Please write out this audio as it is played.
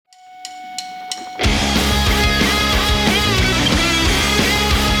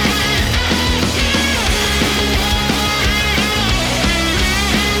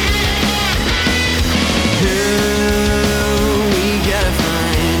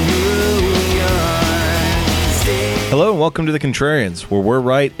Hello and welcome to The Contrarians, where we're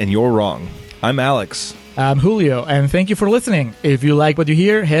right and you're wrong. I'm Alex. I'm Julio, and thank you for listening. If you like what you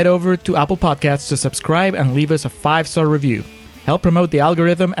hear, head over to Apple Podcasts to subscribe and leave us a 5-star review. Help promote the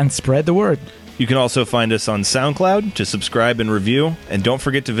algorithm and spread the word. You can also find us on SoundCloud to subscribe and review. And don't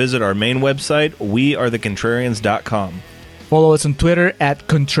forget to visit our main website, wearethecontrarians.com. Follow us on Twitter at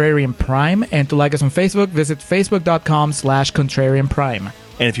Contrarian Prime, and to like us on Facebook, visit facebook.com/Contrarian Prime.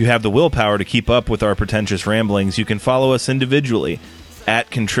 And if you have the willpower to keep up with our pretentious ramblings, you can follow us individually at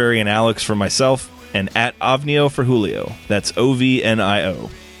Contrarian Alex for myself and at Ovnio for Julio. That's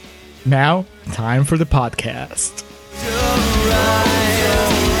OVNIO. Now, time for the podcast.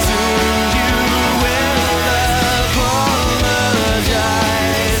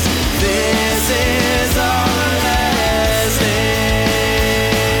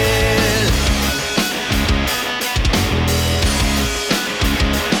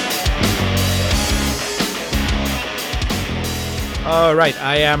 All right,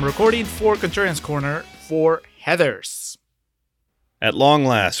 I am recording for Contrarian's Corner for Heathers. At long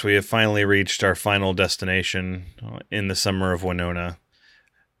last, we have finally reached our final destination in the summer of Winona.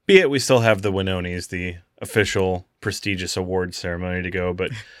 Be it we still have the Winonies, the official prestigious awards ceremony to go,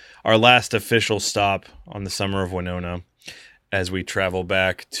 but our last official stop on the summer of Winona as we travel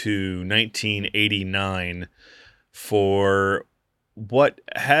back to 1989 for what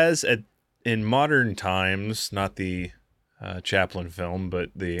has, in modern times, not the Chaplin film, but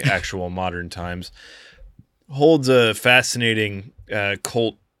the actual modern times, holds a fascinating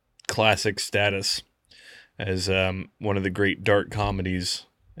cult classic status as one of the great dark comedies,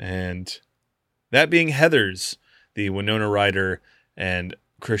 and that being Heathers, the Winona Ryder and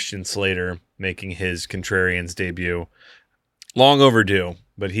Christian Slater making his Contrarians debut. Long overdue,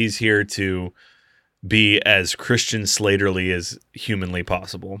 but he's here to be as Christian Slaterly as humanly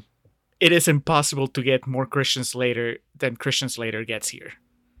possible. It is impossible to get more Christian Slater than Christian Slater gets here.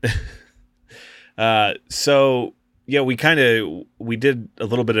 So yeah, we did a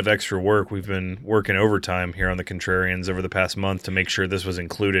little bit of extra work. We've been working overtime here on the Contrarians over the past month to make sure this was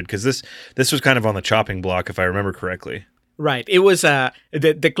included, because this was kind of on the chopping block, if I remember correctly. Right. It was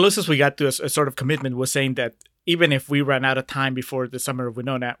the closest we got to a sort of commitment was saying that even if we ran out of time before the summer of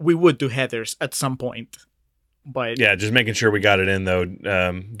Winona, we would do Heathers at some point. But yeah, just making sure we got it in though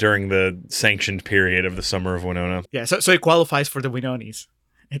during the sanctioned period of the summer of Winona. Yeah, so it qualifies for the Winonies.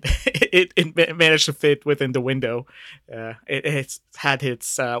 It managed to fit within the window. It's had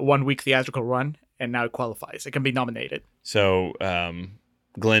its 1 week theatrical run, and now it qualifies. It can be nominated. So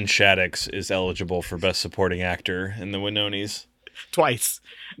Glenn Shaddix is eligible for Best Supporting Actor in the Winonies. Twice.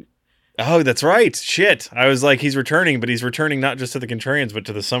 Oh, that's right. Shit. I was like, he's returning, but he's returning not just to the Contrarians, but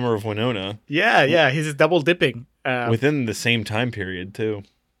to the summer of Winona. Yeah, he's double dipping. Within the same time period, too.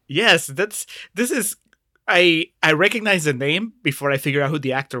 Yes, I recognized the name before I figured out who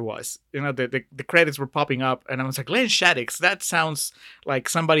the actor was. You know, the credits were popping up, and I was like, Glenn Shaddix, that sounds like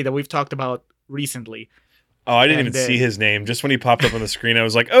somebody that we've talked about recently. Oh, I didn't even see his name. Just when he popped up on the screen, I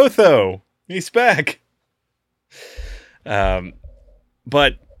was like, Otho, he's back.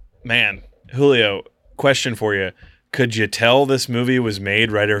 But... man, Julio, question for you. Could you tell this movie was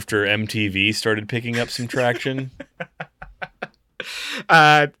made right after MTV started picking up some traction?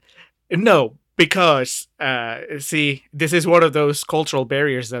 No, because, see, this is one of those cultural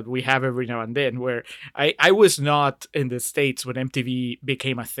barriers that we have every now and then, where I was not in the States when MTV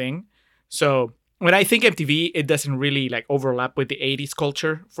became a thing. So when I think MTV, it doesn't really like overlap with the 80s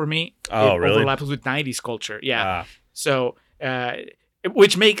culture for me. Oh, it really? Overlaps with 90s culture, yeah. So...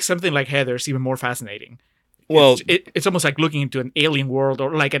 which makes something like Heathers even more fascinating. Well, it's almost like looking into an alien world,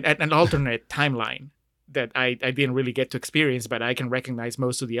 or like an alternate timeline that I didn't really get to experience, but I can recognize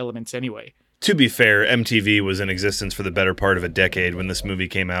most of the elements anyway. To be fair, MTV was in existence for the better part of a decade when this movie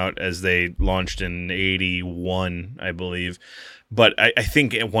came out, as they launched in 81, I believe. But I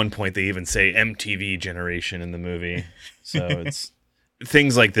think at one point they even say MTV generation in the movie. So it's...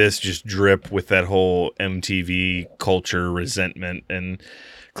 things like this just drip with that whole MTV culture resentment, and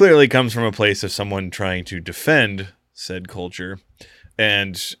clearly comes from a place of someone trying to defend said culture.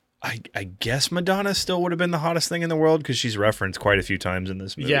 And I guess Madonna still would have been the hottest thing in the world, because she's referenced quite a few times in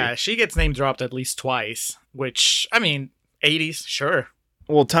this movie. Yeah, she gets name dropped at least twice, which, I mean, 80s, sure.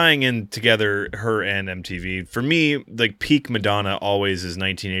 Well, tying in together her and MTV, for me, like peak Madonna always is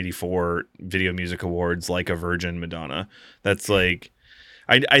 1984 Video Music Awards, Like a Virgin Madonna. That's like...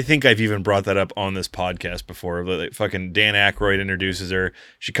 I think I've even brought that up on this podcast before. Like, fucking Dan Aykroyd introduces her.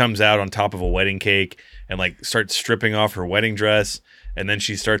 She comes out on top of a wedding cake and like starts stripping off her wedding dress, and then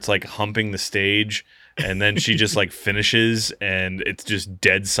she starts like humping the stage, and then she just like finishes, and it's just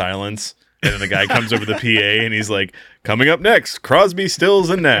dead silence. And then the guy comes over the PA and he's like, coming up next, Crosby, Stills,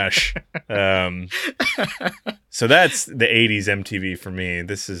 and Nash. So that's the 80s MTV for me.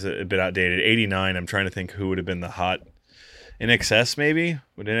 This is a bit outdated. 89, I'm trying to think who would have been the hot. In Excess, maybe?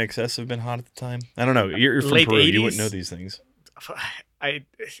 Would In Excess have been hot at the time? I don't know. You're from Late Peru. 80s? You wouldn't know these things.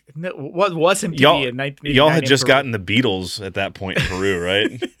 What was MTV in 1989? Y'all had just Peru? gotten the Beatles at that point in Peru,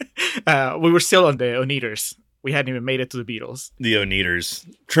 right? We were still on the Oneaters. We hadn't even made it to the Beatles. The Oneaters.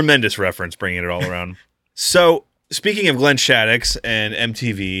 Tremendous reference, bringing it all around. So, speaking of Glenn Shaddix and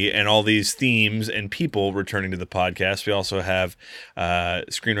MTV and all these themes and people returning to the podcast, we also have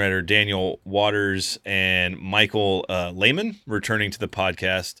screenwriter Daniel Waters and Michael Lehman returning to the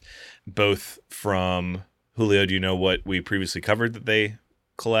podcast, both from Julio. Do you know what we previously covered that they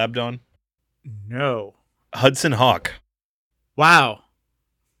collabed on? No. Hudson Hawk. Wow.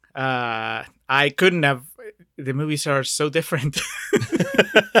 I couldn't have. The movies are so different.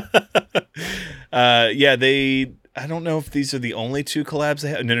 Yeah, I don't know if these are the only two collabs they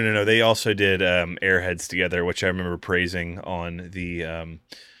have. No. They also did Airheads together, which I remember praising on the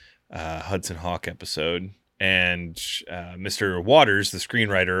Hudson Hawk episode. And Mr. Waters, the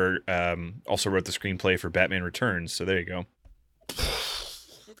screenwriter, also wrote the screenplay for Batman Returns. So there you go.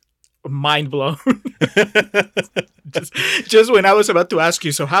 Mind blown. just when I was about to ask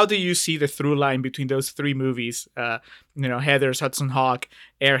you, so how do you see the through line between those three movies? Heathers, Hudson Hawk,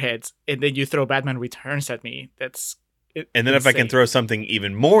 Airheads, and then you throw Batman Returns at me. That's and then if I can throw something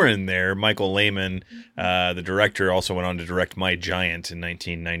even more in there, Michael Lehman, the director, also went on to direct My Giant in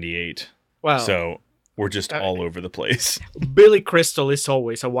 1998. Wow. So we're just all over the place. Billy Crystal is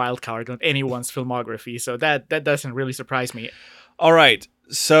always a wild card on anyone's filmography, so that doesn't really surprise me. All right.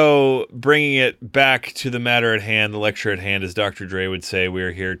 So, bringing it back to the matter at hand, the lecture at hand, as Dr. Dre would say,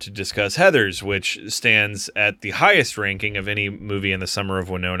 we're here to discuss Heathers, which stands at the highest ranking of any movie in the summer of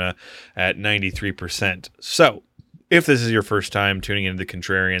Winona at 93%. So, if this is your first time tuning into the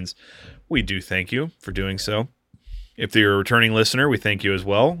Contrarians, we do thank you for doing so. If you're a returning listener, we thank you as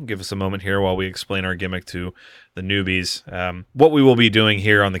well. Give us a moment here while we explain our gimmick to the newbies. What we will be doing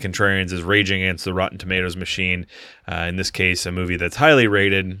here on the Contrarians is raging against the Rotten Tomatoes machine. In this case, a movie that's highly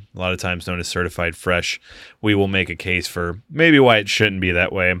rated, a lot of times known as certified fresh. We will make a case for maybe why it shouldn't be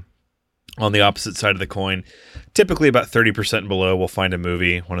that way. On the opposite side of the coin, typically about 30% and below, we'll find a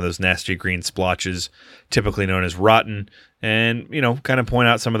movie, one of those nasty green splotches, typically known as rotten, and, kind of point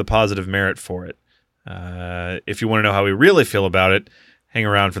out some of the positive merit for it. If you want to know how we really feel about it, hang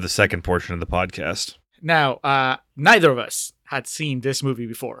around for the second portion of the podcast. Now, neither of us had seen this movie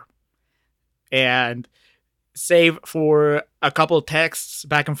before. And save for a couple texts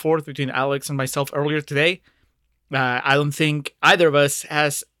back and forth between Alex and myself earlier today, I don't think either of us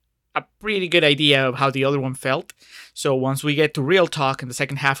has a pretty good idea of how the other one felt. So once we get to real talk in the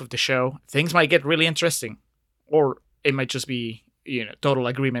second half of the show, things might get really interesting. Or it might just be, total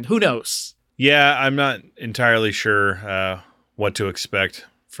agreement. Who knows? Yeah, I'm not entirely sure what to expect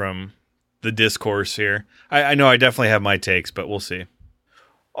from the discourse here. I know I definitely have my takes, but we'll see.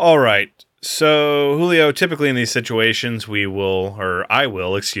 All right. So, Julio, typically in these situations, I will, turn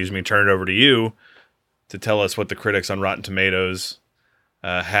it over to you to tell us what the critics on Rotten Tomatoes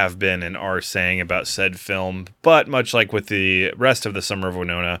have been and are saying about said film. But much like with the rest of the Summer of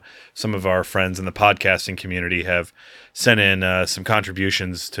Winona, some of our friends in the podcasting community have sent in some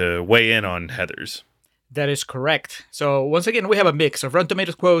contributions to weigh in on Heathers. That is correct. So once again, we have a mix of Rotten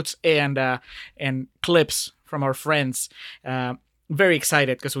Tomatoes quotes and clips from our friends. Very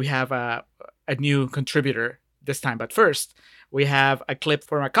excited because we have a new contributor this time. But first, we have a clip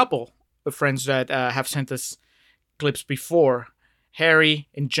from a couple of friends that have sent us clips before. Harry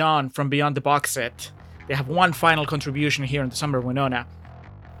and John from Beyond the Box Set. They have one final contribution here in the Summer of Winona.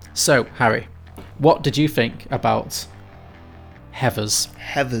 So, Harry, what did you think about Heathers?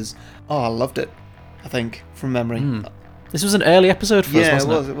 Heathers. Oh, I loved it, I think, from memory. This was an early episode for us,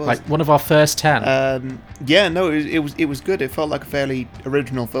 wasn't it? It was. Like one of our first 10. It was good. It felt like a fairly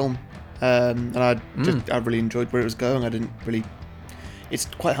original film. And I really enjoyed where it was going. It's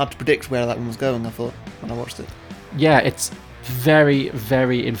quite hard to predict where that one was going, I thought, when I watched it. Yeah, it's very,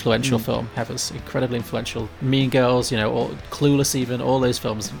 very influential film, Heathers. Incredibly influential. Mean Girls, or Clueless even, all those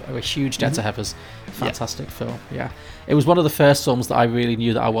films are a huge debt to Heathers. Fantastic film, yeah. It was one of the first films that I really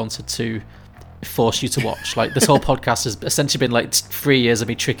knew that I wanted to force you to watch. Like, this whole podcast has essentially been like 3 years of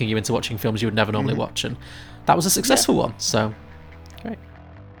me tricking you into watching films you would never normally watch, and that was a successful one, so great.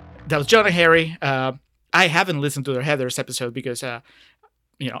 That was John and Harry. I haven't listened to their Heathers episode because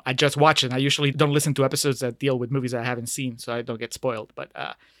I just watch it. I usually don't listen to episodes that deal with movies I haven't seen, so I don't get spoiled. But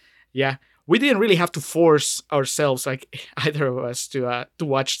we we didn't really have to force ourselves, like either of us, to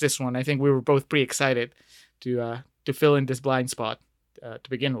watch this one. I think we were both pretty excited to fill in this blind spot to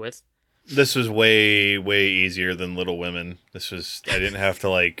begin with. This was way, way easier than Little Women. I didn't have to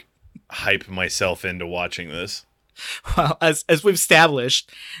like hype myself into watching this. Well, as we've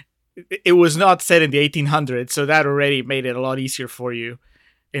established, it was not set in the 1800s, so that already made it a lot easier for you.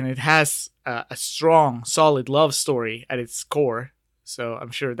 And it has a strong, solid love story at its core, so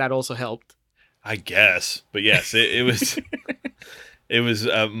I'm sure that also helped. I guess, but yes, it was it was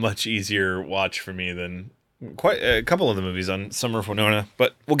a much easier watch for me than quite a couple of the movies on Summer of Winona.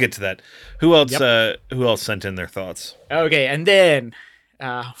 But we'll get to that. Who else? Yep. Who else sent in their thoughts? Okay, and then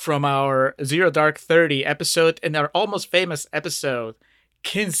from our Zero Dark 30 episode and our almost famous episode,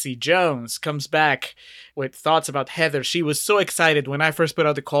 Kinsey Jones comes back with thoughts about Heather. She was so excited when I first put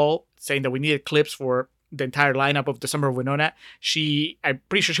out the call saying that we needed clips for the entire lineup of the Summer of Winona. I'm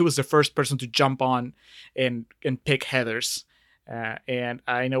pretty sure she was the first person to jump on and pick Heather's. And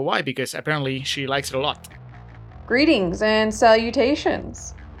I know why, because apparently she likes it a lot. Greetings and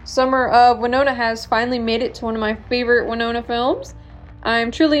salutations. Summer of Winona has finally made it to one of my favorite Winona films. I'm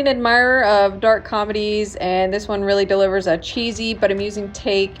truly an admirer of dark comedies, and this one really delivers a cheesy but amusing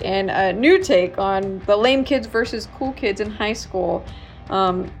take and a new take on the lame kids versus cool kids in high school.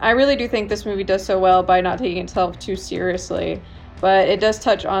 I really do think this movie does so well by not taking itself too seriously, but it does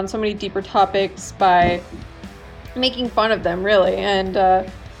touch on so many deeper topics by making fun of them, really, and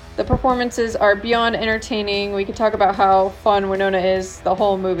the performances are beyond entertaining. We could talk about how fun Winona is the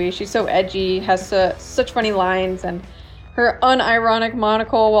whole movie. She's so edgy, has such funny lines, and her unironic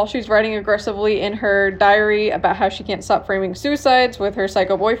monocle while she's writing aggressively in her diary about how she can't stop framing suicides with her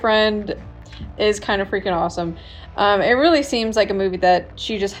psycho boyfriend is kind of freaking awesome. It really seems like a movie that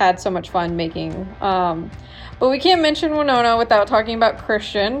she just had so much fun making. But we can't mention Winona without talking about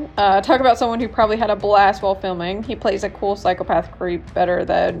Christian. Talk about someone who probably had a blast while filming. He plays a cool psychopath creep better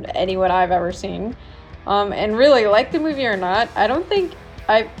than anyone I've ever seen. And really, like the movie or not, I don't think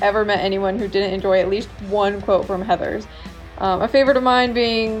I've ever met anyone who didn't enjoy at least one quote from Heather's. A favorite of mine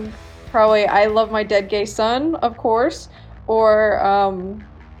being probably "I love my dead gay son," of course, or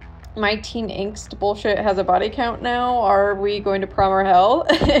 "My teen angst bullshit has a body count now. Are we going to prom or hell?"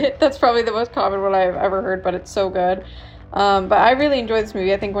 That's probably the most common one I've ever heard, but it's so good. But I really enjoy this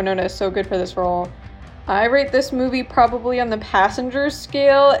movie. I think Winona is so good for this role. I rate this movie probably on the Passengers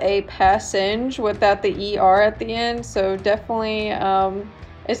scale, a passenge without the ER at the end. So definitely,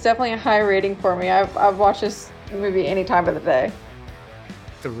 it's definitely a high rating for me. I've watched this movie any time of the day.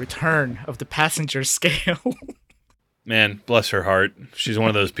 The return of the Passenger scale. Man, bless her heart. She's one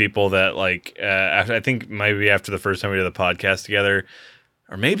of those people that, like, I think maybe after the first time we did the podcast together,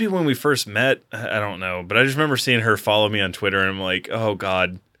 or maybe when we first met, I don't know, but I just remember seeing her follow me on Twitter, and I'm like, oh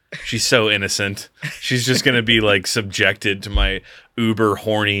God, she's so innocent. She's just going to be, like, subjected to my uber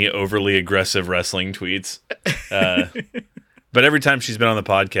horny, overly aggressive wrestling tweets. But every time she's been on the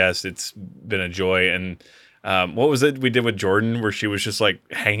podcast, it's been a joy. And what was it we did with Jordan where she was just, like,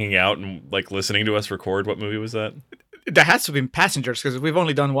 hanging out and, like, listening to us record? What movie was that? That has to have been Passengers, because we've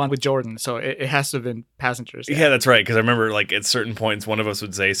only done one with Jordan, so it has to have been Passengers. Yeah, that's right, because I remember, like, at certain points, one of us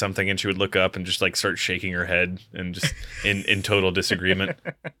would say something, and she would look up and just, like, start shaking her head and just in total disagreement.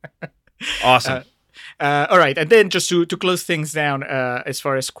 Awesome. All right, and then just to close things down, as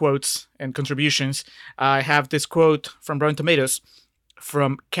far as quotes and contributions, I have this quote from Rotten Tomatoes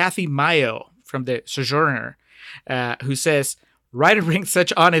from Kathy Mayo from The Sojourner, who says, "Ryder brings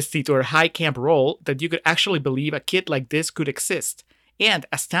such honesty to her high camp role that you could actually believe a kid like this could exist. And,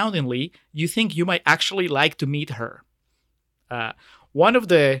 astoundingly, you think you might actually like to meet her." One of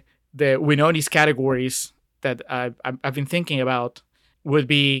the Winoni's categories that I've been thinking about would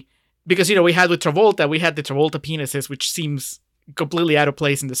be, because, you know, we had the Travolta penises, which seems completely out of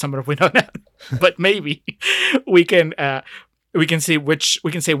place in the Summer of Winona. But maybe we can say which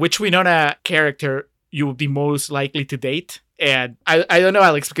Winona character you would be most likely to date. And I don't know,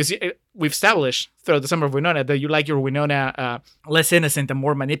 Alex, because we've established throughout the Summer of Winona that you like your Winona less innocent and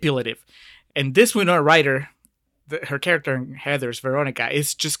more manipulative. And this Winona Ryder, her character in Heather's, Veronica,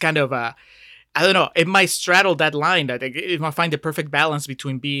 is just kind of I don't know, it might straddle that line. That it might find the perfect balance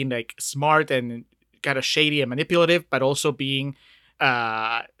between being, like, smart and kind of shady and manipulative, but also being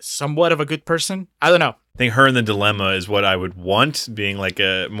somewhat of a good person. I don't know. I think her in the dilemma is what I would want, being like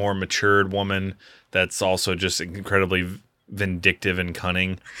a more matured woman that's also just incredibly vindictive and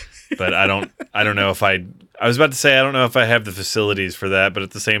cunning. But I don't know if I was about to say I don't know if I have the facilities for that, but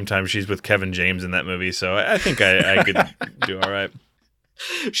at the same time she's with Kevin James in that movie, so I think I could do all right.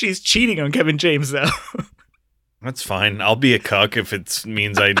 She's cheating on Kevin James, though. That's fine. I'll be a cuck if it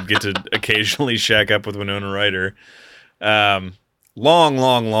means I get to occasionally shack up with Winona Ryder.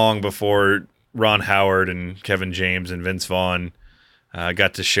 Long before Ron Howard and Kevin James and Vince Vaughn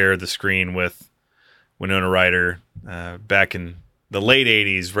got to share the screen with Winona Ryder back in the late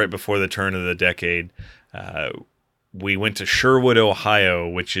 80s, right before the turn of the decade. We went to Sherwood, Ohio,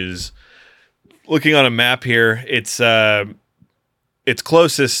 which is, looking on a map here, its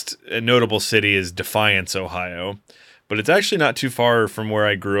closest notable city is Defiance, Ohio, but it's actually not too far from where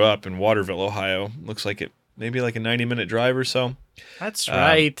I grew up in Waterville, Ohio. Looks like it maybe like a 90-minute drive or so. That's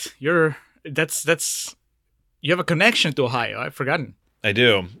right. You have a connection to Ohio. I've forgotten. I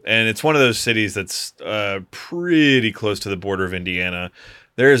do, and it's one of those cities that's pretty close to the border of Indiana.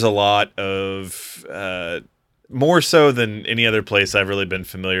 There's a lot of more so than any other place I've really been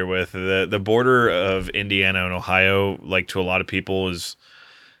familiar with. The border of Indiana and Ohio, like to a lot of people, is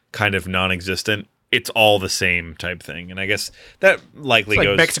kind of non-existent. It's all the same type thing, and I guess that likely it's like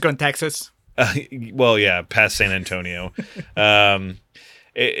goes Mexico and Texas. Well, yeah, past San Antonio. That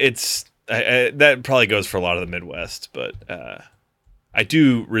probably goes for a lot of the Midwest, but I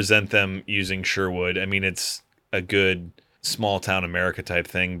do resent them using Sherwood. I mean, it's a good small town America type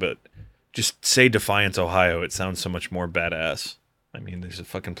thing, but just say Defiance, Ohio. It sounds so much more badass. I mean, there's a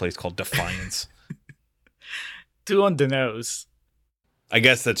fucking place called Defiance. Too on the nose. I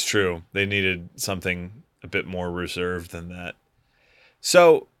guess that's true. They needed something a bit more reserved than that.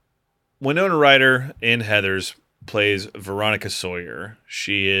 So, Winona Ryder in Heathers plays Veronica Sawyer.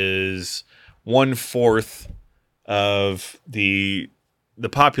 She is 1/4 of the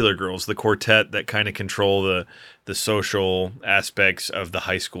popular girls, the quartet that kind of control the social aspects of the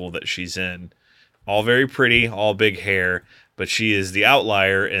high school that she's in. All very pretty, all big hair, but she is the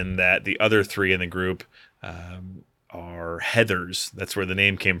outlier in that the other three in the group are Heathers. That's where the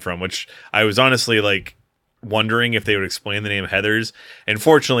name came from, which I was honestly like wondering if they would explain the name Heathers. And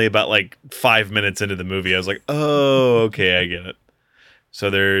fortunately, about like 5 minutes into the movie, I was like, oh, okay, I get it. So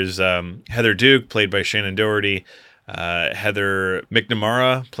there's Heather Duke, played by Shannon Doherty, Heather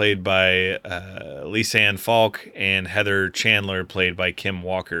McNamara, played by Lisa Ann Falk, and Heather Chandler, played by Kim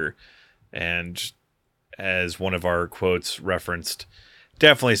Walker. And as one of our quotes referenced,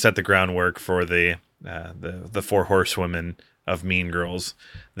 definitely set the groundwork for the four horsewomen of Mean Girls.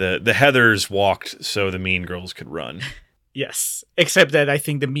 The Heathers walked so the Mean Girls could run. Yes, except that I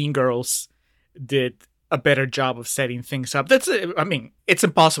think the Mean Girls did a better job of setting things up. It's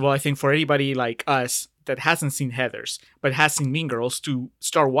impossible, I think, for anybody like us that hasn't seen Heathers, but has seen Mean Girls, to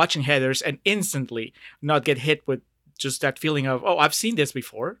start watching Heathers and instantly not get hit with just that feeling of, oh, I've seen this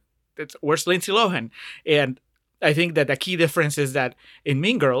before. Where's Lindsay Lohan? And I think that the key difference is that in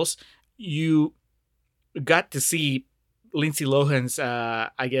Mean Girls, you got to see Lindsay Lohan's,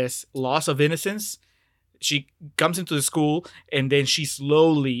 loss of innocence. She comes into the school and then she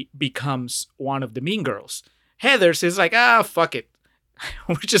slowly becomes one of the Mean Girls. Heathers is like, fuck it.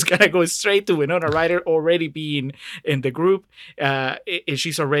 We're just going to go straight to Winona Ryder already being in the group.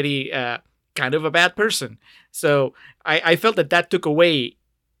 She's already kind of a bad person. So I felt that took away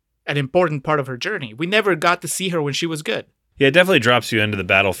an important part of her journey. We never got to see her when she was good. Yeah, it definitely drops you into the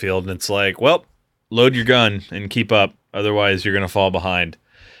battlefield, and it's like, well, load your gun and keep up. Otherwise, you're going to fall behind.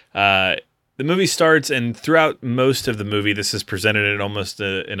 The movie starts, and throughout most of the movie, this is presented in almost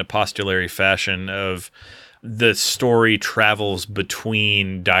in a postulary fashion of the story travels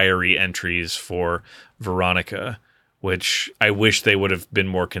between diary entries for Veronica, which I wish they would have been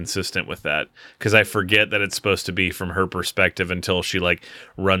more consistent with that, because I forget that it's supposed to be from her perspective until she like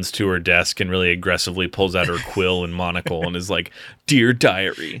runs to her desk and really aggressively pulls out her quill and monocle and is like, "Dear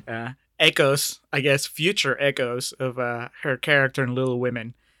diary." Echoes, I guess, future echoes of her character in Little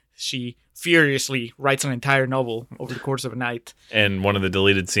Women. She furiously writes an entire novel over the course of a night. And one of the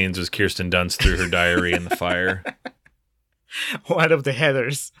deleted scenes was Kirsten Dunst threw her diary in the fire. One of the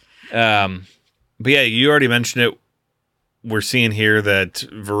Heathers. But yeah, you already mentioned it. We're seeing here that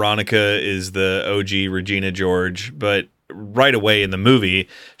Veronica is the OG Regina George, but right away in the movie,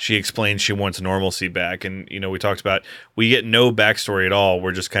 she explains she wants normalcy back. And, we talked about, we get no backstory at all.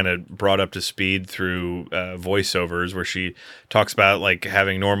 We're just kind of brought up to speed through voiceovers where she talks about like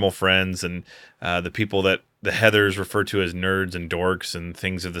having normal friends and the people that the Heathers refer to as nerds and dorks and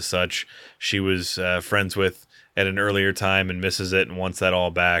things of the such. She was friends with at an earlier time and misses it and wants that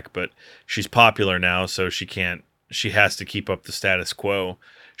all back. But she's popular now, so she has to keep up the status quo.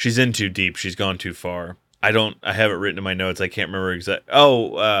 She's in too deep. She's gone too far. I have it written in my notes. I can't remember exactly.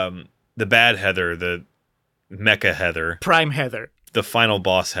 The bad Heather, the mecha Heather. Prime Heather. The final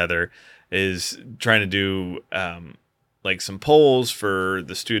boss Heather is trying to do like some polls for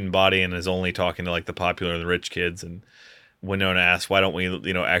the student body and is only talking to like the popular and the rich kids. And Winona asks, why don't we,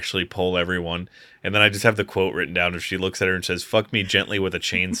 actually poll everyone? And then I just have the quote written down, and she looks at her and says, "Fuck me gently with a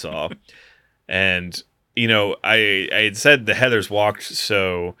chainsaw." And, I had said the Heathers walked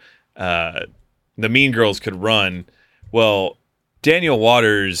so the Mean Girls could run. Well, Daniel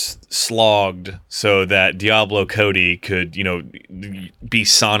Waters slogged so that Diablo Cody could, be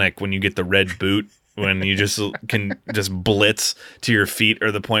Sonic when you get the red boot, when you just can just blitz to your feet,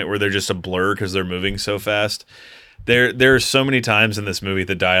 or the point where they're just a blur because they're moving so fast. There are so many times in this movie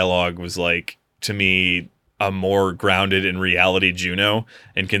the dialogue was like, to me, a more grounded in reality Juno,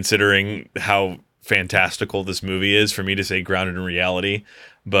 and considering how fantastical this movie is, for me to say grounded in reality.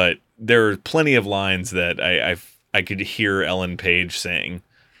 But there are plenty of lines that I could hear Ellen Page saying.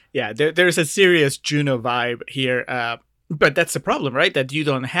 Yeah, there's a serious Juno vibe here. But that's the problem, right? That you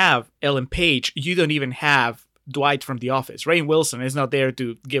don't have Ellen Page. You don't even have Dwight from The Office. Rainn Wilson is not there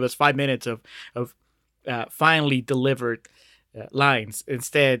to give us 5 minutes of finally delivered lines.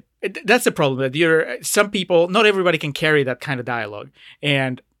 Instead, that's the problem. That some people, not everybody can carry that kind of dialogue.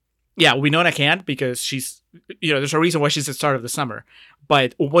 And yeah, Winona can't, because she's, there's a reason why she's the start of the summer.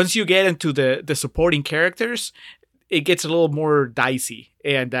 But once you get into the supporting characters, it gets a little more dicey,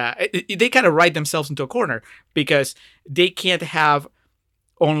 and they kind of write themselves into a corner, because they can't have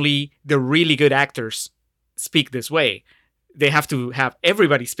only the really good actors speak this way. They have to have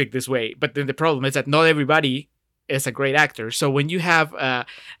everybody speak this way. But then the problem is that not everybody is a great actor. So when you have,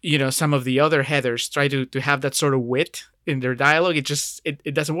 some of the other Heathers try to have that sort of wit in their dialogue,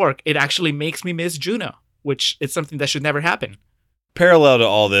 it doesn't work. It actually makes me miss Juno, which is something that should never happen. Parallel to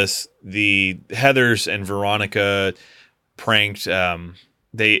all this, the Heathers and Veronica pranked.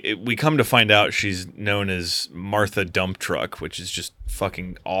 We come to find out she's known as Martha Dump Truck, which is just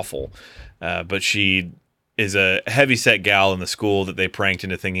fucking awful. But she is a heavyset gal in the school that they pranked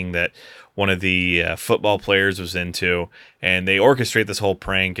into thinking that one of the football players was into, and they orchestrate this whole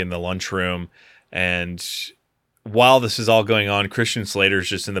prank in the lunchroom. And while this is all going on, Christian Slater's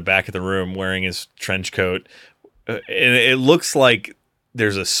just in the back of the room wearing his trench coat. And it looks like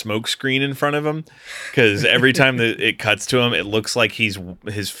there's a smoke screen in front of him, because every time that it cuts to him, it looks like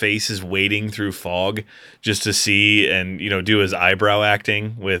his face is wading through fog just to see and do his eyebrow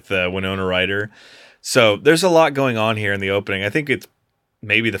acting with Winona Ryder. So there's a lot going on here in the opening. I think it's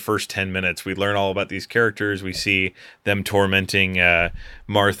maybe the first 10 minutes. We learn all about these characters. We see them tormenting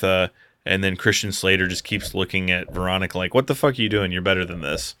Martha, and then Christian Slater just keeps looking at Veronica like, "What the fuck are you doing? You're better than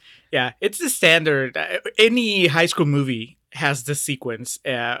this." Yeah, it's the standard. Any high school movie has this sequence.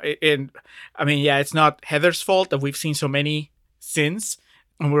 And I mean, yeah, it's not Heather's fault that we've seen so many since,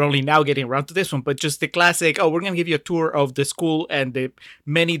 and we're only now getting around to this one, but just the classic, we're going to give you a tour of the school and the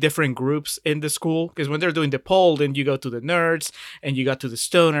many different groups in the school. Because when they're doing the poll, then you go to the nerds, and you go to the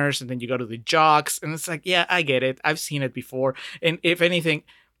stoners, and then you go to the jocks. And it's like, yeah, I get it. I've seen it before. And if anything,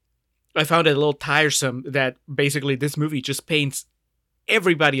 I found it a little tiresome that basically this movie just paints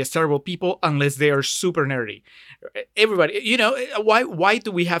everybody as terrible people unless they are super nerdy. Everybody, why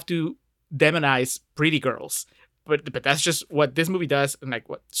do we have to demonize pretty girls? But that's just what this movie does, and like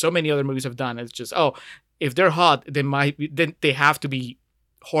what so many other movies have done. It's just, if they're hot, then they have to be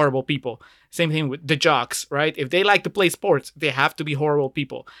horrible people. Same thing with the jocks, right? If they like to play sports, they have to be horrible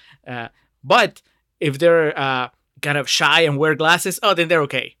people. But if they're kind of shy and wear glasses, then they're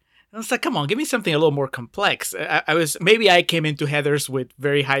okay. And it's like, come on, give me something a little more complex. I came into Heathers with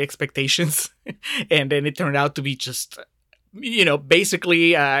very high expectations, and then it turned out to be just,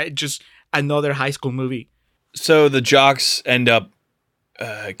 basically just another high school movie. So the jocks end up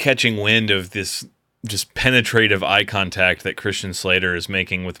catching wind of this just penetrative eye contact that Christian Slater is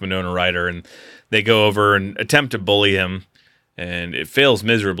making with Winona Ryder, and they go over and attempt to bully him, and it fails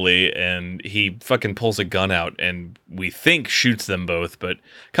miserably, and he fucking pulls a gun out and we think shoots them both, but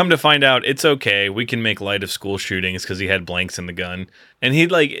come to find out it's okay. We can make light of school shootings because he had blanks in the gun, and he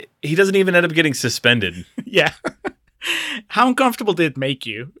doesn't even end up getting suspended. Yeah. How uncomfortable did it make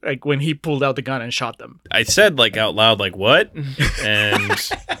you, like, when he pulled out the gun and shot them? I said, like, out loud, like, what?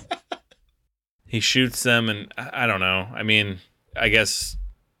 And he shoots them, and I don't know. I mean, I guess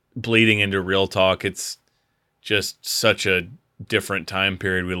bleeding into real talk, it's just such a different time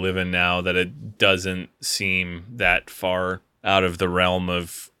period we live in now that it doesn't seem that far out of the realm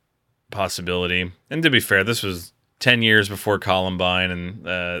of possibility. And to be fair, this was 10 years before Columbine,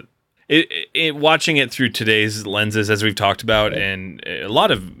 and watching it through today's lenses, as we've talked about, and a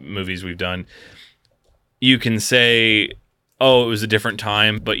lot of movies we've done, you can say, it was a different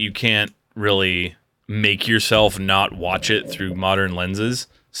time, but you can't really make yourself not watch it through modern lenses.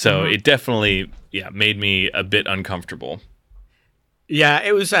 So it definitely, made me a bit uncomfortable. Yeah,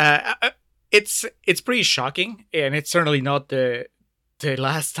 it was. It's pretty shocking, and it's certainly not the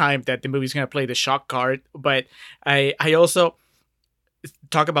last time that the movie's gonna play the shock card. But I also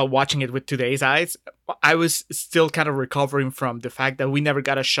talk about watching it with today's eyes. I was still kind of recovering from the fact that we never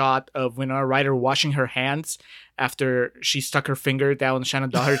got a shot of Winona Ryder washing her hands after she stuck her finger down Shannon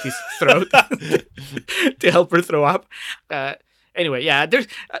Doherty's throat to help her throw up. Anyway, yeah,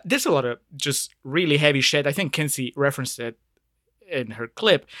 there's a lot of just really heavy shit. I think Kinsey referenced it in her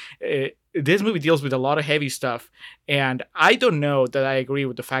clip. This movie deals with a lot of heavy stuff, and I don't know that I agree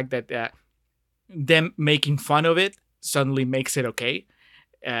with the fact that them making fun of it suddenly makes it okay.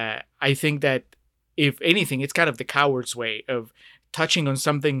 I think that if anything, it's kind of the coward's way of touching on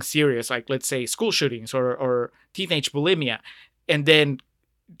something serious, like let's say school shootings or teenage bulimia, and then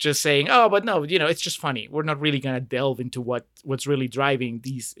just saying, "Oh, but no, it's just funny. We're not really gonna delve into what's really driving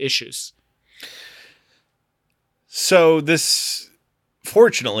these issues." So this,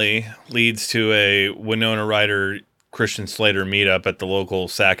 fortunately, leads to a Winona Ryder Christian Slater meetup at the local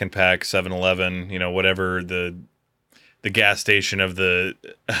Sack and Pack 7-Eleven, whatever the gas station of the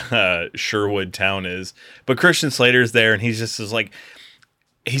Sherwood town is. But Christian Slater's there, and he's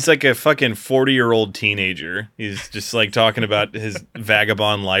like a fucking 40-year-old teenager. He's just like talking about his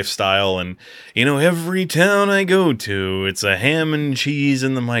vagabond lifestyle, and every town I go to, it's a ham and cheese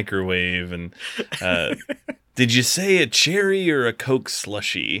in the microwave, and did you say a cherry or a Coke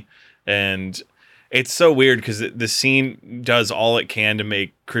slushie? And it's so weird because the scene does all it can to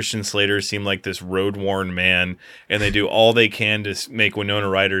make Christian Slater seem like this road-worn man, and they do all they can to make Winona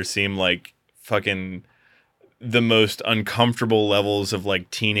Ryder seem like fucking the most uncomfortable levels of like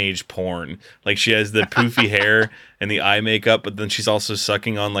teenage porn. Like she has the poofy hair and the eye makeup, but then she's also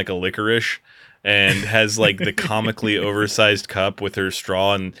sucking on like a licorice and has like the comically oversized cup with her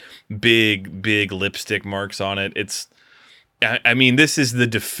straw and big lipstick marks on it. I mean, this is the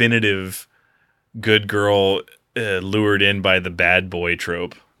definitive good girl lured in by the bad boy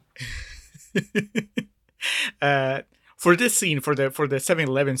trope. For this scene, for the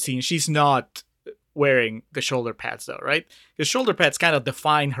 7-Eleven scene, she's not wearing the shoulder pads though, right? The shoulder pads kind of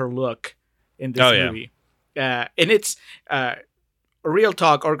define her look in this movie. And it's real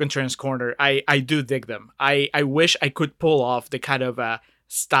talk, Organ Trans Corner. I do dig them. I wish I could pull off the kind of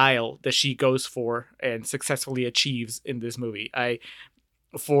style that she goes for and successfully achieves in this movie.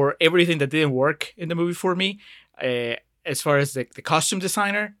 For everything that didn't work in the movie for me, as far as the costume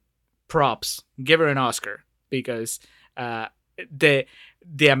designer, props. Give her an Oscar, because the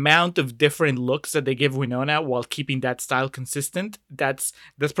amount of different looks that they give Winona while keeping that style consistent, that's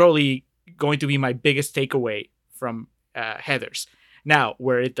probably going to be my biggest takeaway from Heathers. Now,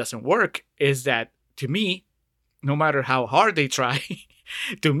 where it doesn't work is that, to me, no matter how hard they try,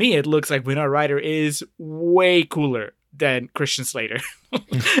 to me it looks like Winona Ryder is way cooler than Christian Slater.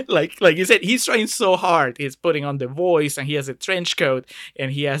 like you said, he's trying so hard. He's putting on the voice, and he has a trench coat,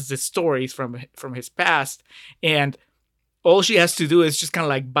 and he has the stories from his past, and all she has to do is just kind of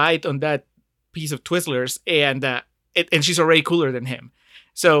like bite on that piece of Twizzlers, and she's already cooler than him.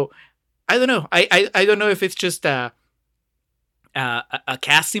 So I don't know. I don't know if it's just a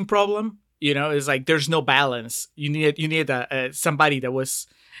casting problem. It's like there's no balance. You need somebody that was,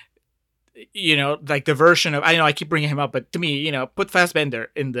 like the version of, I know I keep bringing him up, but to me, put Fassbender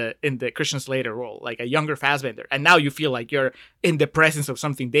in the Christian Slater role, like a younger Fassbender, and now you feel like you're in the presence of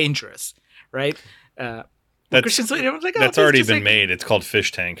something dangerous, right? Christian Slater was like, that's already been made. It's called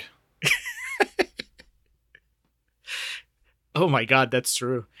Fish Tank. Oh my God, that's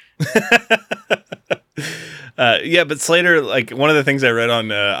true. But Slater, like one of the things I read on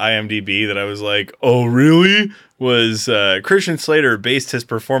IMDb that I was like, oh really? Was Christian Slater based his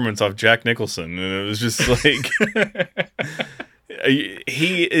performance off Jack Nicholson, and it was just like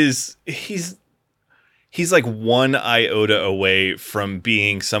he's like one iota away from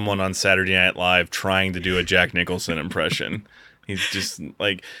being someone on Saturday Night Live trying to do a Jack Nicholson impression. He's just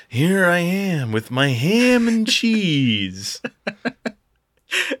like, here I am with my ham and cheese.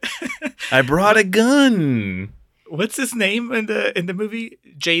 I brought a gun. What's his name in the movie?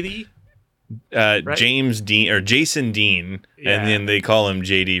 JD? Right? James Dean or Jason Dean, and then they call him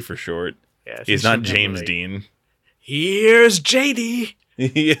JD for short. Yeah, he's not James Dean. Here's JD.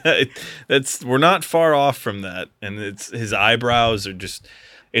 Yeah, we're not far off from that, and his eyebrows are just,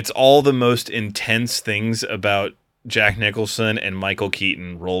 it's all the most intense things about Jack Nicholson and Michael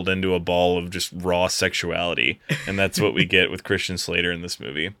Keaton rolled into a ball of just raw sexuality, and that's what we get with Christian Slater in this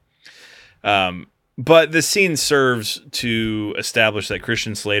movie. But the scene serves to establish that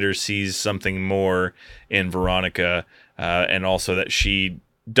Christian Slater sees something more in Veronica, and also that she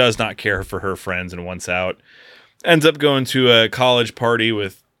does not care for her friends and wants out. Ends up going to a college party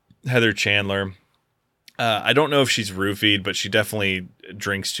with Heather Chandler. I don't know if she's roofied, but she definitely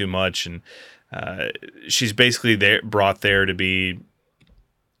drinks too much, and she's basically brought there to be,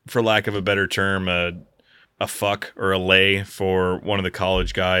 for lack of a better term, a fuck or a lay for one of the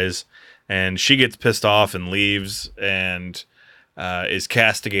college guys. And she gets pissed off and leaves and is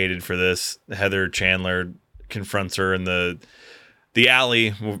castigated for this. Heather Chandler confronts her in the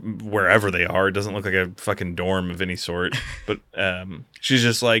alley, wherever they are. It doesn't look like a fucking dorm of any sort. But she's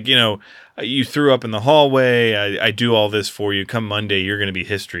just like, you threw up in the hallway. I do all this for you. Come Monday, you're going to be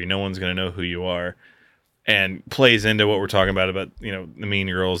history. No one's going to know who you are. And plays into what we're talking about, the Mean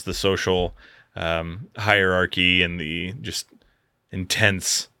Girls, the social hierarchy, and the just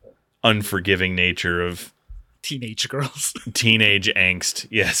intense, unforgiving nature of teenage girls. Teenage angst,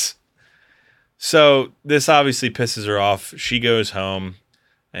 yes. So this obviously pisses her off. She goes home,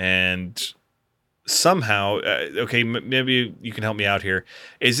 and somehow, maybe you can help me out here.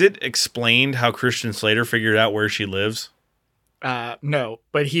 Is it explained how Christian Slater figured out where she lives? No,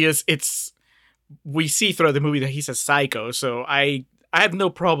 but we see throughout the movie that he's a psycho, so I have no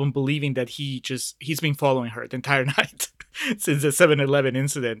problem believing that he's been following her the entire night since the 7-Eleven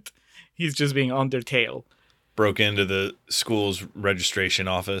incident. He's just being on their tail. Broke into the school's registration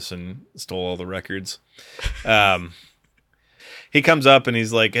office and stole all the records. He comes up and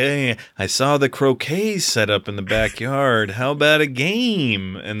he's like, "Hey, I saw the croquet set up in the backyard. How about a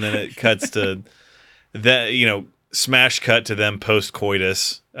game?" And then it cuts to that, smash cut to them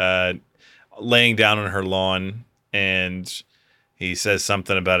post-coitus, laying down on her lawn, and he says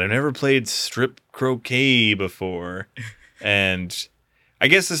something about, "I've never played strip croquet before." And I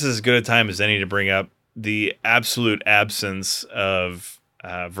guess this is as good a time as any to bring up the absolute absence of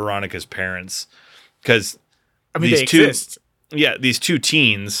Veronica's parents, because they exist. These two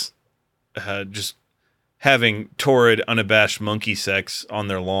teens just having torrid, unabashed monkey sex on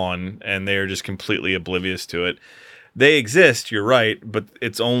their lawn, and they are just completely oblivious to it. They exist, you're right, but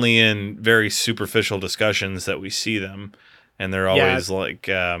it's only in very superficial discussions that we see them, and they're always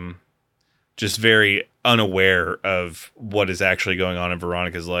just very unaware of what is actually going on in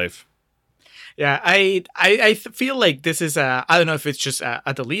Veronica's life. Yeah, I feel like this is I don't know if it's just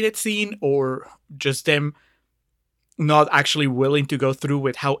a deleted scene or just them not actually willing to go through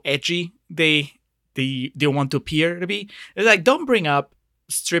with how edgy they want to appear to be. It's like, don't bring up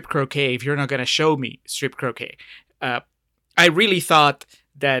strip croquet if you're not going to show me strip croquet. I really thought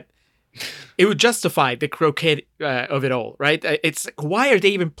that it would justify the croquet of it all, right? It's like, why are they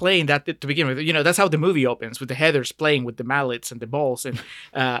even playing that to begin with? That's how the movie opens, with the Heathers playing with the mallets and the balls, and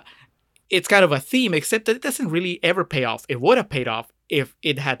it's kind of a theme, except that it doesn't really ever pay off. It would have paid off if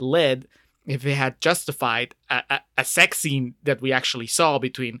it had justified a sex scene that we actually saw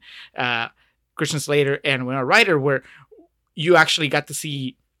between Christian Slater and Winona Ryder, where you actually got to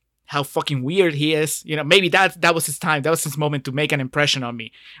see how fucking weird he is. Maybe that was his time. That was his moment to make an impression on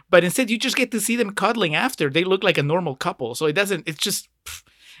me. But instead, you just get to see them cuddling after. They look like a normal couple. So it's just,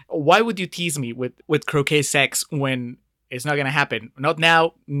 why would you tease me with croquet sex when it's not going to happen? Not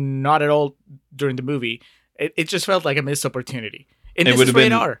now, not at all during the movie. It just felt like a missed opportunity. And this is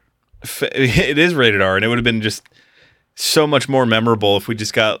rated R. It is rated R, and it would have been just so much more memorable if we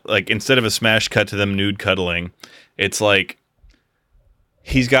just got, instead of a smash cut to them nude cuddling, it's like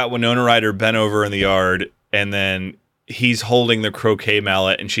he's got Winona Ryder bent over in the yard, and then he's holding the croquet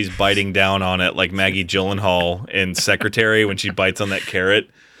mallet, and she's biting down on it like Maggie Gyllenhaal in Secretary when she bites on that carrot,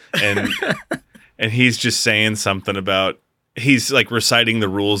 and he's just saying something about, he's reciting the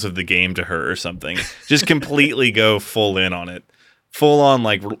rules of the game to her or something. Just completely go full in on it. Full on,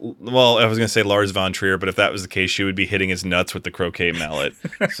 I was going to say Lars von Trier, but if that was the case, she would be hitting his nuts with the croquet mallet.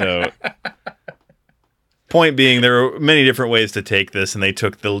 So, point being, there are many different ways to take this, and they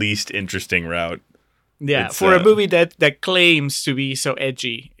took the least interesting route. Yeah, for a movie that claims to be so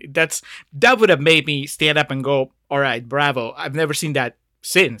edgy, that would have made me stand up and go, "All right, bravo! I've never seen that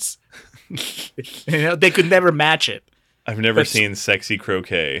since." They could never match it. I've never seen sexy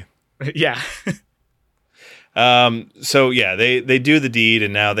croquet. Yeah. So yeah, they do the deed,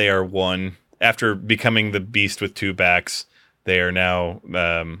 and now they are one. After becoming the beast with two backs, they are now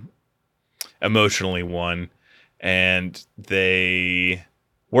emotionally one, and they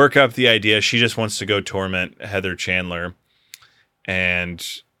work up the idea. She just wants to go torment Heather Chandler, and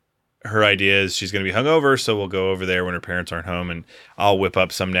her idea is she's going to be hungover, so we'll go over there when her parents aren't home, and I'll whip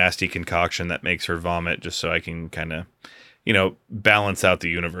up some nasty concoction that makes her vomit, just so I can kind of, balance out the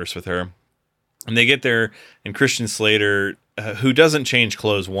universe with her. And they get there, and Christian Slater, who doesn't change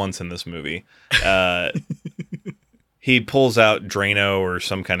clothes once in this movie, he pulls out Drano or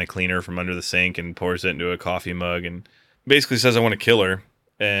some kind of cleaner from under the sink and pours it into a coffee mug and basically says, I want to kill her.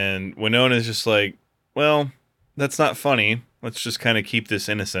 And Winona's just like, well, that's not funny. Let's just kind of keep this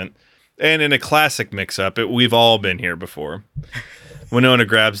innocent. And in a classic mix-up, we've all been here before. Winona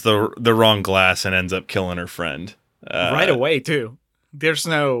grabs the wrong glass and ends up killing her friend. Right away, too. There's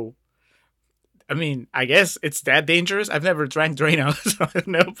no... I mean, I guess it's that dangerous. I've never drank Drano, so I don't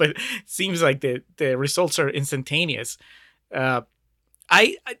know, but it seems like the results are instantaneous.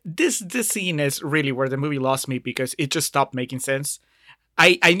 This scene is really where the movie lost me because it just stopped making sense.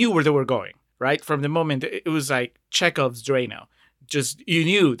 I knew where they were going, right? From the moment it was like Chekhov's Drano. Just, you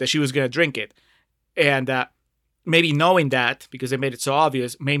knew that she was going to drink it. And maybe knowing that, because they made it so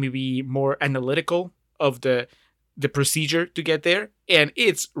obvious, made me be more analytical of the procedure to get there. And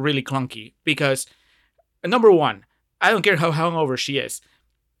it's really clunky because, number one, I don't care how hungover she is.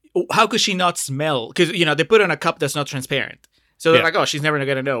 How could she not smell? Because, they put on a cup that's not transparent. So they're like, oh, she's never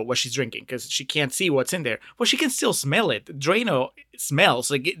going to know what she's drinking because she can't see what's in there. Well, she can still smell it. Drano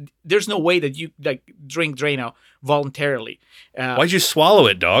smells. There's no way that you drink Drano voluntarily. Why'd you swallow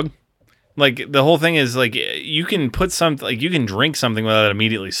it, dog? The whole thing is you can put something, you can drink something without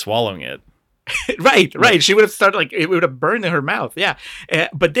immediately swallowing it. Right. She would have started it would have burned in her mouth. Yeah.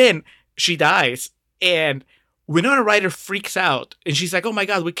 But then she dies and Winona Ryder freaks out and she's like, oh my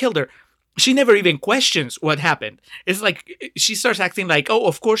God, we killed her. She never even questions what happened. It's like she starts acting like, oh,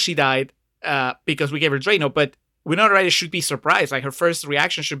 of course she died because we gave her Drano. But Winona Ryder should be surprised. Her first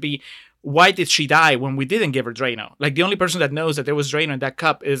reaction should be, why did she die when we didn't give her Drano? The only person that knows that there was Drano in that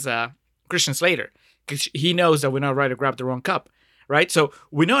cup is Christian Slater because he knows that Winona Ryder grabbed the wrong cup, right? So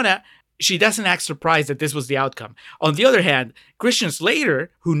Winona, she doesn't act surprised that this was the outcome. On the other hand, Christian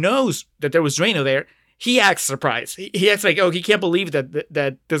Slater, who knows that there was Drano there, he acts surprised. He acts like, oh, he can't believe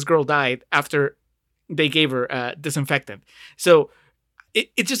that this girl died after they gave her disinfectant. So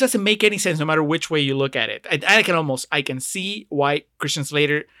it just doesn't make any sense no matter which way you look at it. I can see why Christian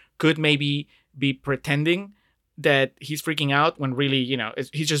Slater could maybe be pretending that he's freaking out when really,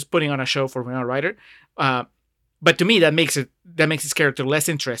 he's just putting on a show for Winona Ryder. But to me, that makes his character less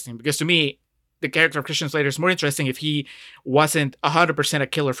interesting because to me, the character of Christian Slater is more interesting if he wasn't 100% a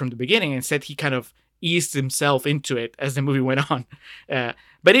killer from the beginning. Instead, he kind of eased himself into it as the movie went on.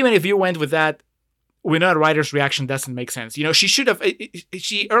 But even if you went with that, Winona Ryder's reaction doesn't make sense. She should have,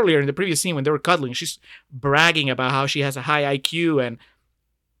 she earlier in the previous scene when they were cuddling, she's bragging about how she has a high IQ and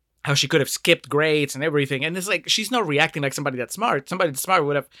how she could have skipped grades and everything. And it's like, she's not reacting like somebody that's smart. Somebody that's smart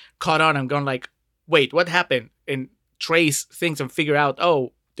would have caught on and gone like, wait, what happened? And trace things and figure out,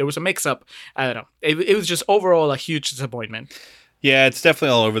 oh, there was a mix-up. I don't know. It was just overall a huge disappointment. Yeah, it's definitely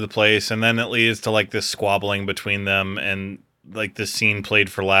all over the place, and then it leads to this squabbling between them, and this scene played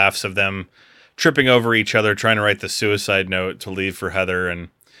for laughs of them tripping over each other, trying to write the suicide note to leave for Heather, and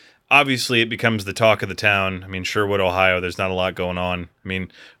obviously it becomes the talk of the town. I mean, Sherwood, Ohio, there's not a lot going on. I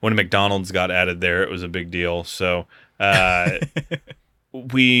mean, when McDonald's got added there, it was a big deal. So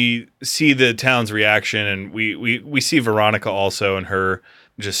we see the town's reaction, and we see Veronica also in her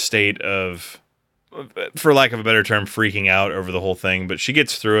just state of, for lack of a better term, freaking out over the whole thing, but she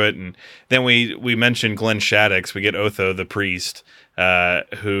gets through it. And then we mentioned Glenn Shaddix. We get Otho, the priest,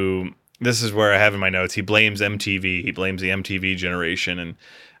 who, this is where I have in my notes, he blames MTV. He blames the MTV generation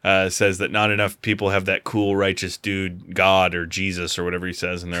and says that not enough people have that cool, righteous dude, God or Jesus or whatever he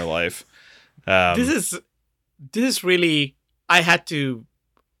says in their life. This is really, I had to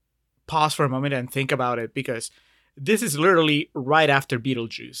pause for a moment and think about it because this is literally right after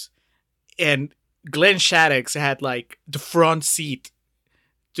Beetlejuice. And Glenn Shaddix had the front seat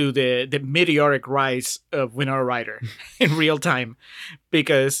to the meteoric rise of Winona Ryder in real time,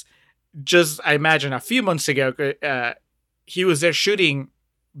 because I imagine a few months ago, he was there shooting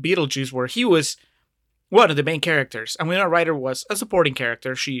Beetlejuice, where he was one of the main characters, and Winona Ryder was a supporting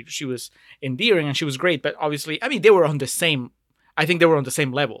character. She was endearing and she was great, but obviously, I mean, they were on the same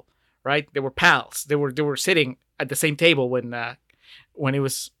level, right? They were pals. They were sitting at the same table when it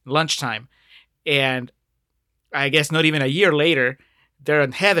was lunchtime. And I guess not even a year later, they're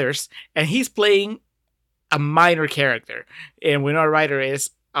on Heather's, and he's playing a minor character, and Winona Ryder is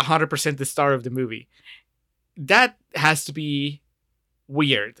 100% the star of the movie. That has to be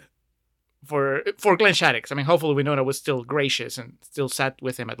weird for Glenn Shaddix. I mean, hopefully Winona was still gracious and still sat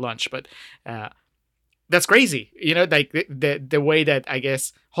with him at lunch, but that's crazy. The way that I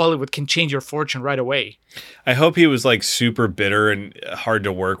guess Hollywood can change your fortune right away. I hope he was super bitter and hard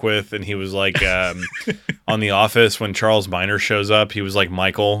to work with, and he was on The Office when Charles Minor shows up, he was like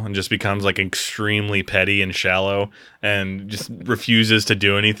Michael and just becomes extremely petty and shallow and just refuses to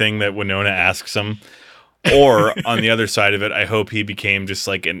do anything that Winona asks him. Or on the other side of it, I hope he became just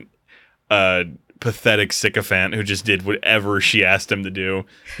like an pathetic sycophant who just did whatever she asked him to do.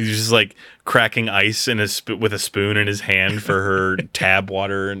 He's just like cracking ice with a spoon in his hand for her tab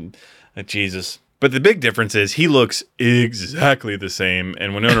water and Jesus. But the big difference is he looks exactly the same.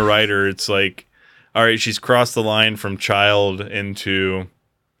 And Winona Ryder, it's like, all right, she's crossed the line from child into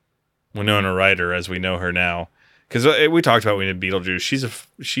Winona Ryder as we know her now. Because we talked about when in Beetlejuice,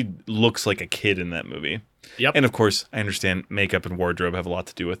 she looks like a kid in that movie. Yep. And of course, I understand makeup and wardrobe have a lot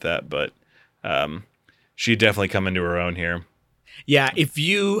to do with that, but she definitely come into her own here. Yeah, if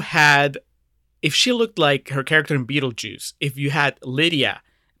she looked like her character in Beetlejuice, if you had Lydia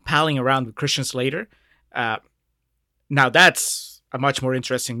palling around with Christian Slater, now that's a much more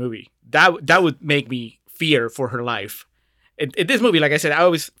interesting movie. That would make me fear for her life. In this movie, like I said, I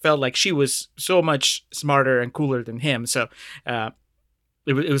always felt like she was so much smarter and cooler than him. So it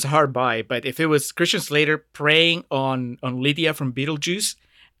was a hard buy. But if it was Christian Slater preying on Lydia from Beetlejuice,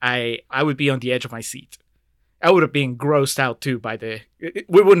 I would be on the edge of my seat. I would have been grossed out too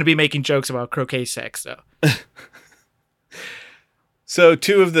we wouldn't be making jokes about croquet sex though. So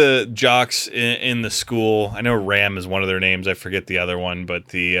two of the jocks in the school, I know Ram is one of their names. I forget the other one, but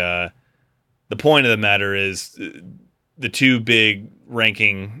the point of the matter is the two big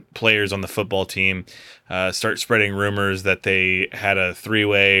ranking players on the football team start spreading rumors that they had a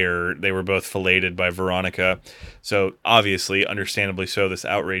three-way or they were both filleted by Veronica. So obviously, understandably so, this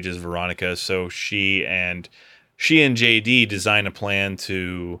outrages Veronica. So she and JD design a plan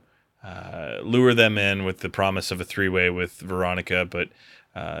to lure them in with the promise of a three-way with Veronica, but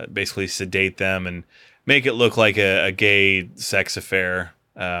basically sedate them and make it look like a gay sex affair,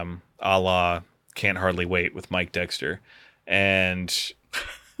 a la Can't Hardly Wait with Mike Dexter. And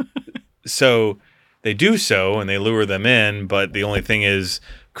so they do so and they lure them in, but the only thing is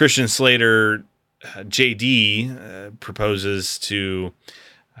Christian Slater, JD, proposes to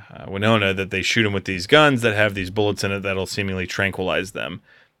Winona that they shoot him with these guns that have these bullets in it that'll seemingly tranquilize them.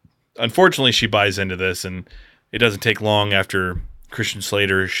 Unfortunately, she buys into this, and it doesn't take long after Christian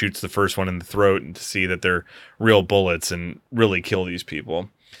Slater shoots the first one in the throat and to see that they're real bullets and really kill these people.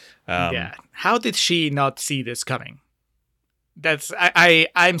 Yeah. How did she not see this coming?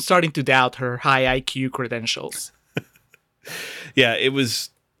 I'm starting to doubt her high IQ credentials. Yeah,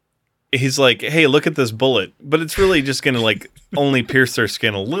 he's like, hey, look at this bullet, but it's really just going to like only pierce their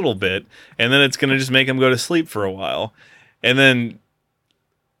skin a little bit, and then it's going to just make them go to sleep for a while. And then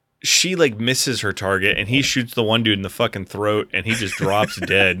she like misses her target and he shoots the one dude in the fucking throat and he just drops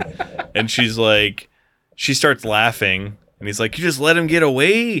dead. And she's like, she starts laughing and he's like, you just let him get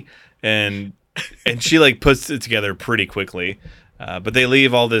away. And she like puts it together pretty quickly. But they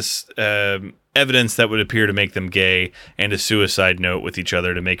leave all this evidence that would appear to make them gay and a suicide note with each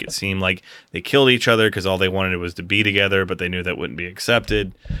other to make it seem like they killed each other because all they wanted was to be together, but they knew that wouldn't be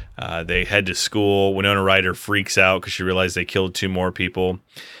accepted. They head to school. Winona Ryder freaks out because she realized they killed two more people.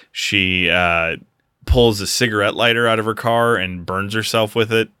 She pulls a cigarette lighter out of her car and burns herself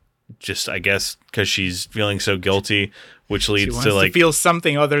with it, just I guess because she's feeling so guilty, which leads to like feel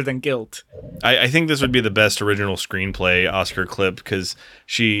something other than guilt. I think this would be the best original screenplay Oscar clip because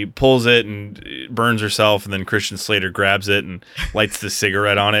she pulls it and burns herself, and then Christian Slater grabs it and lights the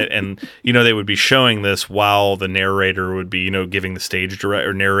cigarette on it, and they would be showing this while the narrator would be giving the stage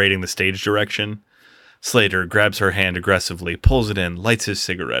narrating the stage direction. Slater grabs her hand aggressively, pulls it in, lights his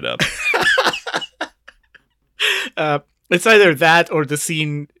cigarette up. It's either that or the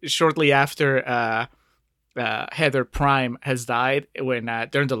scene shortly after Heather Prime has died when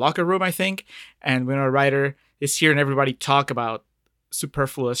they're in the locker room, I think, and Winona Ryder is hearing everybody talk about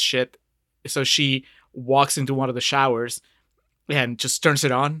superfluous shit. So she walks into one of the showers and just turns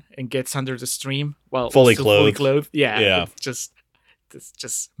it on and gets under the stream while fully fully clothed. clothed. Yeah. It's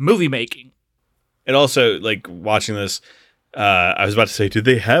just movie making. And also, like, watching this, I was about to say, did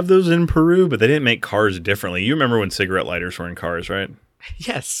they have those in Peru? But they didn't make cars differently. You remember when cigarette lighters were in cars, right?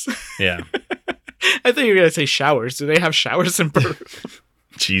 Yes. Yeah. I thought you were going to say showers. Do they have showers in Peru?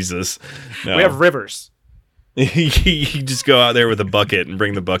 Jesus. No. We have rivers. You just go out there with a bucket and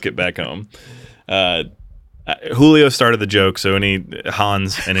bring the bucket back home. Julio started the joke, so any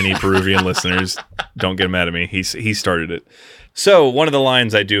Hans and any Peruvian listeners, don't get mad at me. He started it. So one of the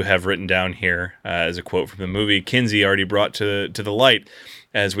lines I do have written down here as a quote from the movie, Kinsey already brought to the light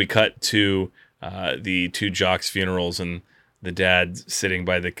as we cut to the two jocks' funerals and the dad sitting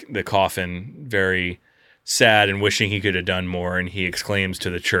by the coffin, very sad and wishing he could have done more. And he exclaims to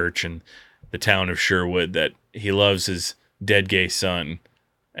the church and the town of Sherwood that he loves his dead gay son.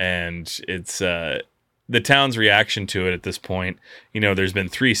 And it's the town's reaction to it at this point. There's been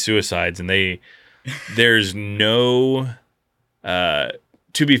 3 suicides and they There's no.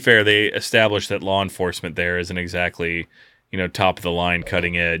 To be fair, they established that law enforcement there isn't exactly, top of the line,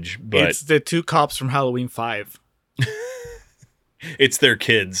 cutting edge, but It's the two cops from Halloween 5. it's their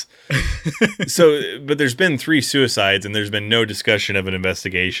kids. But there's been 3 suicides, and there's been no discussion of an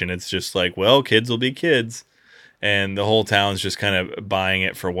investigation. It's just like, well, kids will be kids, and the whole town's just kind of buying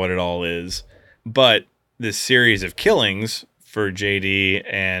it for what it all is. But this series of killings for JD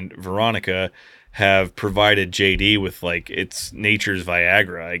and Veronica have provided JD with, like, it's nature's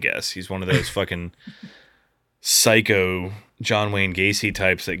Viagra, I guess. He's one of those fucking psycho John Wayne Gacy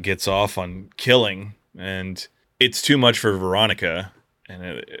types that gets off on killing, and it's too much for Veronica, and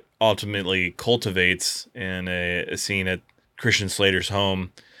it ultimately cultivates in a scene at Christian Slater's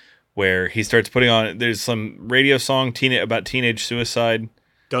home where he starts putting on, there's some radio song about teenage suicide.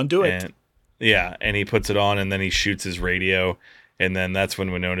 Don't do it. And he puts it on, and then he shoots his radio. And then that's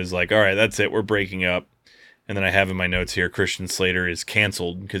when Winona's like, all right, that's it. We're breaking up. And then I have in my notes here, Christian Slater is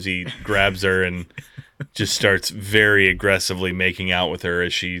canceled because he grabs her and just starts very aggressively making out with her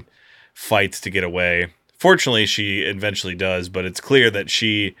as she fights to get away. Fortunately, she eventually does, but it's clear that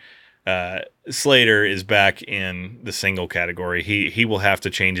Slater is back in the single category. He will have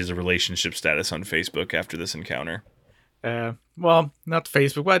to change his relationship status on Facebook after this encounter. Well, not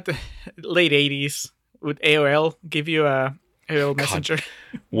Facebook, but late 80s. Would AOL give you a AOL Messenger?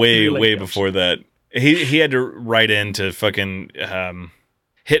 Way before that. He had to write into fucking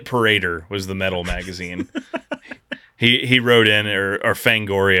Hit Parader was the metal magazine. He wrote in, or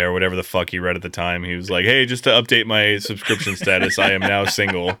Fangoria or whatever the fuck he read at the time. He was like, hey, just to update my subscription status, I am now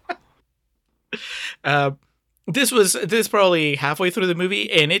single. This is probably halfway through the movie,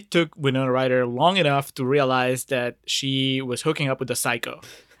 and it took Winona Ryder long enough to realize that she was hooking up with a psycho.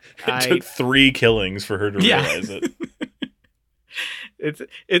 It took 3 killings for her to realize it.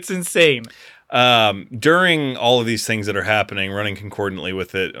 It's insane. During all of these things that are happening, running concordantly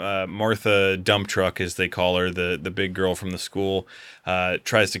with it, Martha Dump Truck, as they call her, the big girl from the school,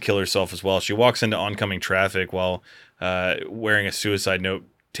 tries to kill herself as well. She walks into oncoming traffic while wearing a suicide note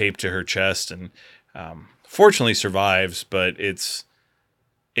taped to her chest, and fortunately survives. But it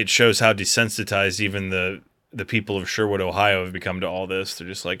shows how desensitized even the people of Sherwood, Ohio, have become to all this. They're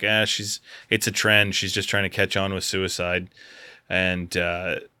just like, it's a trend. She's just trying to catch on with suicide. And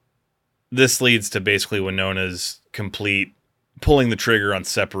this leads to basically Winona's complete pulling the trigger on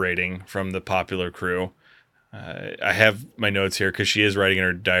separating from the popular crew. I have my notes here because she is writing in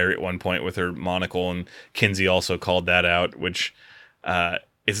her diary at one point with her monocle, and Kinsey also called that out, which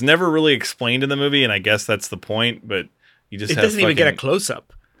is never really explained in the movie, and I guess that's the point, but it doesn't even get a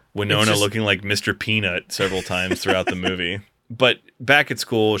close-up. Winona looking like Mr. Peanut several times throughout the movie. But back at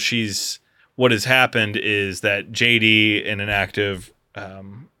school, what has happened is that JD, in an act of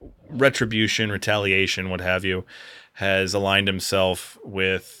retribution, retaliation, what have you, has aligned himself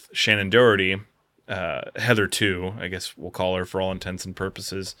with Shannon Doherty, Heather 2, I guess we'll call her for all intents and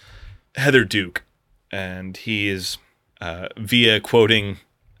purposes, Heather Duke. And he is, via quoting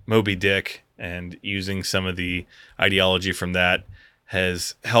Moby Dick and using some of the ideology from that,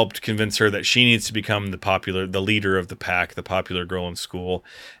 has helped convince her that she needs to become the leader of the pack, the popular girl in school,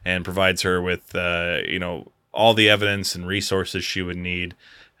 and provides her with, all the evidence and resources she would need,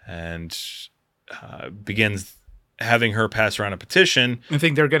 and begins having her pass around a petition. I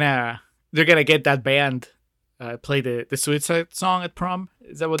think they're gonna get that band play the suicide song at prom.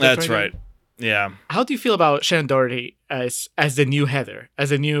 Is that what they're That's right. Yeah. How do you feel about Shannon Doherty as the new Heather,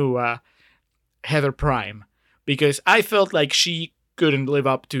 as a new Heather Prime? Because I felt like she couldn't live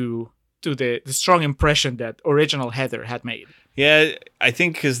up to the strong impression that original Heather had made. Yeah, I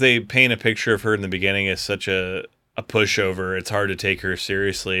think because they paint a picture of her in the beginning as such a pushover, it's hard to take her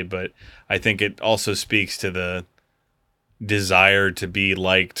seriously, but I think it also speaks to the desire to be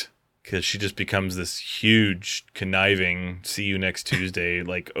liked, because she just becomes this huge, conniving, see you next Tuesday,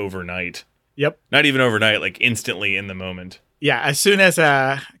 like overnight. Yep. Not even overnight, like instantly in the moment. Yeah, as soon as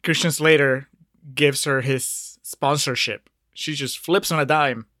Christian Slater gives her his sponsorship, she just flips on a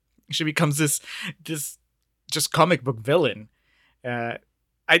dime. She becomes this just comic book villain. I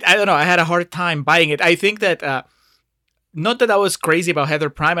don't know. I had a hard time buying it. I think that not that I was crazy about Heather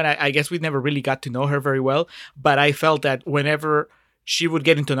Prime, and I guess we never really got to know her very well, but I felt that whenever she would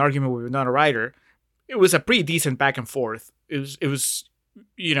get into an argument with Winona Ryder, it was a pretty decent back and forth. It was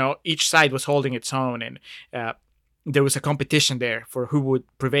each side was holding its own, and there was a competition there for who would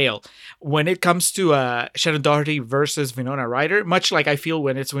prevail. When it comes to Shannon Doherty versus Winona Ryder, much like I feel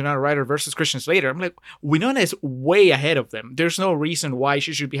when it's Winona Ryder versus Christian Slater, I'm like, Winona is way ahead of them. There's no reason why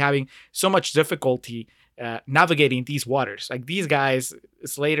she should be having so much difficulty navigating these waters. Like, these guys,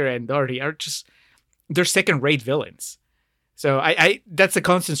 Slater and Doherty, are just, they're second-rate villains. So I that's a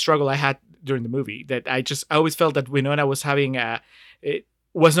constant struggle I had during the movie, that I always felt that Winona was having it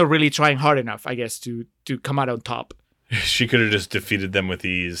was not really trying hard enough, I guess, to come out on top. She could have just defeated them with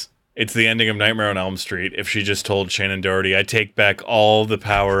ease. It's the ending of Nightmare on Elm Street. If she just told Shannon Doherty, I take back all the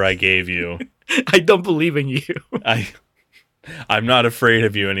power I gave you. I don't believe in you. I'm not afraid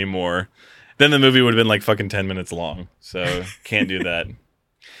of you anymore. Then the movie would have been like fucking 10 minutes long. So can't do that.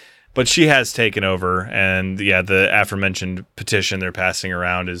 But she has taken over. And yeah, the aforementioned petition they're passing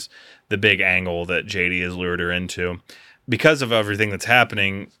around is the big angle that JD has lured her into. Because of everything that's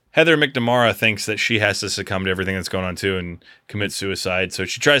happening, Heather McNamara thinks that she has to succumb to everything that's going on too and commit suicide. So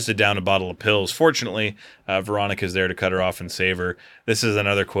she tries to down a bottle of pills. Fortunately, Veronica's there to cut her off and save her. This is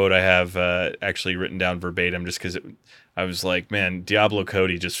another quote I have actually written down verbatim just because I was like, man, Diablo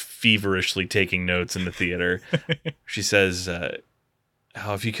Cody just feverishly taking notes in the theater. She says,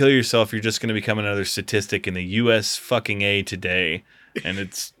 if you kill yourself, you're just going to become another statistic in the U.S. fucking A today. And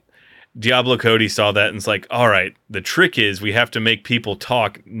it's... Diablo Cody saw that and it's like, all right, the trick is we have to make people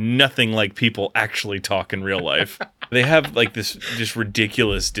talk nothing like people actually talk in real life. They have like this just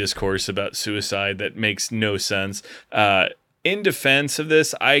ridiculous discourse about suicide that makes no sense. In defense of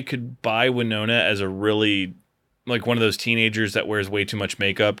this, I could buy Winona as a really, like one of those teenagers that wears way too much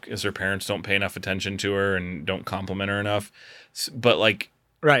makeup because her parents don't pay enough attention to her and don't compliment her enough. But like,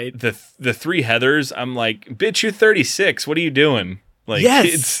 right, the three Heathers, I'm like, bitch, you're 36. What are you doing? Like,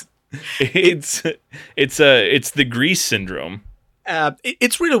 yes. It's the Grease syndrome.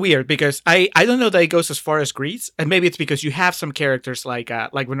 It's really weird because I don't know that it goes as far as Grease, and maybe it's because you have some characters like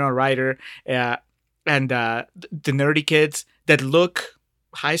Winona Ryder and the nerdy kids that look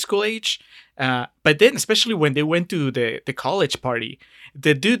high school age, but then especially when they went to the college party,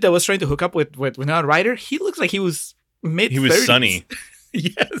 the dude that was trying to hook up with Winona Ryder, he looks like he was mid-30s. He was Sonny.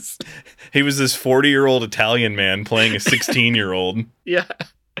 Yes, he was this 40-year-old Italian man playing a 16-year-old. Yeah.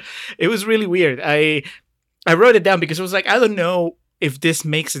 It was really weird. I wrote it down because it was like, I don't know if this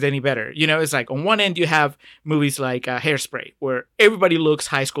makes it any better. You know, it's like on one end you have movies like Hairspray, where everybody looks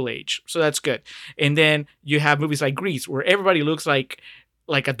high school age, so that's good. And then you have movies like Grease, where everybody looks like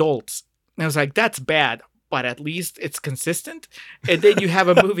adults. And I was like, that's bad, but at least it's consistent. And then you have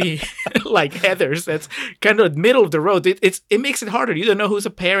a movie like Heathers that's kind of middle of the road. It makes it harder. You don't know who's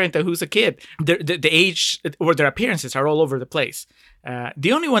a parent and who's a kid. The age or their appearances are all over the place.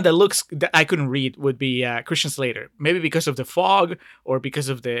 The only one that I couldn't read would be Christian Slater. Maybe because of the fog or because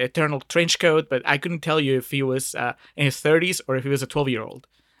of the eternal trench coat, but I couldn't tell you if he was in his 30s or if he was a 12-year-old.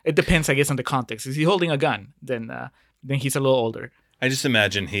 It depends, I guess, on the context. Is he holding a gun? Then he's a little older. I just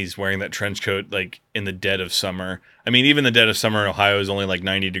imagine he's wearing that trench coat like in the dead of summer. I mean, even the dead of summer in Ohio is only like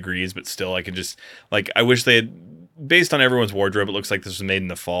 90 degrees, but still I could just like, I wish they had, based on everyone's wardrobe, it looks like this was made in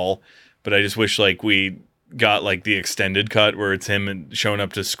the fall, but I just wish like we got like the extended cut where it's him showing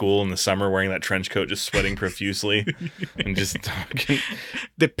up to school in the summer wearing that trench coat, just sweating profusely and just talking.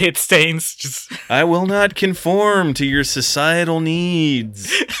 The pit stains. Just I will not conform to your societal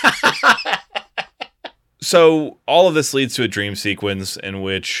needs. So all of this leads to a dream sequence in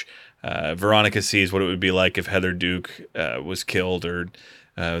which Veronica sees what it would be like if Heather Duke was killed, or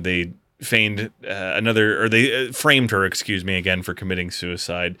they framed her, again for committing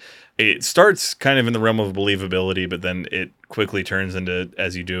suicide. It starts kind of in the realm of believability, but then it quickly turns into,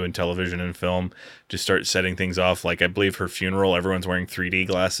 as you do in television and film, just start setting things off. Like I believe her funeral, everyone's wearing 3D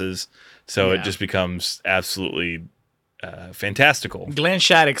glasses, so it just becomes absolutely fantastical. Glenn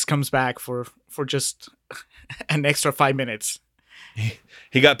Shaddix comes back for just an extra 5 minutes.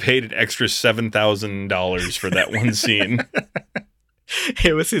 He got paid an extra $7,000 for that one scene.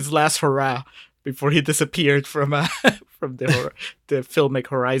 It was his last hurrah before he disappeared from the filmic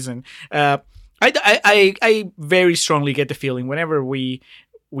horizon. I very strongly get the feeling whenever we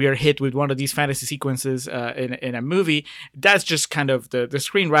are hit with one of these fantasy sequences in a movie, that's just kind of the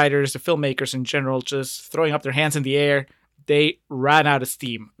screenwriters, the filmmakers in general, just throwing up their hands in the air. They ran out of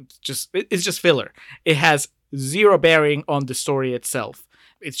steam. It's just filler. It has zero bearing on the story itself.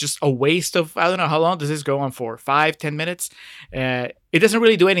 It's just a waste of, I don't know, how long does this go on for? 5-10 minutes? It doesn't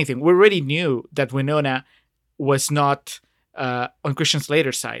really do anything. We already knew that Winona was not on Christian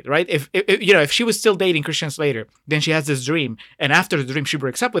Slater's side, right? If she was still dating Christian Slater, then she has this dream, and after the dream she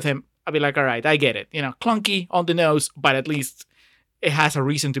breaks up with him, I'll be like, all right, I get it. Clunky on the nose, but at least it has a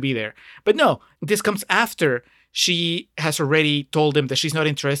reason to be there. But no, this comes after she has already told him that she's not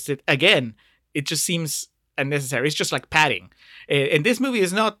interested again. It just seems unnecessary. It's just like padding. And this movie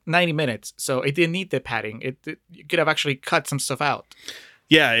is not 90 minutes, so it didn't need the padding. You could have actually cut some stuff out.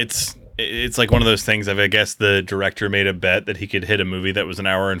 Yeah, it's like one of those things of, I guess the director made a bet that he could hit a movie that was an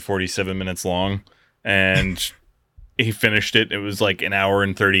hour and 47 minutes long, and he finished it. It was like an hour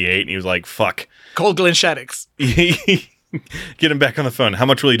and 38, and he was like, "Fuck." Call Glenn Shaddix. Get him back on the phone. How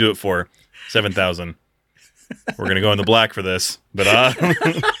much will he do it for? 7,000. We're gonna go in the black for this, but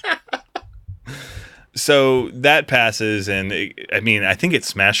so that passes, and I think it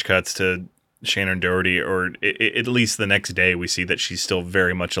smash cuts to Shannon Doherty, or at least the next day we see that she's still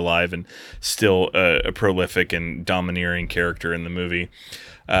very much alive and still a prolific and domineering character in the movie.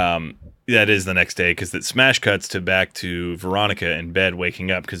 That is the next day, because it smash cuts back to Veronica in bed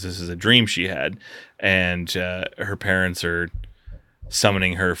waking up, because this is a dream she had, and her parents are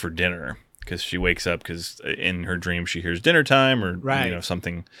summoning her for dinner, because she wakes up because in her dream she hears dinner time, or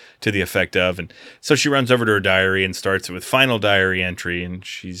something to the effect of. And so she runs over to her diary and starts it with final diary entry, and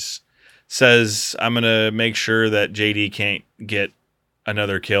says, "I'm going to make sure that JD can't get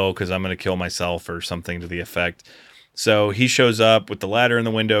another kill, because I'm going to kill myself," or something to the effect. So he shows up with the ladder in the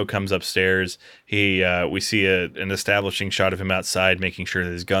window, comes upstairs. We see an establishing shot of him outside, making sure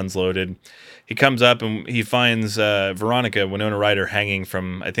that his gun's loaded. He comes up and he finds Veronica, Winona Ryder, hanging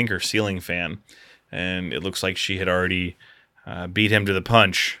from, I think, her ceiling fan. And it looks like she had already beat him to the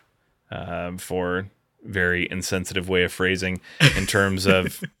punch, for very insensitive way of phrasing, in terms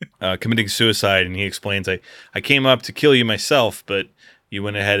of committing suicide. And he explains, I came up to kill you myself, but you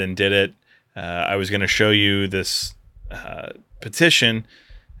went ahead and did it. I was going to show you this petition,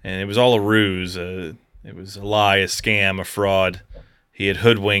 and it was all a ruse. It was a lie, a scam, a fraud. He had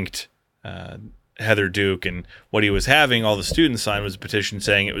hoodwinked Heather Duke, and what he was having all the students sign was a petition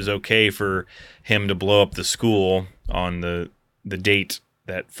saying it was okay for him to blow up the school on the date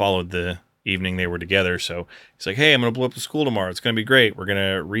that followed the evening they were together. So he's like, "Hey, I'm going to blow up the school tomorrow. It's going to be great. We're going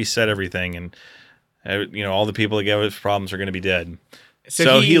to reset everything, and all the people that gave us problems are going to be dead."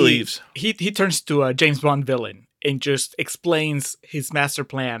 So he leaves. He turns to a James Bond villain and just explains his master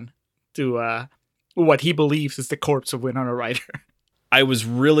plan to what he believes is the corpse of Winona Ryder. I was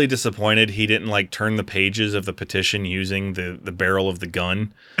really disappointed he didn't turn the pages of the petition using the barrel of the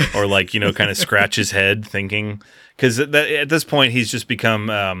gun, or kind of scratch his head thinking, because at this point he's just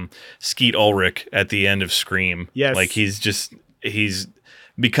become Skeet Ulrich at the end of Scream. Yes, he's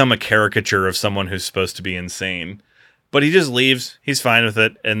become a caricature of someone who's supposed to be insane. But he just leaves. He's fine with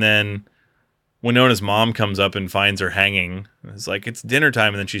it. And then Winona's mom comes up and finds her hanging. It's like, it's dinner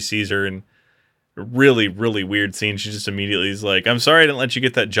time. And then she sees her, and a really, really weird scene. She just immediately is like, "I'm sorry I didn't let you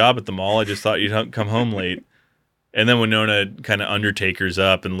get that job at the mall. I just thought you'd come home late." And then Winona kind of Undertakers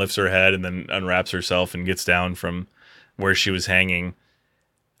up and lifts her head and then unwraps herself and gets down from where she was hanging.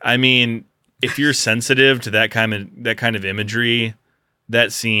 I mean, if you're sensitive to that kind of imagery,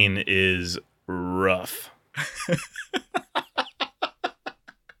 that scene is rough.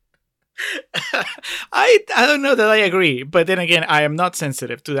 I don't know that I agree, but then again, I am not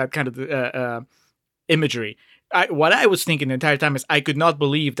sensitive to that kind of imagery. What I was thinking the entire time is I could not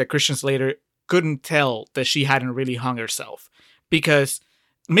believe that Christian Slater couldn't tell that she hadn't really hung herself, because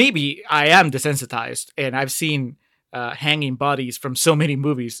maybe I am desensitized and I've seen hanging bodies from so many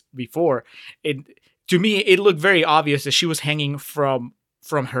movies before. To me, it looked very obvious that she was hanging from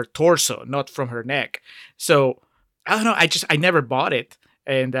her torso, not from her neck. So I don't know. I never bought it.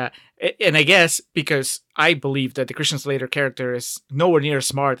 And I guess because I believe that the Christian Slater character is nowhere near as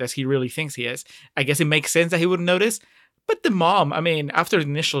smart as he really thinks he is, I guess it makes sense that he wouldn't notice. But the mom, I mean, after the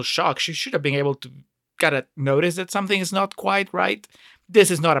initial shock, she should have been able to gotta notice that something is not quite right.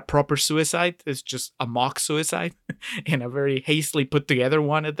 This is not a proper suicide. It's just a mock suicide and a very hastily put together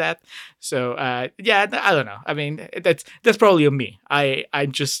one at that. So, yeah, I don't know. I mean, that's probably on me.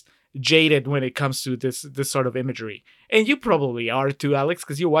 I'm just jaded when it comes to this sort of imagery. And you probably are too, Alex,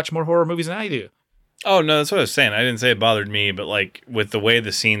 because you watch more horror movies than I do. Oh, no, that's what I was saying. I didn't say it bothered me, but with the way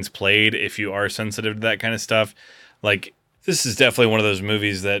the scene's played, if you are sensitive to that kind of stuff, this is definitely one of those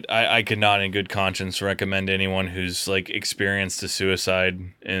movies that I could not in good conscience recommend to anyone who's experienced a suicide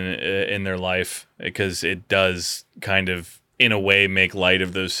in their life, because it does kind of in a way make light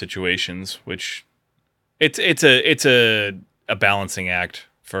of those situations, which it's a balancing act,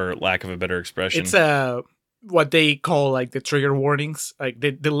 for lack of a better expression. It's what they call the trigger warnings.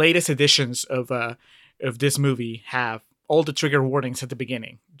 The latest editions of this movie have all the trigger warnings at the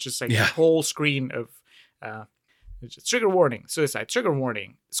beginning, just a whole screen of trigger warning, suicide, trigger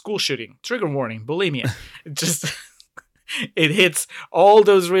warning, school shooting, trigger warning, bulimia. It hits all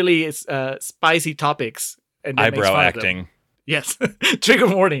those really spicy topics. And eyebrow acting. Yes. Trigger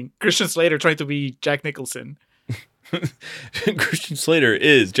warning. Christian Slater trying to be Jack Nicholson. Christian Slater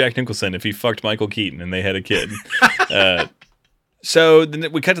is Jack Nicholson if he fucked Michael Keaton and they had a kid. So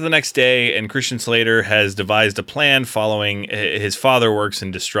then we cut to the next day, and Christian Slater has devised a plan following his father works in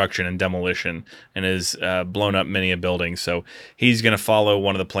destruction and demolition and has blown up many a building. So he's going to follow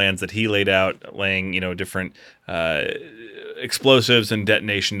one of the plans that he laid out, laying different explosives and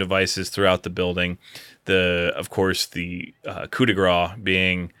detonation devices throughout the building. Of course, the coup de grace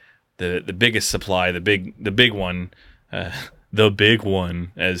being the biggest supply, the big one. The big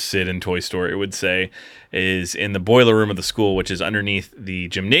one, as Sid in Toy Story would say, is in the boiler room of the school, which is underneath the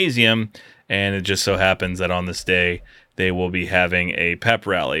gymnasium. And it just so happens that on this day, they will be having a pep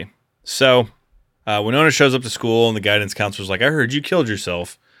rally. So Winona shows up to school, and the guidance counselor's like, I heard you killed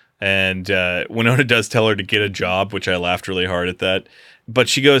yourself. And Winona does tell her to get a job, which I laughed really hard at that. But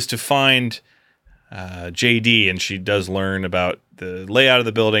she goes to find JD, and she does learn about the layout of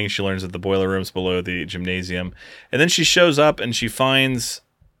the building. She learns that the boiler room's below the gymnasium, and then she shows up and she finds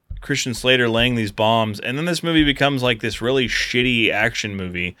Christian Slater laying these bombs, and then this movie becomes like this really shitty action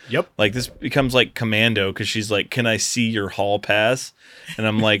movie. Yep. Like this becomes like Commando, because she's like, can I see your hall pass? And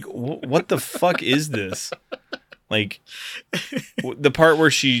I'm like, what the fuck is this? Like the part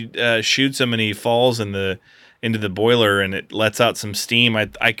where she shoots him and he falls into the boiler and it lets out some steam.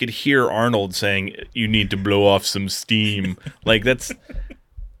 I could hear Arnold saying, you need to blow off some steam. Like, that's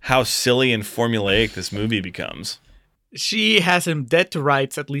how silly and formulaic this movie becomes. She has him dead to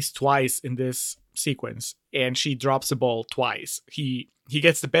rights at least twice in this sequence, and she drops the ball twice. He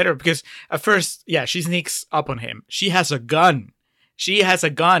gets the better because at first, she sneaks up on him. She has a gun. She has a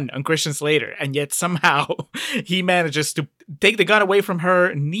gun on Christian Slater, and yet somehow he manages to take the gun away from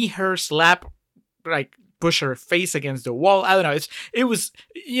her, knee her, slap, push her face against the wall. I don't know. It was,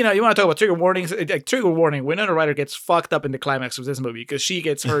 you want to talk about trigger warnings. Trigger warning, Winona Ryder gets fucked up in the climax of this movie because she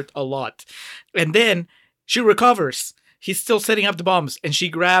gets hurt a lot. And then she recovers. He's still setting up the bombs, and she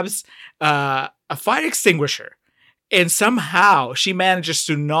grabs a fire extinguisher. And somehow she manages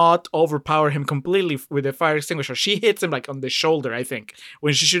to not overpower him completely with the fire extinguisher. She hits him on the shoulder, I think,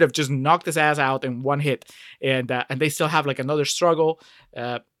 when she should have just knocked his ass out in one hit. And they still have another struggle.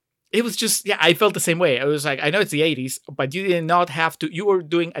 It was just, I felt the same way. I was like, I know it's the 80s, but you did not have to. You were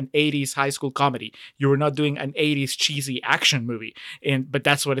doing an 80s high school comedy. You were not doing an 80s cheesy action movie. But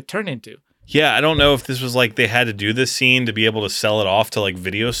that's what it turned into. Yeah, I don't know if this was they had to do this scene to be able to sell it off to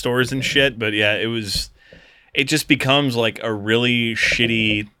video stores and shit. But yeah, it just becomes a really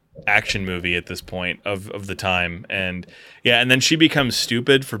shitty action movie at this point of the time. And then she becomes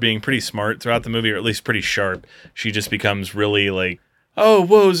stupid for being pretty smart throughout the movie, or at least pretty sharp. She just becomes really oh,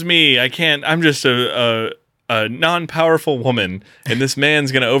 woe's me, I'm just a non-powerful woman, and this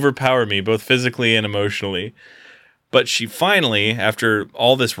man's going to overpower me, both physically and emotionally. But she finally, after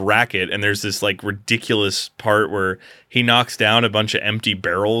all this racket, and there's this ridiculous part where he knocks down a bunch of empty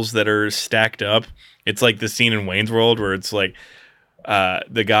barrels that are stacked up. It's like the scene in Wayne's World where it's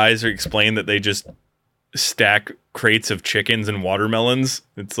the guys are explained that they just stack crates of chickens and watermelons.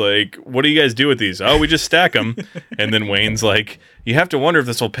 It's what do you guys do with these? Oh, we just stack them. And then Wayne's you have to wonder if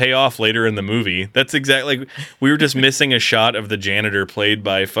this will pay off later in the movie. That's exactly, we were just missing a shot of the janitor played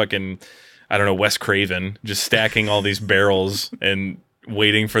by fucking, I don't know, Wes Craven, just stacking all these barrels and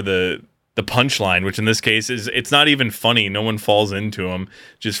waiting for the punchline, which in this case it's not even funny. No one falls into him.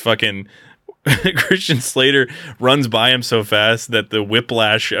 Just fucking Christian Slater runs by him so fast that the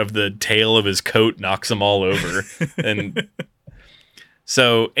whiplash of the tail of his coat knocks him all over. And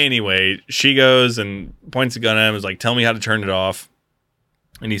so anyway, she goes and points a gun at him, is tell me how to turn it off.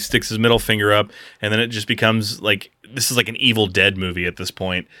 And he sticks his middle finger up, and then it just becomes this is an Evil Dead movie at this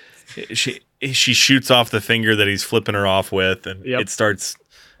point. She shoots off the finger that he's flipping her off with, and it starts,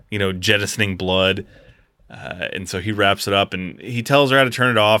 jettisoning blood. And so he wraps it up, and he tells her how to turn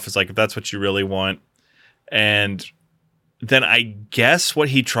it off. It's if that's what you really want. And then I guess what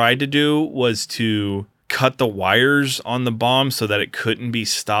he tried to do was to cut the wires on the bomb so that it couldn't be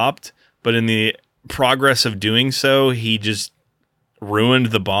stopped. But in the progress of doing so, he just ruined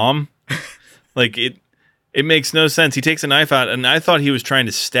the bomb. It makes no sense. He takes a knife out, and I thought he was trying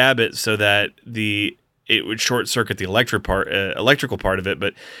to stab it so that it would short circuit the electrical part of it.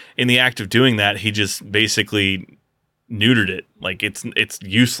 But in the act of doing that, he just basically neutered it. It's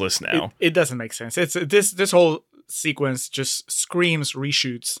useless now. It doesn't make sense. It's this whole sequence just screams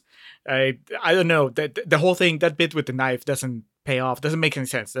reshoots. I don't know, that the whole thing, that bit with the knife doesn't pay off. Doesn't make any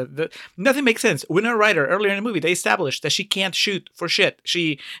sense. Nothing makes sense. Winona Ryder, earlier in the movie, they established that she can't shoot for shit.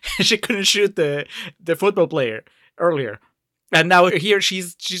 She couldn't shoot the football player earlier. And now here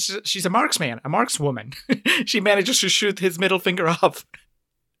she's a marksman, a markswoman. She manages to shoot his middle finger off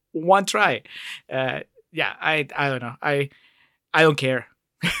one try. I don't know. I don't care.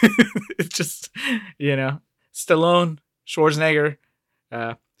 It's just, Stallone Schwarzenegger,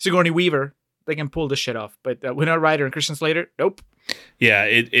 Sigourney Weaver, they can pull this shit off. But Winona Ryder and Christian Slater, nope. Yeah,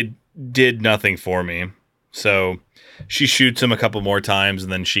 it did nothing for me. So she shoots him a couple more times,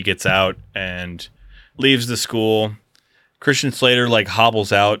 and then she gets out and leaves the school. Christian Slater like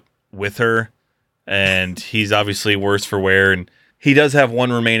hobbles out with her, and he's obviously worse for wear. And he does have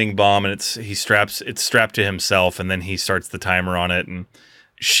one remaining bomb, and it's strapped to himself, and then he starts the timer on it, and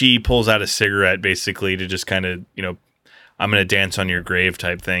she pulls out a cigarette basically to just kind of, I'm going to dance on your grave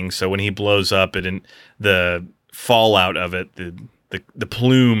type thing. So when he blows up, the fallout of it, the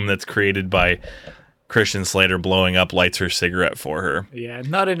plume that's created by Christian Slater blowing up lights her cigarette for her. Yeah,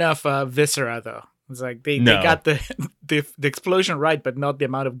 not enough viscera though. It's like they got the explosion right, but not the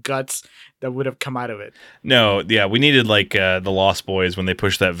amount of guts that would have come out of it. No, yeah, we needed like the Lost Boys when they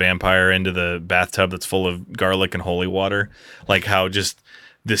push that vampire into the bathtub that's full of garlic and holy water. Like how just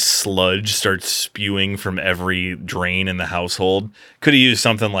this sludge starts spewing from every drain in the household. Could have used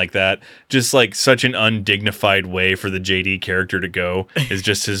something like that. Just like such an undignified way for the JD character to go is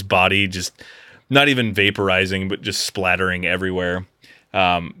just his body just not even vaporizing, but just splattering everywhere.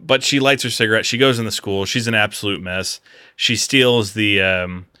 But she lights her cigarette. She goes in the school. She's an absolute mess. She steals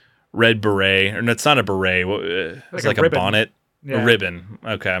the red beret. Or no, it's not a beret. It's like a bonnet. Yeah. A ribbon.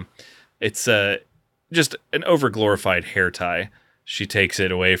 Okay. It's just an overglorified hair tie. She takes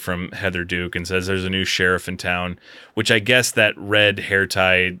it away from Heather Duke and says there's a new sheriff in town, which I guess that red hair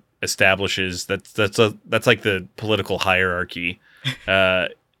tie establishes that's like the political hierarchy. The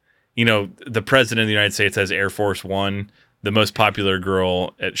president of the United States has Air Force One. The most popular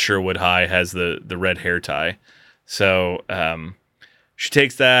girl at Sherwood High has the red hair tie. So she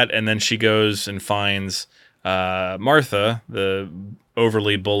takes that, and then she goes and finds Martha, the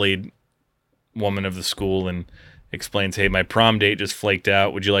overly bullied woman of the school, and explains, hey, my prom date just flaked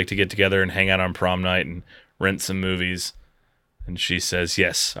out. Would you like to get together and hang out on prom night and rent some movies? And she says,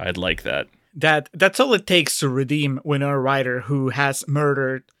 yes, I'd like that. That's all it takes to redeem Winona Ryder, who has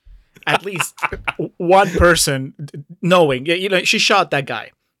murdered at least one person, knowing, she shot that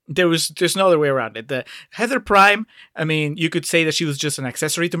guy. There's no other way around it. The Heather Prime, I mean, you could say that she was just an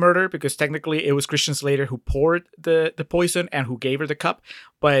accessory to murder because technically it was Christian Slater who poured the poison and who gave her the cup.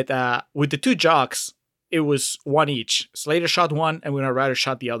 But with the two jocks, it was one each. Slater shot one and Winona Ryder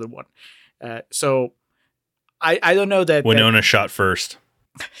shot the other one. So I don't know that... Winona shot first.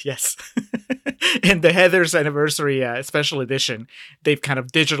 Yes. In the Heather's Anniversary Special Edition, they've kind of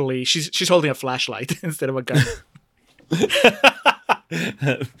digitally... She's holding a flashlight instead of a gun.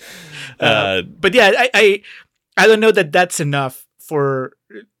 But yeah, I don't know that that's enough for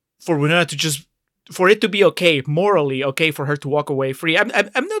Winona to just... For it to be okay, morally okay for her to walk away free. I'm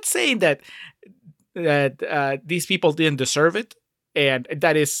not saying that these people didn't deserve it, and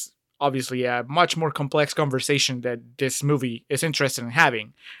that is obviously a much more complex conversation that this movie is interested in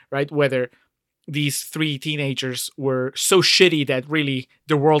having, right? Whether these three teenagers were so shitty that really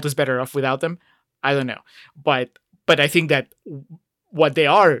the world is better off without them, I don't know. But I think that what they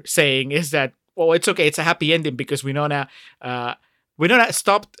are saying is that, well, it's okay, it's a happy ending because Winona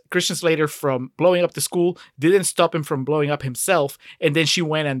stopped Christian Slater from blowing up the school, didn't stop him from blowing up himself, and then she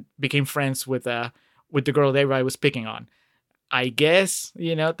went and became friends with the girl that everybody was picking on. I guess,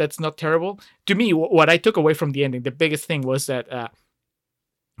 that's not terrible. To me, what I took away from the ending, the biggest thing was that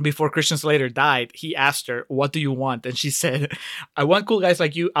before Christian Slater died, he asked her, what do you want? And she said, I want cool guys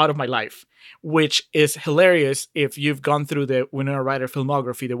like you out of my life, which is hilarious if you've gone through the Winona Ryder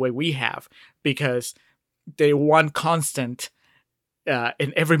filmography the way we have, because the one constant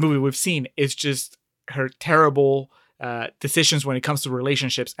in every movie we've seen is just her terrible decisions when it comes to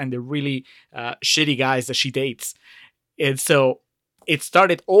relationships and the really shitty guys that she dates. And so it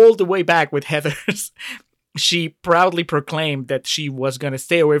started all the way back with Heather's. She proudly proclaimed that she was going to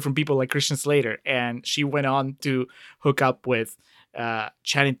stay away from people like Christian Slater. And she went on to hook up with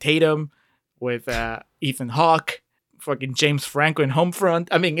Channing Tatum, with Ethan Hawke, fucking James Franco in Homefront.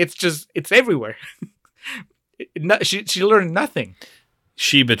 I mean, it's everywhere. She learned nothing.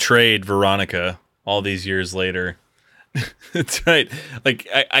 She betrayed Veronica all these years later. That's right. Like,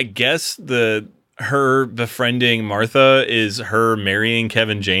 I guess her befriending Martha is her marrying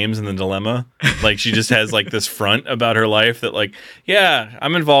Kevin James in The Dilemma. Like, she just has like this front about her life that like, yeah,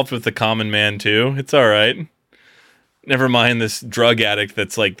 I'm involved with the common man too. It's all right. Never mind this drug addict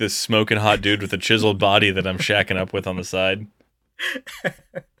that's like this smoking hot dude with a chiseled body that I'm shacking up with on the side.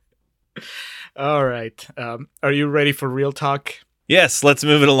 All right. Are you ready for real talk? Yes, let's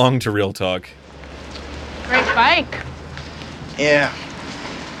move it along to real talk. Great bike. Yeah.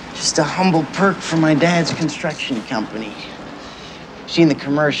 Just a humble perk for my dad's construction company. Seen the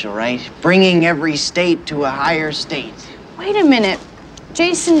commercial, right? Bringing every state to a higher state. Wait a minute.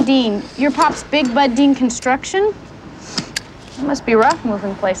 Jason Dean, your pop's Big Bud Dean Construction? It must be rough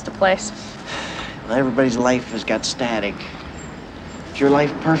moving place to place. Well, everybody's life has got static. Is your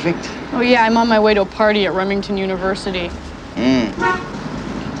life perfect? Oh yeah, I'm on my way to a party at Remington University.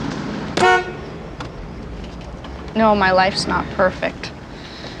 No, my life's not perfect.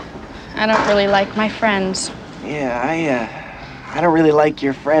 I don't really like my friends. Yeah, I don't really like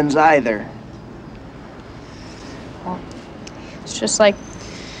your friends either. It's just like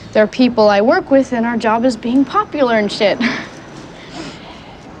there are people I work with and our job is being popular and shit.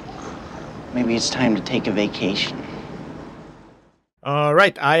 Maybe it's time to take a vacation. All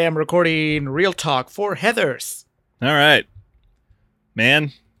right, I am recording Real Talk for Heathers. All right,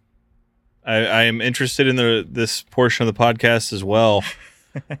 man. I am interested in this portion of the podcast as well.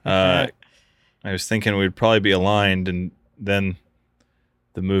 I was thinking we'd probably be aligned, and then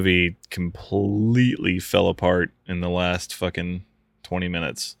the movie completely fell apart in the last fucking 20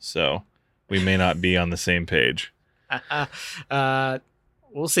 minutes. So we may not be on the same page.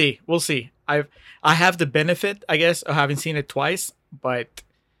 We'll see. I have the benefit, I guess, of having seen it twice, but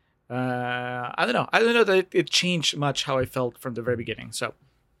I don't know. I don't know that it changed much how I felt from the very beginning. So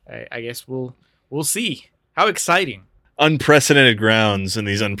I guess we'll see. How exciting! Unprecedented grounds in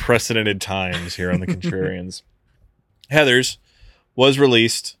these unprecedented times here on the Contrarians. Heathers was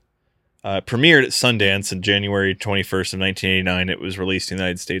released, premiered at Sundance on January 21st of 1989. It was released in the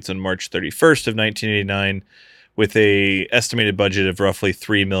United States on March 31st of 1989 with a estimated budget of roughly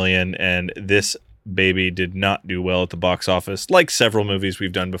 $3 million, and this baby did not do well at the box office, like several movies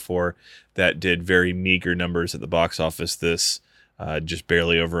we've done before that did very meager numbers at the box office. This, just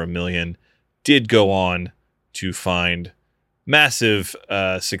barely over $1 million, did go on to find massive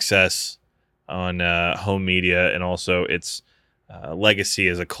success on home media, and also its legacy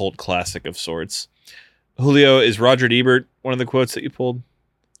as a cult classic of sorts. Julio, is Roger Ebert one of the quotes that you pulled?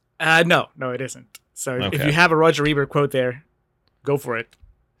 No, it isn't. So Okay. If you have a Roger Ebert quote there, go for it.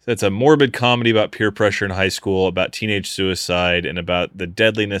 It's a morbid comedy about peer pressure in high school, about teenage suicide, and about the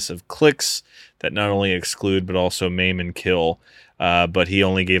deadliness of cliques that not only exclude but also maim and kill. But he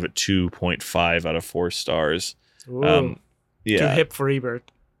only gave it 2.5 out of 4 stars. Ooh, Yeah. too hip for Ebert.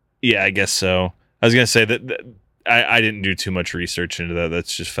 Yeah, I guess so. I was going to say that I didn't do too much research into that.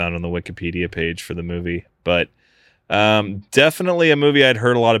 That's just found on the Wikipedia page for the movie. But definitely a movie I'd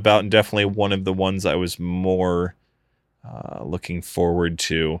heard a lot about, and definitely one of the ones I was more looking forward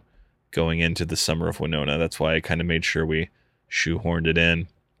to going into the Summer of Winona. That's why I kind of made sure we shoehorned it in.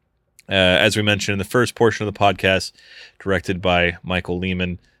 As we mentioned in the first portion of the podcast, directed by Michael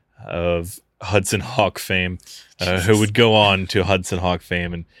Lehman of Hudson Hawk fame, who would go on to Hudson Hawk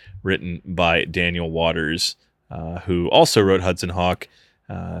fame, and written by Daniel Waters, who also wrote Hudson Hawk,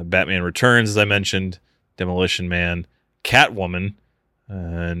 Batman Returns, as I mentioned, Demolition Man, Catwoman,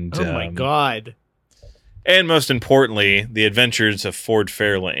 and Oh my god. and most importantly, The Adventures of Ford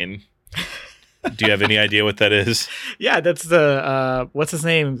Fairlane. Do you have any idea what that is? Yeah, that's the what's his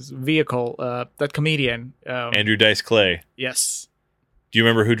name's vehicle? That comedian. Andrew Dice Clay. Yes, Do you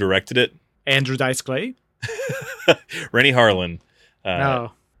remember who directed it? Andrew Dice Clay. Rennie Harlan.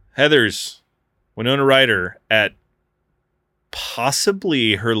 No. Heathers, Winona Ryder at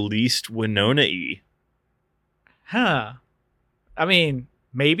possibly her least Winona-y. Huh. I mean,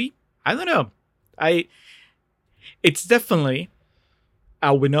 maybe. I don't know. It's definitely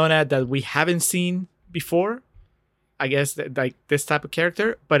a Winona that we haven't seen before. I guess that, like, this type of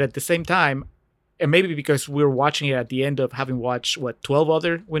character, but at the same time, and maybe because we were watching it at the end of having watched 12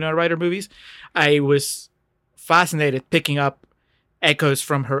 other Winona Ryder movies, I was fascinated picking up echoes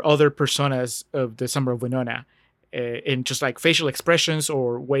from her other personas of the Summer of Winona, in just like facial expressions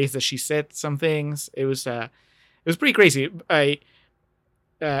or ways that she said some things. It was pretty crazy.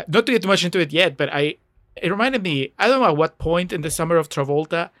 Not to get too much into it yet, but it reminded me, I don't know at what point in the Summer of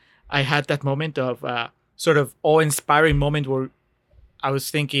Travolta I had that moment of sort of awe-inspiring moment where I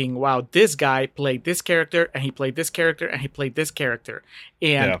was thinking, wow, this guy played this character, and he played this character, and he played this character.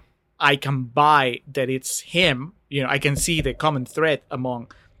 And Yeah. I can buy that it's him. You know, I can see the common thread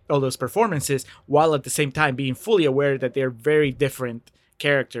among all those performances, while at the same time being fully aware that they're very different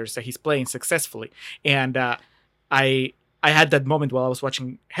characters that he's playing successfully. And I had that moment while I was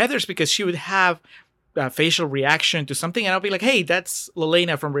watching Heathers, because she would have a facial reaction to something, and I'll be like, hey, that's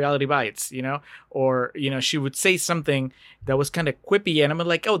Lelena from Reality Bites, you know? Or, you know, she would say something that was kind of quippy, and I'm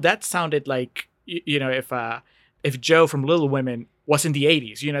like, oh, that sounded like, you know, if Joe from Little Women was in the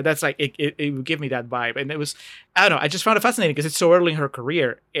 80s, you know, that's like, it would give me that vibe. And it was, I don't know, I just found it fascinating because it's so early in her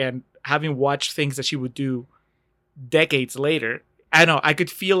career, and having watched things that she would do decades later, I don't know, I could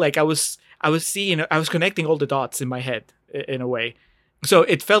feel like I was connecting all the dots in my head in a way. So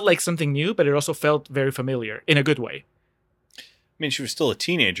it felt like something new, but it also felt very familiar in a good way. I mean, she was still a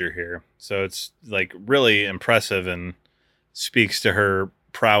teenager here, so it's like really impressive and speaks to her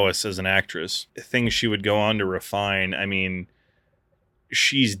prowess as an actress. Things she would go on to refine. I mean,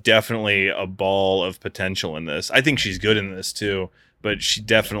 she's definitely a ball of potential in this. I think she's good in this too, but she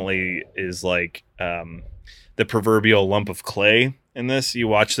definitely is like the proverbial lump of clay in this. You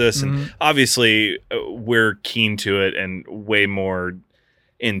watch this, and obviously we're keen to it and way more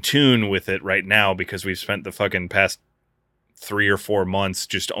in tune with it right now because we've spent the fucking past 3 or 4 months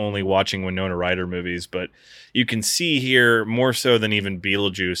just only watching Winona Ryder movies. But you can see here more so than even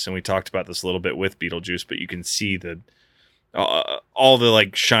Beetlejuice, and we talked about this a little bit with Beetlejuice, but you can see the all the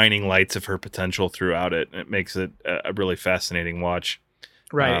like shining lights of her potential throughout it. It makes it a really fascinating watch.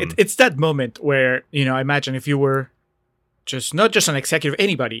 Right. It's that moment where, I imagine if you were not just an executive,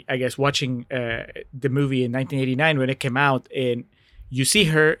 anybody, I guess, watching the movie in 1989 when it came out, and you see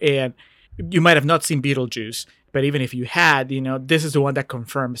her, and you might have not seen Beetlejuice, but even if you had, this is the one that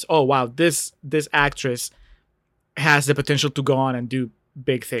confirms, oh, wow, this actress has the potential to go on and do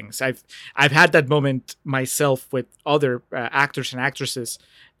big things. I've had that moment myself with other actors and actresses.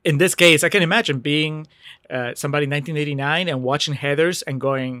 In this case, I can imagine being somebody in 1989 and watching Heathers and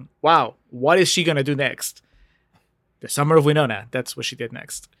going, wow, what is she going to do next? The Summer of Winona. That's what she did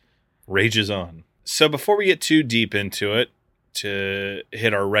next. Rages on. So before we get too deep into it, to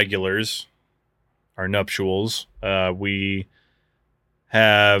hit our regulars, our nuptials, we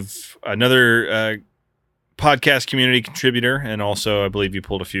have another podcast community contributor, and also I believe you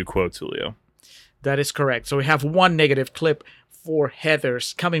pulled a few quotes, Julio. That is correct. So we have one negative clip for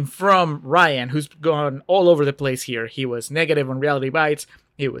Heathers coming from Ryan, who's gone all over the place here. He was negative on Reality Bites,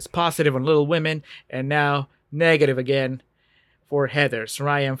 he was positive on Little Women, and now negative again for Heathers.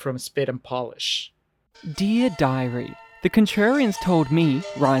 Ryan from Spit and Polish. Dear Diary, the Contrarians told me,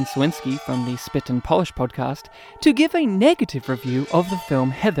 Ryan Swinsky from the Spit and Polish podcast, to give a negative review of the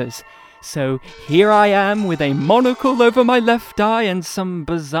film Heathers. So here I am with a monocle over my left eye and some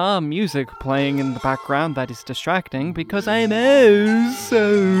bizarre music playing in the background that is distracting because I am oh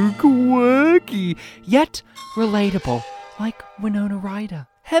so quirky, yet relatable, like Winona Ryder.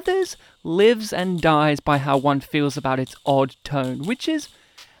 Heathers lives and dies by how one feels about its odd tone, which is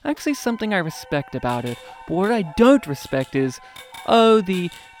actually something I respect about it. But what I don't respect is, the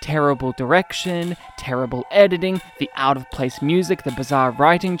terrible direction, terrible editing, the out-of-place music, the bizarre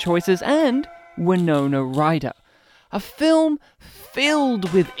writing choices, and Winona Ryder. A film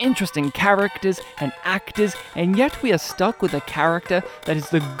filled with interesting characters and actors, and yet we are stuck with a character that is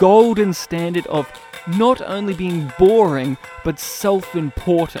the golden standard of not only being boring, but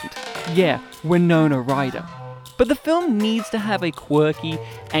self-important. Yeah, Winona Ryder. But the film needs to have a quirky,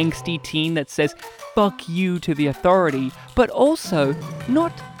 angsty teen that says fuck you to the authority, but also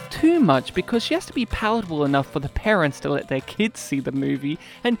not too much because she has to be palatable enough for the parents to let their kids see the movie,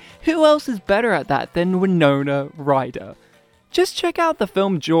 and who else is better at that than Winona Ryder? Just check out the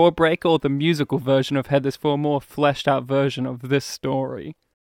film Jawbreaker or the musical version of Heathers for a more fleshed out version of this story.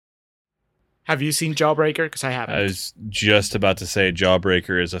 Have you seen Jawbreaker? Because I haven't. I was just about to say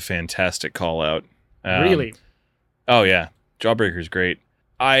Jawbreaker is a fantastic call out. Really? Oh, yeah. Jawbreaker is great.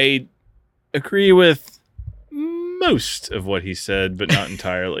 I agree with most of what he said, but not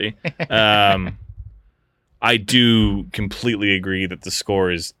entirely. I do completely agree that the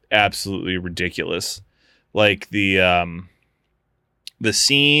score is absolutely ridiculous. Like the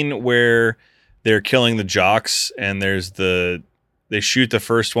scene where they're killing the jocks and they shoot the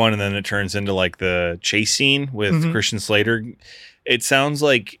first one and then it turns into like the chase scene with Christian Slater. It sounds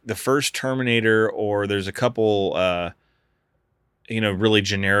like the first Terminator, or there's a couple, really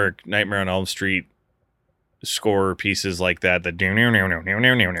generic Nightmare on Elm Street score pieces like that. And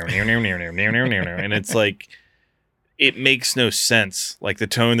it's like, it makes no sense. Like the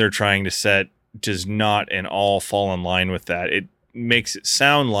tone they're trying to set does not at all fall in line with that. It makes it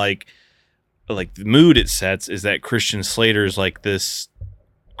sound like the mood it sets is that Christian Slater's like this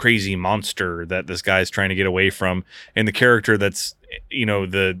crazy monster that this guy's trying to get away from, and the character that's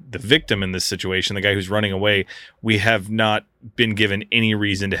the victim in this situation, the guy who's running away, we have not been given any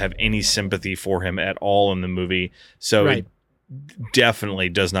reason to have any sympathy for him at all in the movie, so It definitely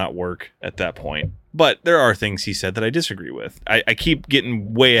does not work at that point. But there are things he said that I disagree with. I keep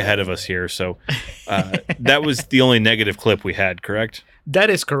getting way ahead of us here, so that was the only negative clip we had, correct? That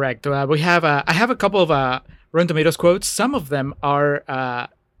is correct. I have a couple of Rotten Tomatoes quotes. Some of them are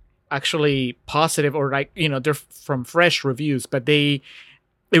actually positive, or they're from fresh reviews, but they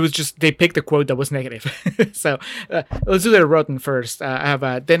It was just they picked a quote that was negative. So let's do the rotten first. I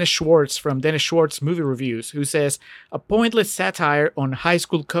have Dennis Schwartz from Dennis Schwartz Movie Reviews, who says, a pointless satire on high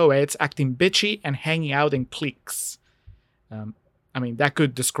school co-eds acting bitchy and hanging out in cliques. I mean, that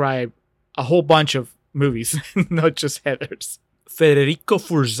could describe a whole bunch of movies, not just Heathers. Federico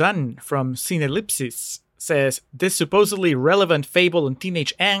Furzan from Cinelipsis says, this supposedly relevant fable on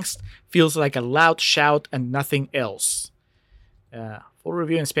teenage angst feels like a loud shout and nothing else. Full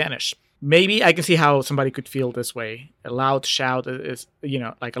review in Spanish. Maybe I can see how somebody could feel this way. A loud shout is,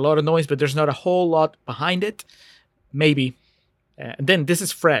 like a lot of noise, but there's not a whole lot behind it. Maybe. And then this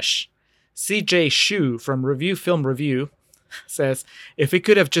is fresh. CJ Shu from Review Film Review says, if it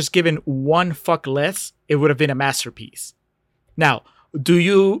could have just given one fuck less, it would have been a masterpiece. Now, do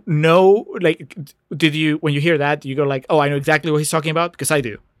you know, like, when you hear that, do you go like, oh, I know exactly what he's talking about? Because I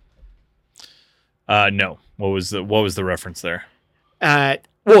do. No. What was the reference there?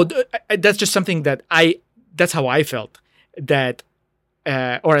 Well, that's just something that that's how I felt. That,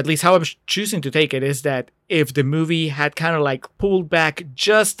 or at least how I'm choosing to take it, is that if the movie had kind of like pulled back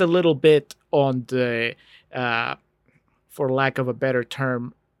just a little bit on the, for lack of a better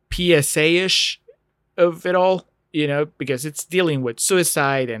term, PSA-ish of it all, because it's dealing with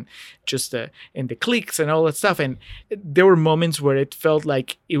suicide and just and the cliques and all that stuff. And there were moments where it felt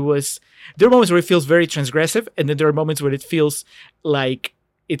like there were moments where it feels very transgressive. And then there are moments where it feels like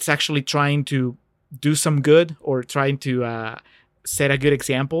it's actually trying to do some good or trying to set a good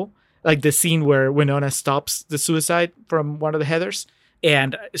example. Like the scene where Winona stops the suicide from one of the Heathers.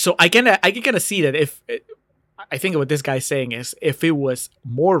 And so I can kind of see that I think what this guy's saying is if it was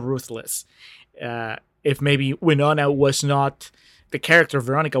more ruthless, if maybe Winona was not, the character of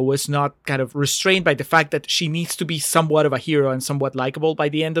Veronica was not kind of restrained by the fact that she needs to be somewhat of a hero and somewhat likable by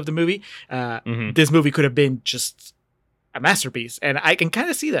the end of the movie, this movie could have been just a masterpiece. And I can kind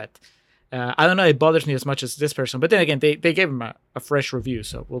of see that. I don't know, it bothers me as much as this person. But then again, they gave him a fresh review,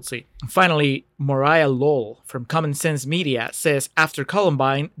 so we'll see. Finally, Moriah Lowell from Common Sense Media says, after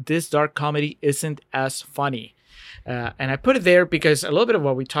Columbine, this dark comedy isn't as funny. And I put it there because a little bit of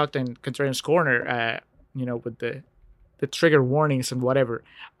what we talked in Contrarian's Corner, with the trigger warnings and whatever,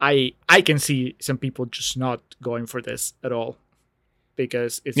 I can see some people just not going for this at all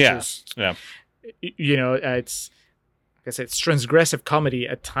because it's it's, like I said, it's transgressive comedy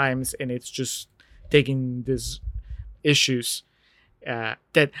at times, and it's just taking these issues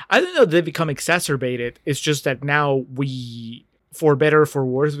that I don't know, they become exacerbated. It's just that now we, for better or for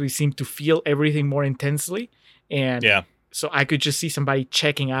worse, we seem to feel everything more intensely. And so I could just see somebody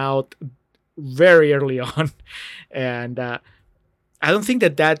checking out very early on. And I don't think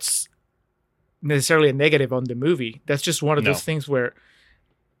that that's necessarily a negative on the movie. That's just one of those things where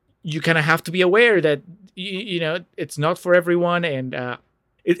you kind of have to be aware that, it's not for everyone. And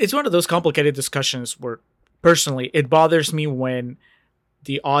it's one of those complicated discussions where, personally, it bothers me when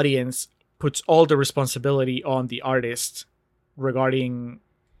the audience puts all the responsibility on the artist regarding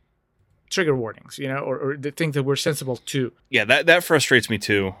trigger warnings, or the things that we're sensible to. Yeah, that frustrates me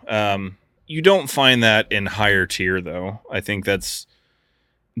too. You don't find that in higher tier, though. I think that's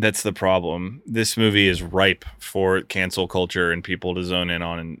the problem. This movie is ripe for cancel culture and people to zone in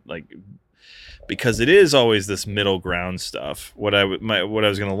on, and because it is always this middle ground stuff. What I was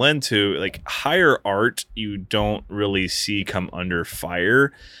going to lend to, like, higher art, you don't really see come under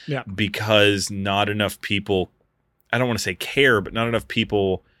fire, because not enough people, I don't want to say care, but not enough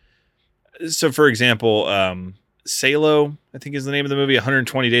people. So, for example, Salo, I think is the name of the movie,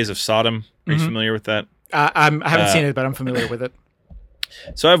 120 Days of Sodom. Are you familiar with that? I haven't seen it, but I'm familiar with it.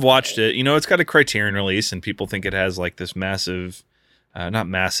 So I've watched it. It's got a Criterion release, and people think it has like this massive, not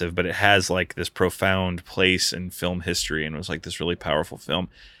massive, but it has like this profound place in film history, and it was like this really powerful film.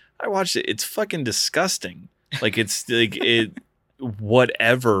 I watched it. It's fucking disgusting. Like, it's like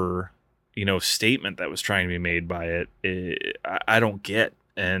whatever, statement that was trying to be made by it, I don't get.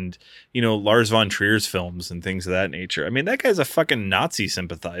 And, Lars von Trier's films and things of that nature. I mean, that guy's a fucking Nazi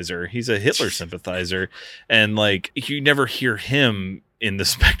sympathizer. He's a Hitler sympathizer. And, like, you never hear him in the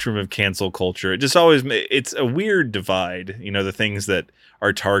spectrum of cancel culture. It just always, it's a weird divide, the things that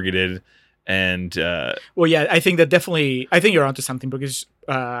are targeted. And, well, yeah, I think you're onto something, because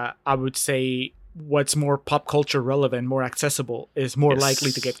I would say what's more pop culture relevant, more accessible, is more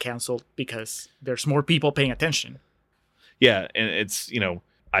likely to get canceled because there's more people paying attention. Yeah, and it's,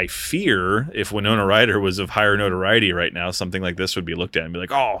 I fear if Winona Ryder was of higher notoriety right now, something like this would be looked at and be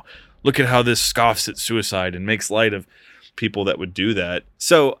like, oh, look at how this scoffs at suicide and makes light of people that would do that.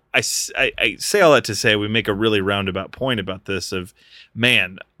 So I say all that to say we make a really roundabout point about this of,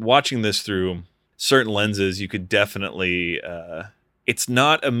 man, watching this through certain lenses, you could definitely it's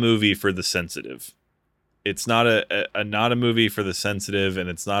not a movie for the sensitive. It's not not a movie for the sensitive, and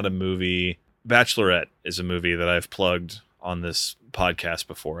it's not a movie. Bachelorette is a movie that I've plugged on this podcast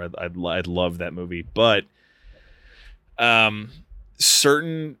before. I'd love that movie, but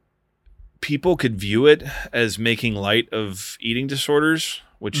certain people could view it as making light of eating disorders,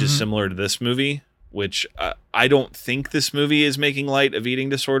 which is similar to this movie. Which I don't think this movie is making light of eating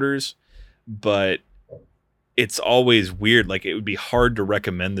disorders, but it's always weird. Like, it would be hard to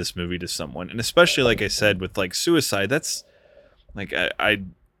recommend this movie to someone, and especially, like I said, with like suicide. That's like I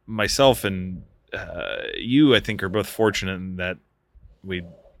myself and you, I think, are both fortunate in that we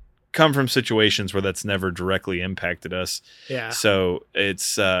come from situations where that's never directly impacted us. Yeah. So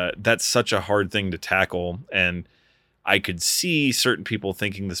it's that's such a hard thing to tackle, and I could see certain people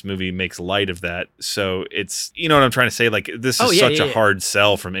thinking this movie makes light of that. So it's, you know what I'm trying to say? Like, this is such a hard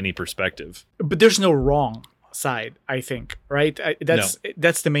sell from any perspective. But there's no wrong side, I think, right?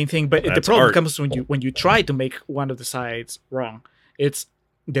 That's the main thing. But the problem comes when you try to make one of the sides wrong. It's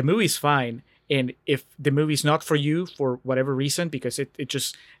the movie's fine, and if the movie's not for you for whatever reason, because it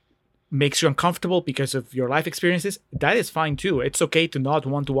just makes you uncomfortable because of your life experiences, that is fine too. It's okay to not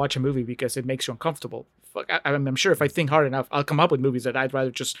want to watch a movie because it makes you uncomfortable. I'm sure if I think hard enough, I'll come up with movies that I'd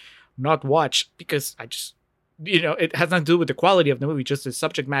rather just not watch, because I just, it has nothing to do with the quality of the movie, just the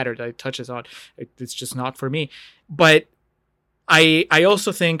subject matter that it touches on. It's just not for me. But I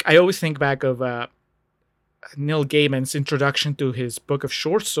always think back of Neil Gaiman's introduction to his book of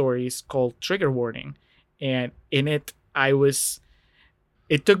short stories called Trigger Warning. And in it,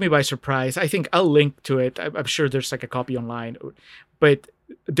 it took me by surprise. I think I'll link to it. I'm sure there's like a copy online. But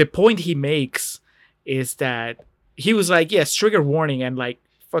the point he makes is that he was like, yes, trigger warning, and like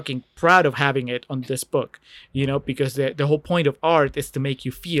fucking proud of having it on this book, because the whole point of art is to make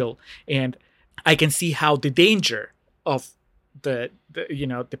you feel. And I can see how the danger of the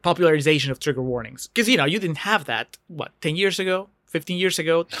popularization of trigger warnings, because you didn't have that 10 years ago, 15 years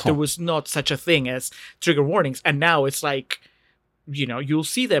ago. There was not such a thing as trigger warnings, and now it's like, you'll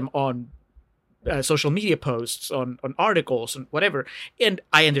see them on social media posts, on articles and whatever. And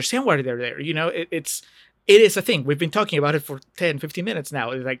I understand why they're there. It is a thing. We've been talking about it for 10, 15 minutes now.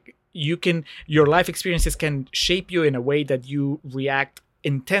 It's like your life experiences can shape you in a way that you react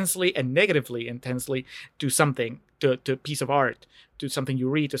intensely and negatively intensely to something, to a piece of art, to something you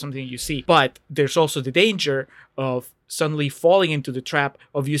read, to something you see. But there's also the danger of suddenly falling into the trap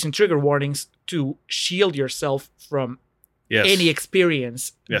of using trigger warnings to shield yourself from any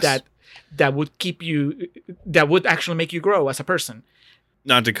experience that would actually make you grow as a person.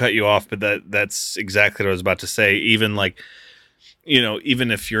 Not to cut you off, but that's exactly what I was about to say. Even like,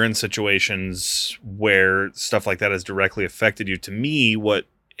 even if you're in situations where stuff like that has directly affected you, to me, what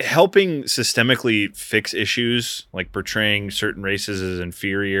helping systemically fix issues, like portraying certain races as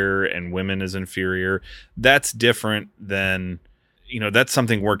inferior and women as inferior, that's different than, that's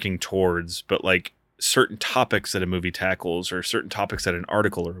something working towards, but like certain topics that a movie tackles, or certain topics that an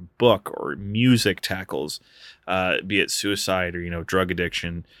article or a book or music tackles, be it suicide or, drug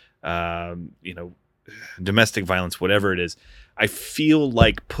addiction, domestic violence, whatever it is. I feel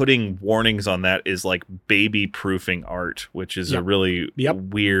like putting warnings on that is like baby proofing art, which is a really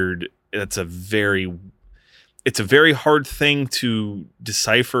weird, it's a very hard thing to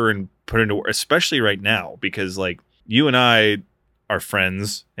decipher and put into work, especially right now, because like you and I are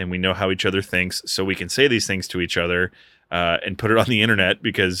friends and we know how each other thinks, so we can say these things to each other and put it on the internet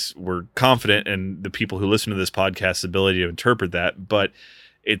because we're confident in the people who listen to this podcast's ability to interpret that. But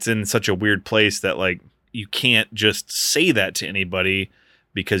it's in such a weird place that like you can't just say that to anybody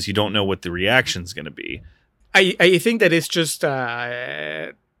because you don't know what the reaction's going to be. I think that it's just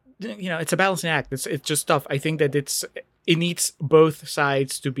it's a balancing act. It's just tough. I think that it needs both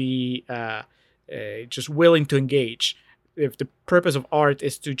sides to be just willing to engage. If the purpose of art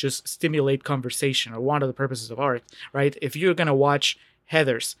is to just stimulate conversation, or one of the purposes of art, right? If you're going to watch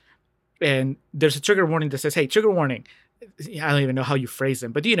Heathers and there's a trigger warning that says, hey, trigger warning, I don't even know how you phrase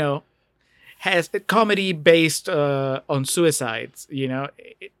them, but has a comedy based on suicides,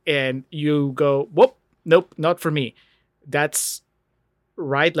 and you go, whoop, nope, not for me. That's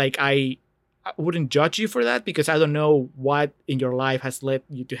right. Like I wouldn't judge you for that because I don't know what in your life has led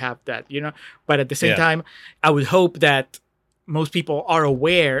you to have that, but at the same time, I would hope that most people are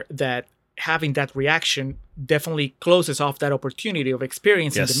aware that having that reaction definitely closes off that opportunity of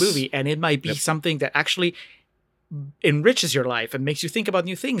experiencing the movie. And it might be something that actually enriches your life and makes you think about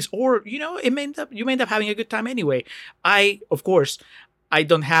new things, or, you may end up having a good time anyway. Of course, I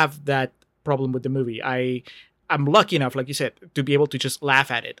don't have that problem with the movie. I I'm lucky enough, like you said, to be able to just laugh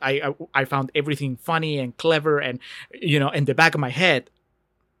at it. I found everything funny and clever, and in the back of my head,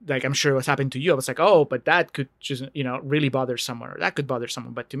 like I'm sure what's happened to you, I was like, oh, but that could just really bother someone, or that could bother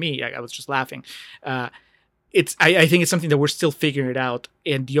someone. But to me, I was just laughing. I think it's something that we're still figuring it out.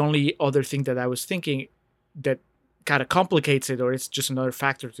 And the only other thing that I was thinking that kind of complicates it, or it's just another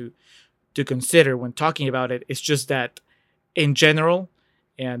factor to consider when talking about it, is just that in general,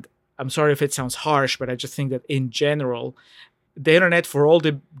 and I'm sorry if it sounds harsh, but I just think that in general, the internet, for all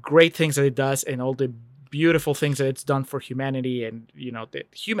the great things that it does and all the beautiful things that it's done for humanity and the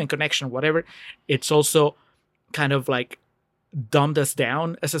human connection, whatever, it's also kind of like dumbed us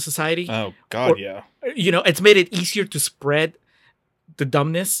down as a society. Oh God, yeah. It's made it easier to spread the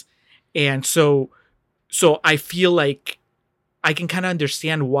dumbness, and so I feel like I can kind of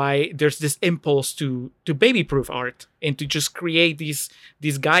understand why there's this impulse to baby-proof art and to just create these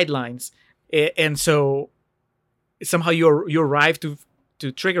guidelines, and so somehow you arrive to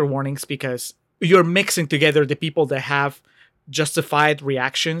trigger warnings because you're mixing together the people that have justified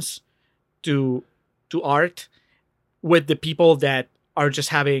reactions to art with the people that are just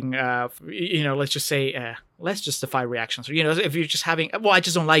having, let's just say, less justified reactions. Or, if you're just having, well, I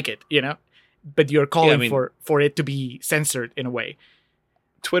just don't like it, but you're calling for it to be censored in a way.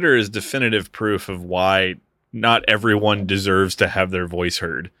 Twitter is definitive proof of why not everyone deserves to have their voice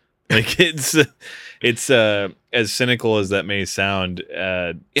heard. Like it's as cynical as that may sound. In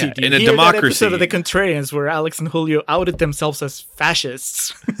a democracy, that episode of The Contrarians where Alex and Julio outed themselves as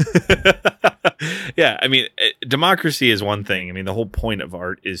fascists. Yeah, I mean, democracy is one thing. I mean, the whole point of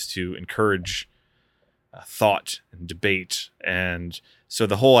art is to encourage thought and debate, and so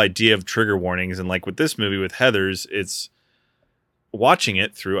the whole idea of trigger warnings, and like with this movie with Heathers, it's watching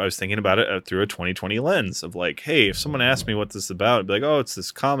it through, I was thinking about it through a 2020 lens of like, hey, if someone asked me what this is about, I'd be like, oh, it's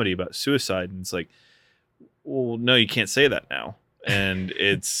this comedy about suicide. And it's like, well, no, you can't say that now. And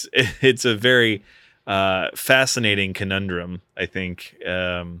it's a very fascinating conundrum, I think,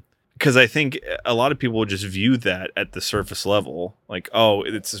 because I think a lot of people will just view that at the surface level, like, oh,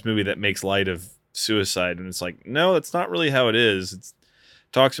 it's this movie that makes light of suicide. And it's like, no, that's not really how it is. It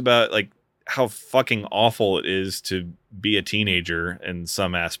talks about like how fucking awful it is to be a teenager in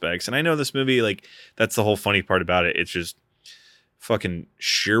some aspects. And I know this movie, like, that's the whole funny part about it. It's just fucking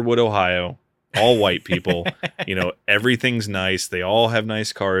Sherwood, Ohio, all white people, everything's nice. They all have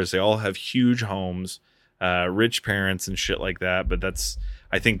nice cars. They all have huge homes, rich parents and shit like that. But that's,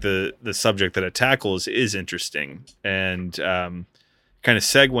 I think the subject that it tackles is interesting. And kind of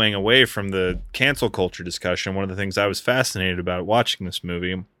segueing away from the cancel culture discussion, one of the things I was fascinated about watching this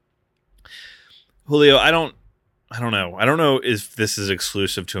movie, Julio, I don't know. I don't know if this is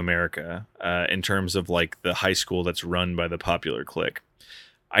exclusive to America in terms of like the high school that's run by the popular clique.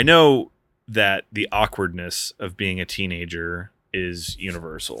 I know that the awkwardness of being a teenager is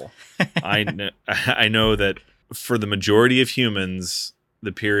universal. I know that for the majority of humans,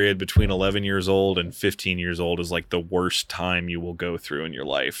 the period between 11 years old and 15 years old is like the worst time you will go through in your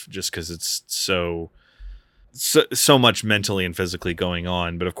life, just because it's so much mentally and physically going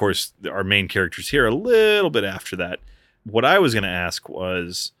on. But of course, our main characters here a little bit after that. What I was going to ask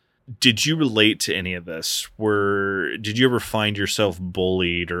was, did you relate to any of this? Did you ever find yourself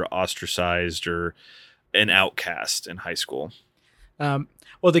bullied or ostracized or an outcast in high school?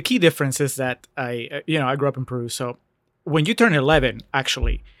 Well, the key difference is that I grew up in Peru. So when you turn 11,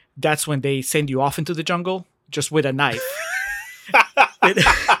 actually, that's when they send you off into the jungle just with a knife. No,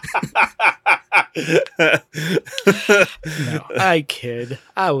 I kid.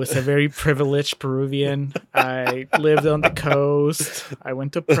 I was a very privileged Peruvian. I lived on the coast. I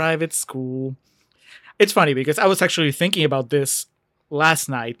went to private school. It's funny because I was actually thinking about this last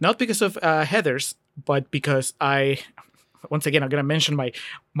night, not because of Heathers, but because once again, I'm going to mention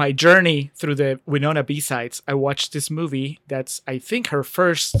my journey through the Winona B-sides. I watched this movie that's, I think, her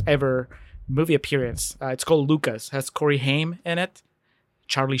first ever movie appearance. It's called Lucas. It has Corey Haim in it,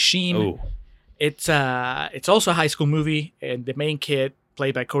 Charlie Sheen. Oh. It's also a high school movie, and the main kid,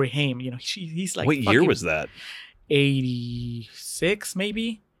 played by Corey Haim, he's like, what year was that? 86,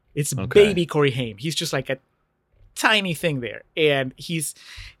 maybe. It's okay. Baby Corey Haim. He's just like a tiny thing there, and he's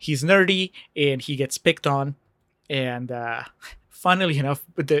nerdy, and he gets picked on, and funnily enough,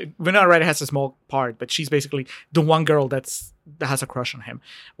 Winona Ryder has a small part, but she's basically the one girl that has a crush on him.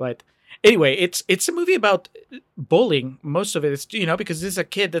 But anyway, it's a movie about bullying. Most of it is, because this is a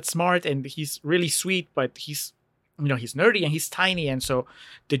kid that's smart and he's really sweet, but he's he's nerdy and he's tiny, and so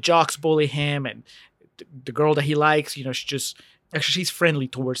the jocks bully him, and the girl that he likes, she's friendly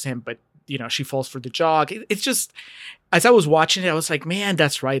towards him, but she falls for the jock. It's just, as I was watching it, I was like, man,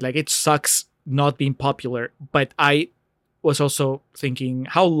 that's right. Like, it sucks not being popular, but I was also thinking,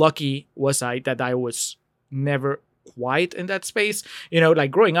 how lucky was I that I was never quite in that space?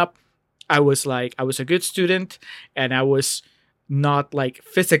 Like growing up, I was a good student, and I was not like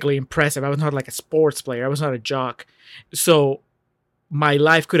physically impressive. I was not like a sports player. I was not a jock. So my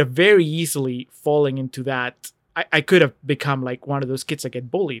life could have very easily fallen into that. I could have become like one of those kids that get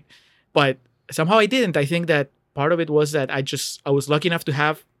bullied, but somehow I didn't. I think that part of it was that I was lucky enough to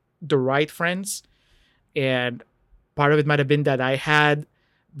have the right friends, and part of it might have been that I had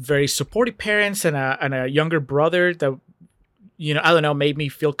very supportive parents and a younger brother that, I don't know, made me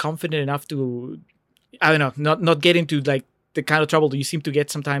feel confident enough to, I don't know, not get into like the kind of trouble that you seem to get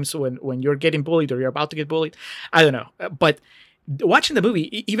sometimes when you're getting bullied or you're about to get bullied. I don't know. But watching the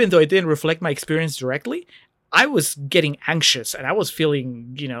movie, even though it didn't reflect my experience directly, I was getting anxious and I was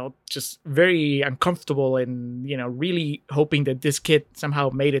feeling, just very uncomfortable and, really hoping that this kid somehow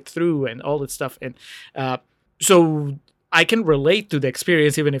made it through and all that stuff. And so I can relate to the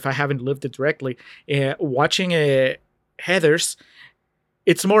experience, even if I haven't lived it directly. Watching Heathers,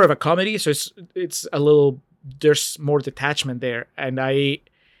 it's more of a comedy, so it's a little, there's more detachment there. And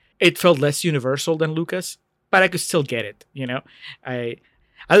it felt less universal than Lucas, but I could still get it,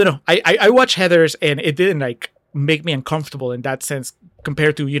 I don't know. I watched Heathers and it didn't like make me uncomfortable in that sense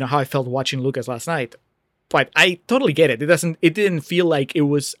compared to, how I felt watching Lucas last night. But I totally get it. It didn't feel like I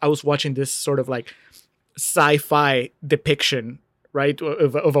was watching this sort of like sci-fi depiction, right?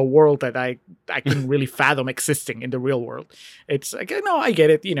 Of a world that I couldn't really fathom existing in the real world. It's like, no, I get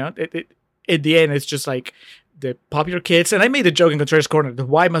it. At the end, it's just like the popular kids. And I made the joke in Contreras Corner that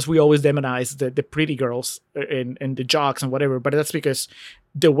why must we always demonize the pretty girls and the jocks and whatever? But that's because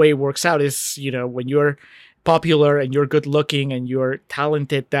the way it works out is, when you're popular and you're good looking and you're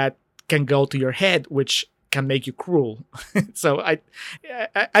talented, that can go to your head, which can make you cruel. So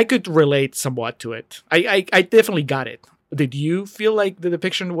I could relate somewhat to it. I definitely got it. Did you feel like the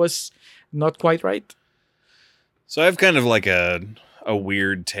depiction was not quite right? So I have kind of like a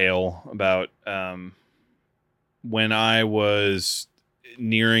weird tale about when I was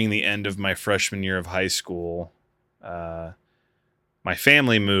nearing the end of my freshman year of high school. My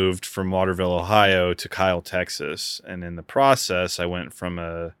family moved from Waterville, Ohio to Kyle, Texas. And in the process, I went from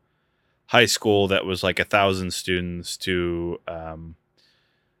a high school that was like 1,000 students to,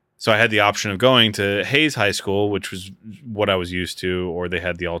 so I had the option of going to Hayes High School, which was what I was used to, or they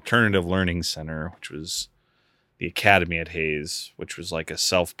had the Alternative Learning Center, which was the academy at Hayes, which was like a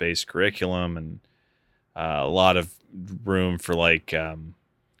self-paced curriculum and a lot of room for like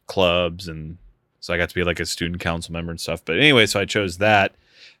clubs, and so I got to be like a student council member and stuff. But anyway, so I chose that.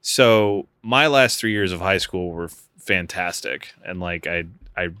 So my last 3 years of high school were fantastic, and like I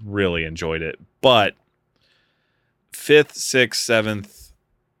really enjoyed it. But 5th, 6th, 7th,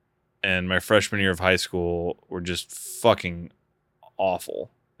 and my freshman year of high school were just fucking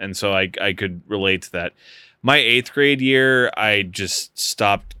awful. And so I could relate to that. My 8th grade year, I just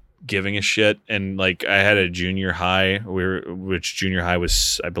stopped giving a shit. And like I had a junior high, which junior high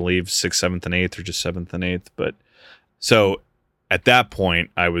was, I believe, 6th, 7th, and 8th, or just 7th and 8th. But so at that point,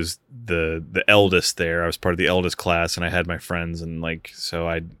 I was the eldest there. I was part of the eldest class, and I had my friends, and like so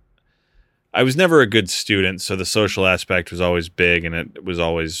I was never a good student, so the social aspect was always big, and it was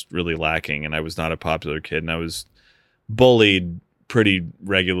always really lacking, and I was not a popular kid, and I was bullied pretty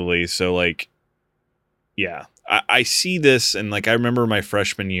regularly. So like, yeah, I see this, and like I remember my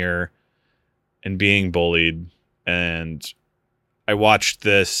freshman year and being bullied, and I watched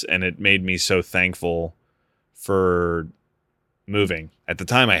this, and it made me so thankful for moving. At the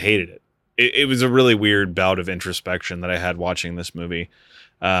time, I hated it. It was a really weird bout of introspection that I had watching this movie.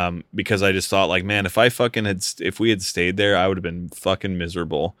 Because I just thought like, man, if we had stayed there, I would have been fucking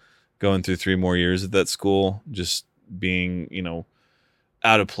miserable going through 3 more years at that school, just being,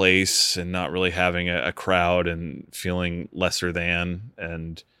 out of place and not really having a crowd and feeling lesser than.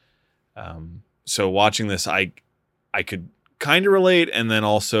 And, so watching this, I could kind of relate. And then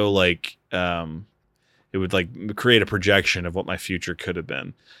also like, it would like create a projection of what my future could have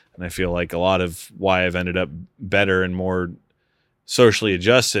been. And I feel like a lot of why I've ended up better and more socially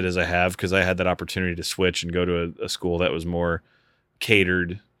adjusted as I have, because I had that opportunity to switch and go to a school that was more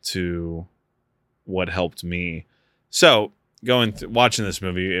catered to what helped me. So watching this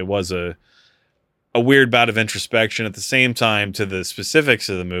movie, it was a weird bout of introspection. At the same time, to the specifics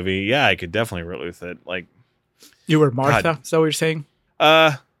of the movie, yeah, I could definitely relate with it. Like, you were Martha, God. Is that what you're saying?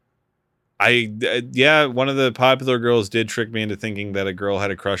 Yeah, one of the popular girls did trick me into thinking that a girl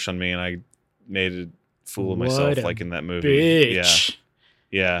had a crush on me, and I made a fool of myself, like in that movie. Bitch.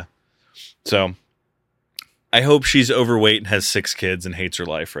 Yeah. So I hope she's overweight and has 6 kids and hates her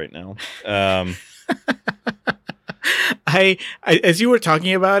life right now. I as you were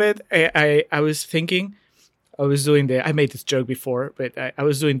talking about it, I was thinking, I made this joke before, but I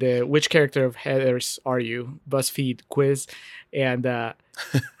was doing the which character of Heathers are you BuzzFeed quiz, and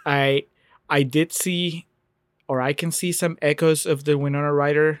I did see, or I can see some echoes of the Winona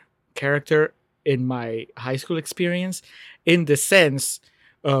Ryder character in my high school experience, in the sense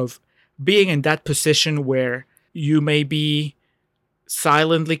of being in that position where you may be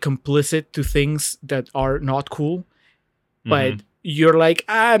silently complicit to things that are not cool, but you're like,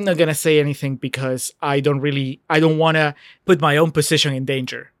 I'm not gonna say anything because I don't want to put my own position in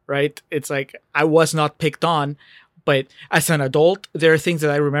danger, right? It's like, I was not picked on, but as an adult, there are things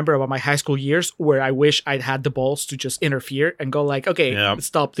that I remember about my high school years where I wish I'd had the balls to just interfere and go like, okay,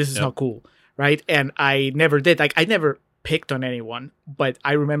 stop, this is not cool, right? And I never did. Like, I never picked on anyone, but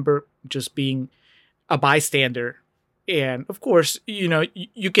I remember just being a bystander. And of course,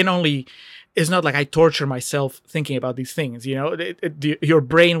 you can only, it's not like I torture myself thinking about these things, your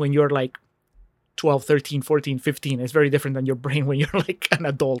brain when you're like 12, 13, 14, 15 is very different than your brain when you're like an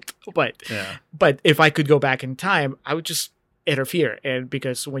adult. But if I could go back in time, I would just interfere. And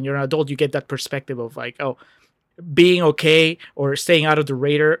because when you're an adult, you get that perspective of like, oh, being okay or staying out of the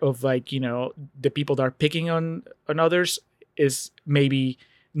radar of like, the people that are picking on others is maybe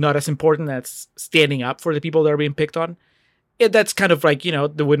not as important as standing up for the people that are being picked on. And that's kind of like,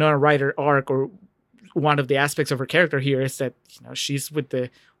 the Winona Ryder arc, or one of the aspects of her character here is that, she's with the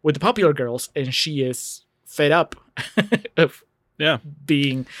popular girls and she is fed up of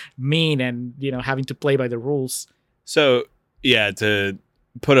being mean and, having to play by the rules. So, yeah, to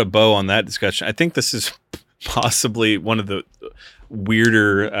put a bow on that discussion, I think this is possibly one of the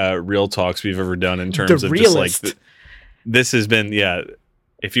weirder real talks we've ever done in terms of realist. Just like this has been,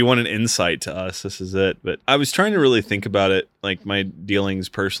 if you want an insight to us, this is it. But I was trying to really think about it, like my dealings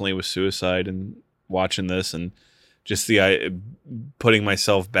personally with suicide and watching this and just putting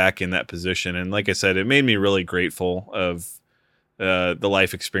myself back in that position. And like I said, it made me really grateful of the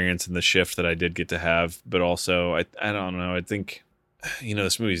life experience and the shift that I did get to have. But also, I don't know, I think,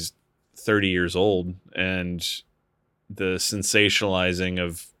 this movie's 30 years old, and the sensationalizing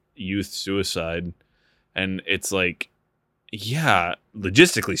of youth suicide, and it's like,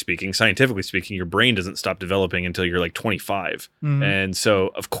 logistically speaking, scientifically speaking, your brain doesn't stop developing until you're like 25. And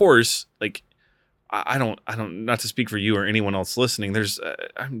so of course, like, I don't, not to speak for you or anyone else listening,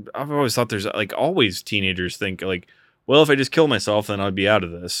 I've always thought there's like always teenagers think like, well, if I just kill myself, then I'd be out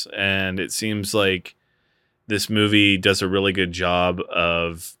of this. And it seems like this movie does a really good job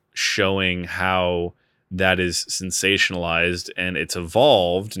of showing how that is sensationalized, and it's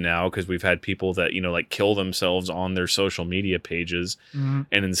evolved now because we've had people that, like kill themselves on their social media pages. And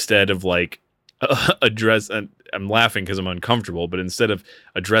instead of like I'm laughing because I'm uncomfortable, but instead of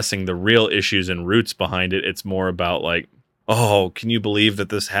addressing the real issues and roots behind it, it's more about like, oh, can you believe that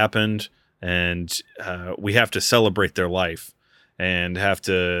this happened? And we have to celebrate their life and have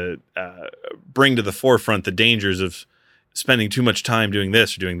to bring to the forefront the dangers of spending too much time doing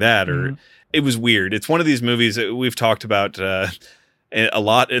this or doing that. Or it was weird. It's one of these movies that we've talked about a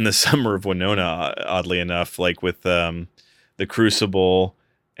lot in the summer of Winona, oddly enough, like with The Crucible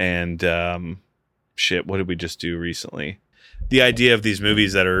and what did we just do recently? The idea of these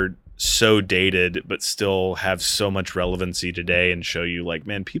movies that are so dated but still have so much relevancy today and show you like,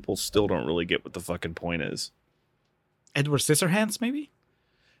 man, people still don't really get what the fucking point is. Edward Scissorhands, maybe?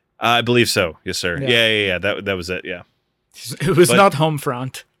 I believe so. Yes, sir. Yeah. That was it. Yeah. It was not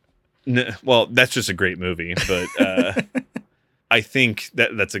Homefront. Well, that's just a great movie, but I think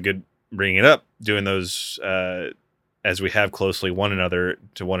that's a good bringing it up. Doing those as we have closely one another,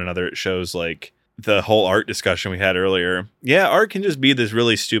 it shows like the whole art discussion we had earlier. Yeah, art can just be this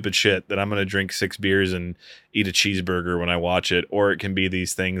really stupid shit that I'm going to drink 6 beers and eat a cheeseburger when I watch it, or it can be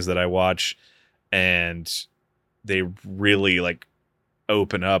these things that I watch and they really like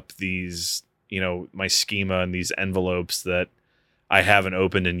open up these, my schema and these envelopes that I haven't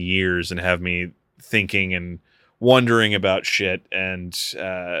opened in years and have me thinking and wondering about shit and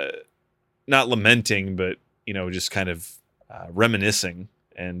not lamenting, but, just kind of reminiscing.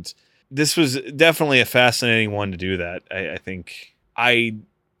 And this was definitely a fascinating one to do that. I think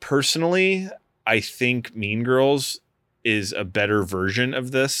Mean Girls is a better version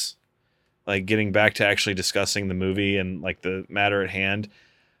of this. Like getting back to actually discussing the movie and like the matter at hand.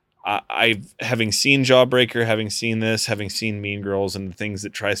 Having seen Jawbreaker, having seen Mean Girls and the things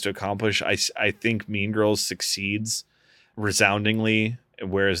it tries to accomplish, I think Mean Girls succeeds resoundingly,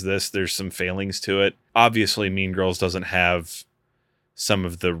 whereas there's some failings to it. Obviously, Mean Girls doesn't have some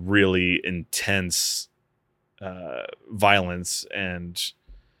of the really intense violence and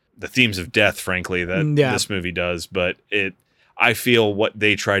the themes of death, frankly, that this movie does. But I feel what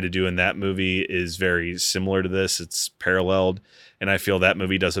they try to do in that movie is very similar to this. It's paralleled, and I feel that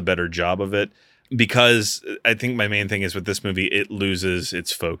movie does a better job of it. Because I think my main thing is with this movie, it loses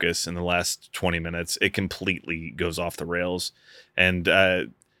its focus in the last 20 minutes. It completely goes off the rails. And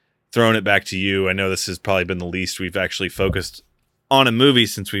throwing it back to you, I know this has probably been the least we've actually focused on a movie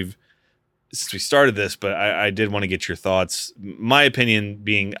since we started this, but I did want to get your thoughts. My opinion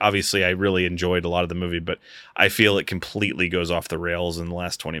being, obviously, I really enjoyed a lot of the movie, but I feel it completely goes off the rails in the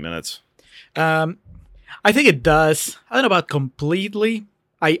last 20 minutes. I think it does. I don't know about completely.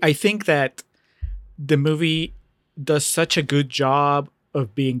 I think that the movie does such a good job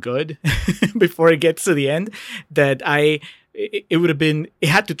of being good before it gets to the end that it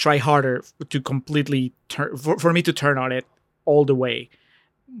had to try harder to completely for me to turn on it all the way.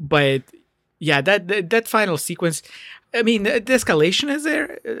 But yeah, that final sequence, I mean, the escalation is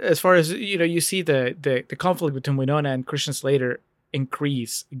there as far as, you see the conflict between Winona and Christian Slater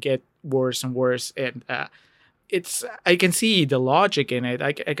get worse and worse. And I can see the logic in it.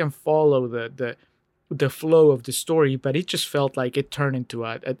 I can follow the flow of the story, but it just felt like it turned into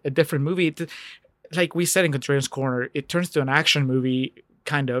a different movie. Like we said in Contrarian's Corner, it turns to an action movie,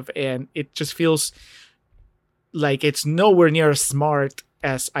 kind of, and it just feels like it's nowhere near as smart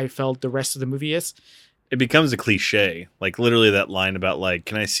as I felt the rest of the movie is. It becomes a cliche. Like, literally that line about, like,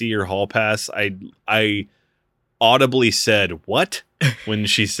 can I see your hall pass? I audibly said, what? When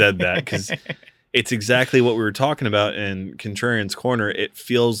she said that, because it's exactly what we were talking about in Contrarian's Corner. It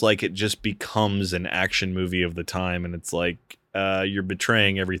feels like it just becomes an action movie of the time, and it's like you're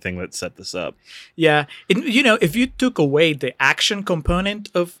betraying everything that set this up. Yeah. If you took away the action component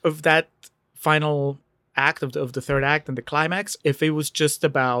of that final act of the third act and the climax, if it was just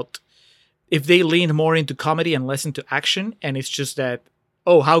about, if they leaned more into comedy and less into action, and it's just that,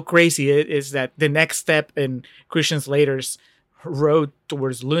 oh, how crazy it is that the next step in Christian Slater's road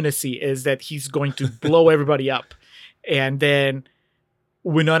towards lunacy is that he's going to blow everybody up, and then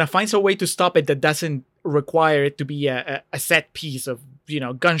Winona finds a way to stop it that doesn't require it to be a set piece of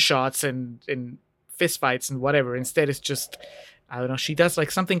gunshots and fistfights and whatever. Instead, it's just, I don't know, she does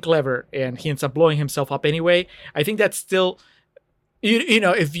like something clever and he ends up blowing himself up anyway. I think that's still,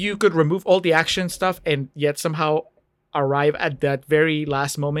 if you could remove all the action stuff and yet somehow arrive at that very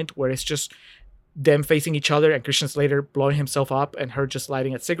last moment where it's just them facing each other and Christian Slater blowing himself up and her just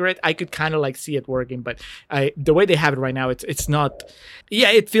lighting a cigarette, I could kind of like see it working. But the way they have it right now, it's not.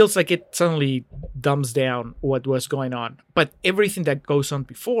 Yeah, it feels like it suddenly dumbs down what was going on. But everything that goes on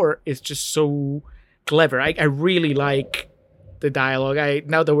before is just so clever. I really like the dialogue.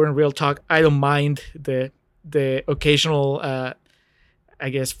 Now that we're in real talk, I don't mind the occasional, I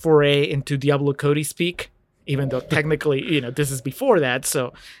guess, foray into Diablo Cody speak, even though technically, this is before that,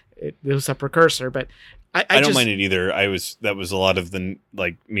 so it was a precursor. But I don't mind it either. That was a lot of the,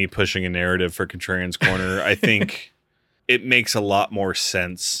 like, me pushing a narrative for Contrarian's Corner. I think it makes a lot more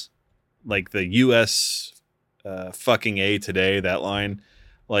sense. Like the U.S. Fucking A today, that line,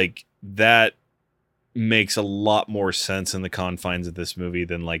 like that makes a lot more sense in the confines of this movie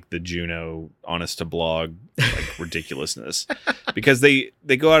than like the Juno honest to blog like ridiculousness, because they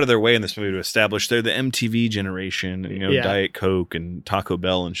go out of their way in this movie to establish they're the MTV generation, Diet Coke and Taco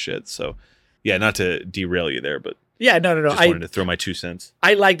Bell and shit. So yeah, not to derail you there, but yeah, no. Just wanted to throw my 2 cents.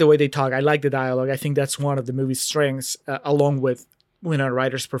 I like the way they talk. I like the dialogue. I think that's one of the movie's strengths, along with Winona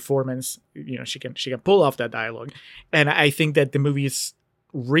Ryder's performance. She can pull off that dialogue, and I think that the movie is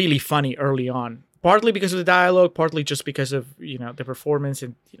really funny early on. Partly because of the dialogue, partly just because of, the performance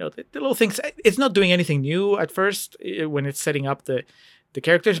and, the little things. It's not doing anything new at first when it's setting up the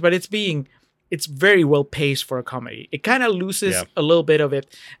characters, but it's very well paced for a comedy. It kind of loses a little bit of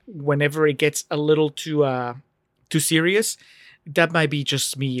it whenever it gets a little too serious. That might be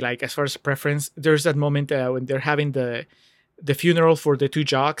just me, like, as far as preference. There's that moment when they're having the funeral for the two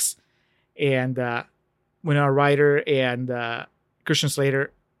jocks, and Winona Ryder and Christian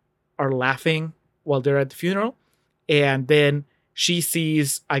Slater are laughing while they're at the funeral, and then she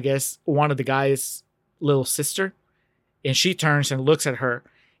sees, I guess, one of the guy's little sister, and she turns and looks at her,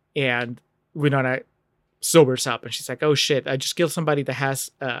 and Winona sobers up, and she's like, "Oh shit! I just killed somebody that has,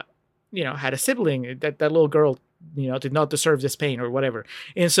 had a sibling. That little girl, did not deserve this pain or whatever."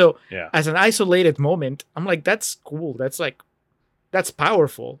 And so, as an isolated moment, I'm like, "That's cool. That's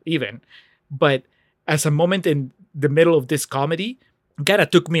powerful, even." But as a moment in the middle of this comedy, kind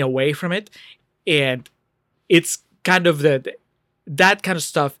of took me away from it. And it's kind of that kind of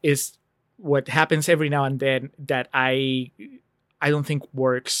stuff is what happens every now and then that I don't think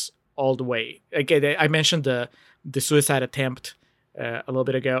works all the way. Again, I mentioned the suicide attempt a little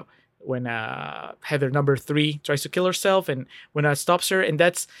bit ago when Heather number 3 tries to kill herself and when stops her, and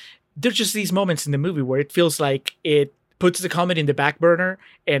there's just these moments in the movie where it feels like it puts the comedy in the back burner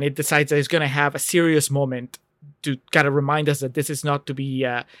and it decides that it's going to have a serious moment to kind of remind us that this is not to be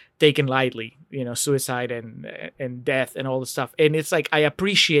taken lightly, suicide and death and all the stuff. And it's like I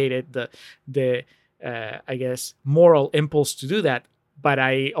appreciated the I guess moral impulse to do that, but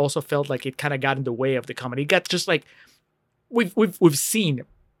I also felt like it kind of got in the way of the comedy. It got just like we've seen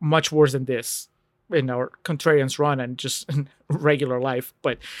much worse than this in our Contrarians run and just in regular life,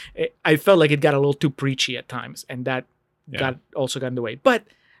 but I felt like it got a little too preachy at times, and that got in the way. But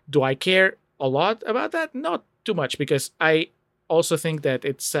do I care a lot about that? Not too much, because I also think that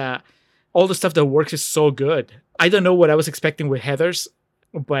it's all the stuff that works is so good. I don't know what I was expecting with Heathers,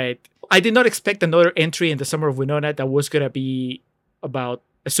 but I did not expect another entry in the Summer of Winona that was going to be about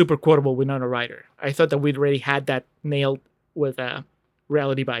a super quotable Winona Ryder. I thought that we'd already had that nailed with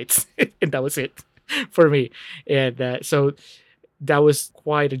Reality Bites, and that was it for me. And so that was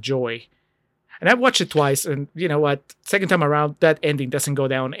quite a joy. And I watched it twice, and you know what? Second time around, that ending doesn't go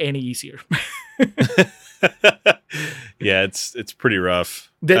down any easier. Yeah, it's pretty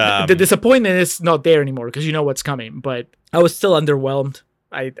rough. The disappointment is not there anymore because you know what's coming. But I was still underwhelmed.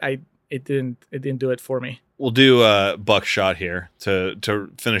 It didn't do it for me. We'll do a buckshot here to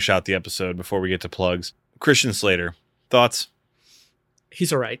finish out the episode before we get to plugs. Christian Slater, thoughts?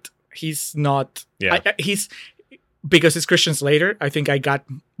 He's all right. He's not. Yeah. Because it's Christian Slater, I think I got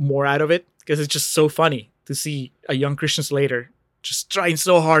more out of it because it's just so funny to see a young Christian Slater just trying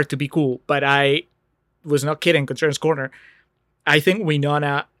so hard to be cool. But I was not kidding. Contrarian's Corner. I think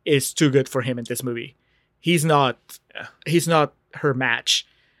Winona is too good for him in this movie. He's not her match.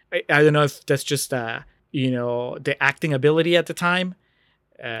 I don't know if that's just the acting ability at the time.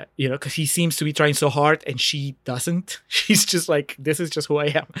 Because he seems to be trying so hard and she doesn't. She's just like, this is just who I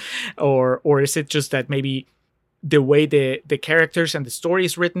am. Or is it just that maybe the way the characters and the story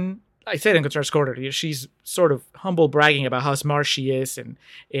is written? I said in Contrarian's Corner, she's sort of humble bragging about how smart she is.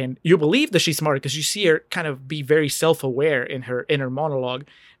 And you believe that she's smart because you see her kind of be very self-aware in her inner monologue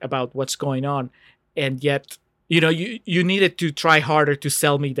about what's going on. And yet, you needed to try harder to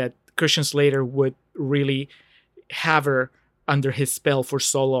sell me that Christian Slater would really have her under his spell for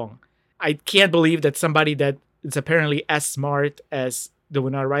so long. I can't believe that somebody that is apparently as smart as the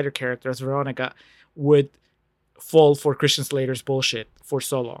Winona Ryder character, as Veronica, would fall for Christian Slater's bullshit for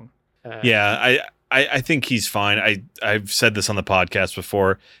so long. I think he's fine. I've said this on the podcast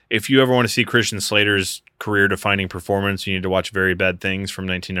before. If you ever want to see Christian Slater's career-defining performance, you need to watch Very Bad Things from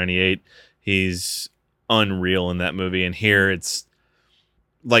 1998. He's unreal in that movie. And here it's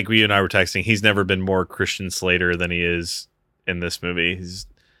like we and I were texting. He's never been more Christian Slater than he is in this movie.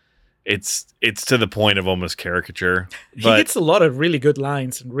 It's to the point of almost caricature. He gets a lot of really good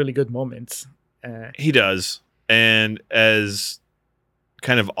lines and really good moments. He does. And as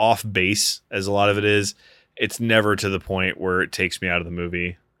kind of off base as a lot of it is, it's never to the point where it takes me out of the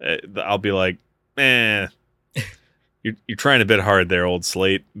movie. I'll be like, you're trying a bit hard there, old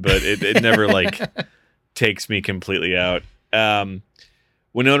Slate, but it never takes me completely out.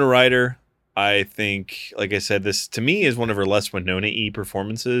 Winona Ryder, I think, like I said, this to me is one of her less Winona-y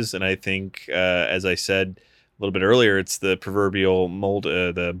performances, and I think, as I said a little bit earlier, it's the proverbial mold,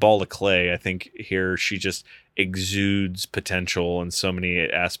 the ball of clay. I think here she just exudes potential in so many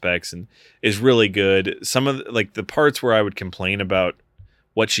aspects and is really good. Some of the parts where I would complain about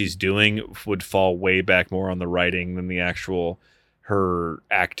what she's doing would fall way back more on the writing than the actual her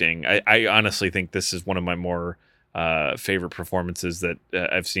acting. I honestly think this is one of my more favorite performances that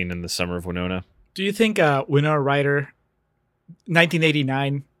I've seen in the Summer of Winona. Do you think Winona Ryder,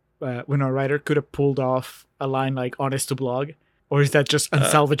 1989 Winona Ryder, could have pulled off a line like "honest to blog," or is that just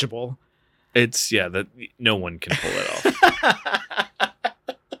unsalvageable? That no one can pull it off.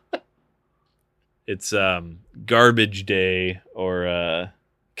 It's Garbage Day or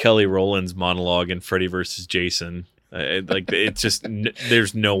Kelly Rowland's monologue in Freddy vs. Jason. It's just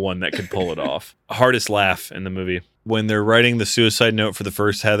there's no one that could pull it off. Hardest laugh in the movie when they're writing the suicide note for the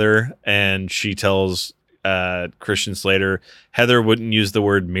first Heather, and she tells Christian Slater Heather wouldn't use the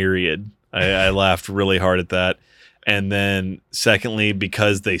word myriad. I laughed really hard at that. And then secondly,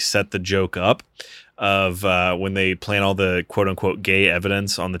 because they set the joke up of when they plant all the quote unquote gay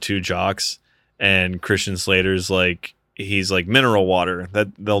evidence on the two jocks, and Christian Slater's he's like mineral water, that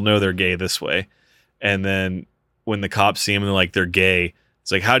they'll know they're gay this way. And then when the cops see him and they're gay,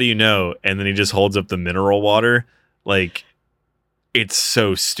 it's like, how do you know? And then he just holds up the mineral water. It's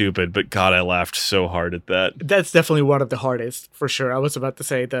so stupid, but God, I laughed so hard at that. That's definitely one of the hardest, for sure. I was about to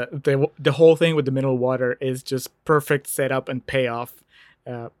say that the whole thing with the mineral water is just perfect setup and payoff.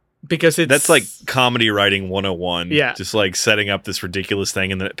 Because that's like comedy writing 101. Yeah. Just like setting up this ridiculous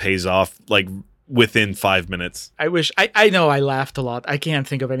thing and then it pays off like within 5 minutes. I wish I know I laughed a lot. I can't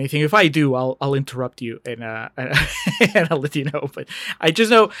think of anything. If I do, I'll interrupt you and and I'll let you know. But I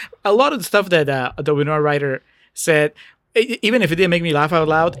just know a lot of the stuff that the Winona Ryder said, even if it didn't make me laugh out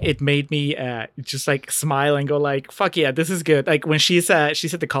loud, it made me just like smile and go like, fuck yeah, this is good. Like when she's at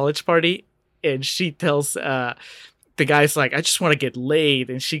the college party and she tells the guy's like, I just want to get laid.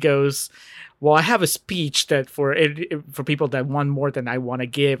 And she goes, well, I have a speech that for people that want more than I want to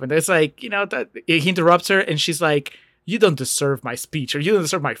give. And it's like, that he interrupts her and she's like, you don't deserve my speech, or you don't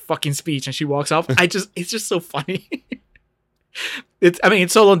deserve my fucking speech. And she walks off. It's just so funny.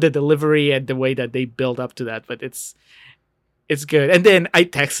 It's all on the delivery and the way that they build up to that, but it's good. And then I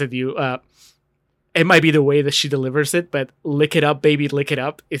texted you, it might be the way that she delivers it, but lick it up, baby, lick it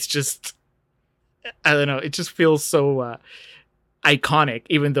up. It's just, I don't know. It just feels so iconic,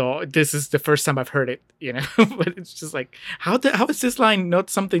 even though this is the first time I've heard it, but it's just like, how is this line not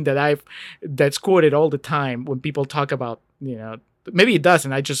something that's quoted all the time when people talk about, maybe it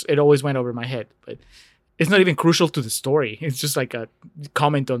doesn't. It always went over my head, but it's not even crucial to the story. It's just like a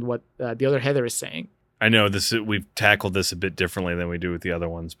comment on what the other Heather is saying. I know we've tackled this a bit differently than we do with the other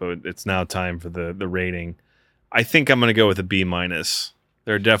ones, but it's now time for the rating. I think I'm going to go with a B-.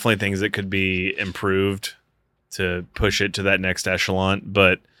 There are definitely things that could be improved to push it to that next echelon,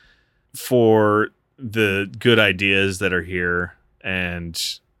 but for the good ideas that are here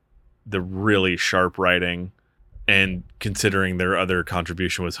and the really sharp writing, and considering their other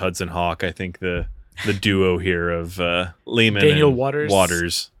contribution was Hudson Hawk, I think the duo here of Lehman Daniel and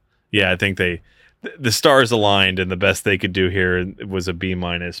Waters. Yeah, I think the stars aligned, and the best they could do here was a B-,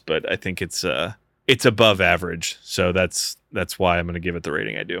 but I think it's above average. So that's why I'm going to give it the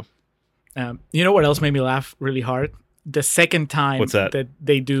rating I do. You know what else made me laugh really hard? The second time What's that?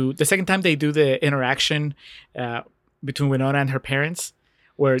 they do the interaction between Winona and her parents,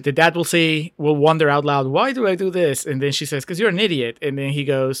 where the dad will wonder out loud, why do I do this? And then she says, because you're an idiot. And then he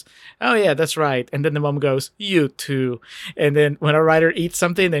goes, oh yeah, that's right. And then the mom goes, you too. And then when a writer eats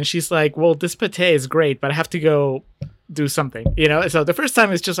something, then she's like, well, this pate is great, but I have to go do something, So the first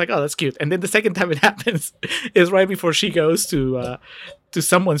time it's just like, oh, that's cute. And then the second time it happens is right before she goes to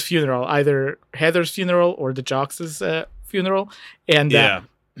someone's funeral, either Heather's funeral or the Jocks' funeral. And yeah,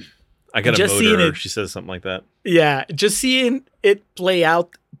 I got a just motor. seeing it, she says something like that. Yeah, just seeing it play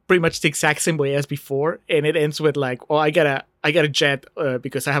out pretty much the exact same way as before, and it ends with like, "Oh, I got a jet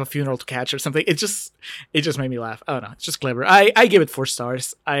because I have a funeral to catch" or something. It just made me laugh. I don't know, it's just clever. I give it 4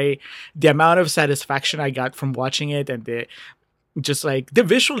 stars. The amount of satisfaction I got from watching it, and the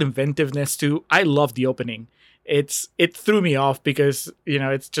visual inventiveness too. I love the opening. It threw me off because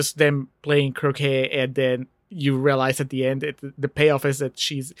it's just them playing croquet, and then you realize at the end the payoff is that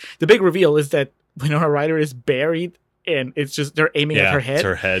the big reveal is that Winona Ryder is buried, and it's just they're aiming at her head. It's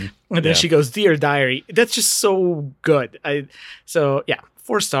her head. And then she goes, "Dear diary." That's just so good. 4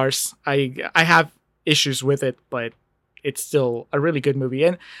 stars. I have issues with it, but it's still a really good movie.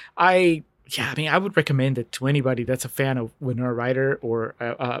 And I would recommend it to anybody that's a fan of Winona Ryder or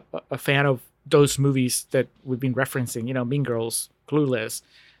a fan of those movies that we've been referencing. Mean Girls, Clueless,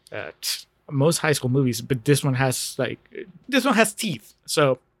 most high school movies, but this one has teeth.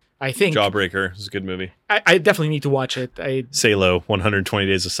 So I think Jawbreaker is a good movie. I definitely need to watch it. Salo, 120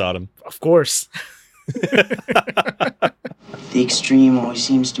 Days of Sodom. Of course. The extreme always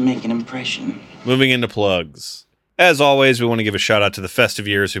seems to make an impression. Moving into plugs. As always, we want to give a shout out to the Festive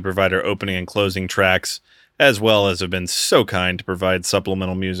Years who provide our opening and closing tracks, as well as have been so kind to provide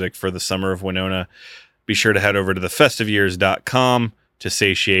supplemental music for the Summer of Winona. Be sure to head over to thefestiveyears.com to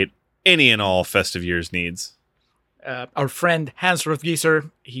satiate any and all Festive Years needs. Our friend Hans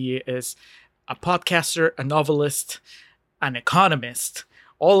Rothgieser, he is a podcaster, a novelist, an economist.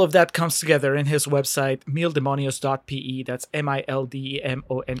 All of that comes together in his website, mildemonios.pe. That's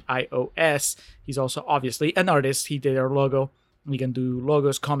MILDEMONIOS. He's also obviously an artist. He did our logo. You can do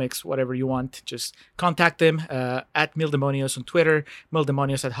logos, comics, whatever you want. Just contact him at Mildemonios on Twitter,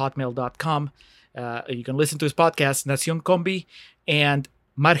 mildemonios@hotmail.com. You can listen to his podcast, Nacion Combi, and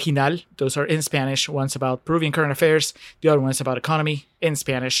Marginal. Those are in Spanish. One's about Peruvian current affairs. The other one's about economy in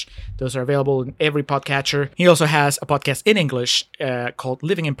Spanish. Those are available in every podcatcher. He also has a podcast in English called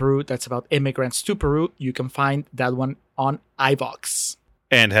Living in Peru. That's about immigrants to Peru. You can find that one on iVox.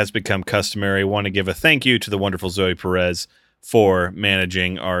 And has become customary, want to give a thank you to the wonderful Zoe Perez for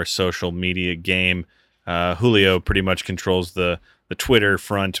managing our social media game. Julio pretty much controls the the Twitter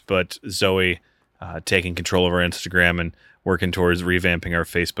front, but Zoe taking control of our Instagram and working towards revamping our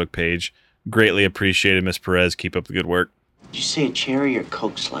Facebook page. Greatly appreciated, Miss Perez. Keep up the good work. Did you say a cherry or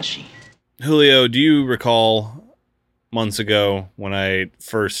Coke slushy? Julio, do you recall months ago when I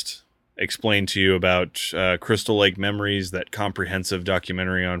first explained to you about Crystal Lake Memories, that comprehensive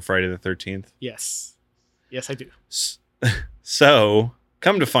documentary on Friday the 13th? Yes. Yes, I do. So,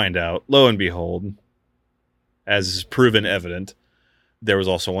 come to find out, lo and behold, as is proven evident, there was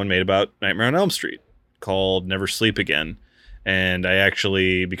also one made about Nightmare on Elm Street called Never Sleep Again. And I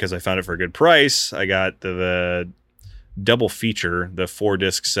actually, because I found it for a good price, I got the double feature, the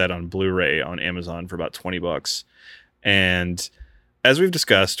 4-disc set on Blu-ray on Amazon for about $20. And as we've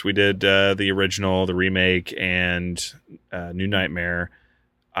discussed, we did the original, the remake, and New Nightmare.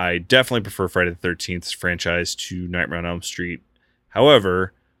 I definitely prefer Friday the 13th franchise to Nightmare on Elm Street.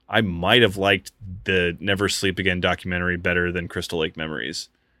 However, I might have liked the Never Sleep Again documentary better than Crystal Lake Memories.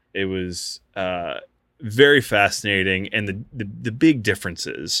 It was very fascinating, and the big difference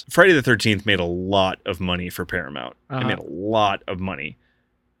is Friday the 13th made a lot of money for Paramount. It made a lot of money.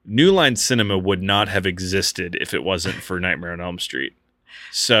 New Line Cinema would not have existed if it wasn't for Nightmare on Elm Street.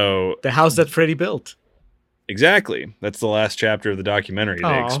 So the house that Freddy built. Exactly. That's the last chapter of the documentary.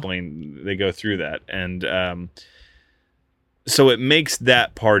 They go through that. And so it makes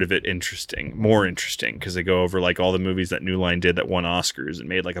that part of it more interesting, because they go over like all the movies that New Line did that won Oscars and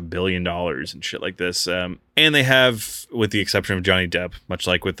made like $1 billion and shit like this. And they have, with the exception of Johnny Depp, much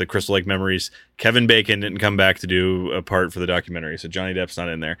like with the Crystal Lake Memories, Kevin Bacon didn't come back to do a part for the documentary, so Johnny Depp's not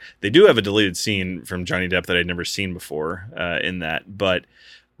in there. They do have a deleted scene from Johnny Depp that I'd never seen before in that, but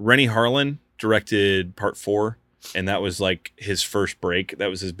Rennie Harlan directed part 4, and that was like his first break. That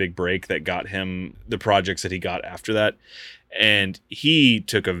was his big break that got him the projects that he got after that. And he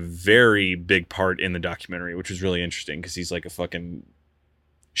took a very big part in the documentary, which was really interesting because he's like a fucking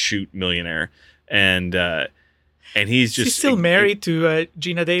millionaire. And he's just... She's still married to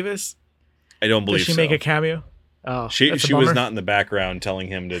Gina Davis? I don't believe so. Does she make a cameo? Oh, she was not in the background telling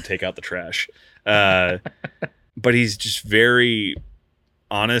him to take out the trash. But he's just very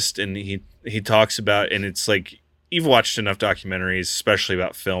honest, and he talks about, and it's like, you've watched enough documentaries, especially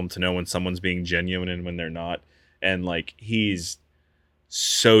about film, to know when someone's being genuine and when they're not. And like, he's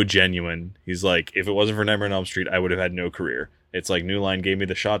so genuine. He's like, if it wasn't for Nightmare on Elm Street, I would have had no career. It's like, New Line gave me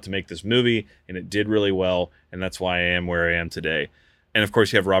the shot to make this movie, and it did really well, and that's why I am where I am today. And of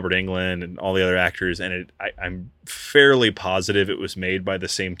course, you have Robert Englund and all the other actors, and I'm fairly positive it was made by the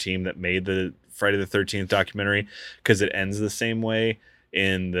same team that made the Friday the 13th documentary, because it ends the same way.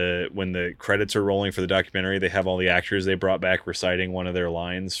 When the credits are rolling for the documentary, they have all the actors they brought back reciting one of their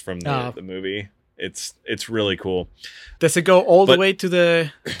lines from the movie. It's really cool. Does it go all the way to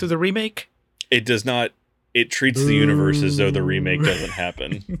the remake? It does not. It treats the universe as though the remake doesn't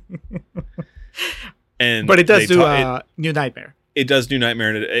happen. But it does do New Nightmare. It does New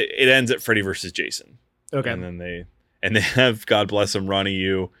Nightmare, and it ends at Freddy versus Jason. Okay. And then they have, God bless him, Ronnie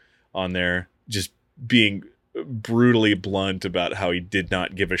Yu on there, just being brutally blunt about how he did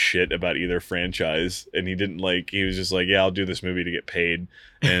not give a shit about either franchise, and he was just like, yeah, I'll do this movie to get paid.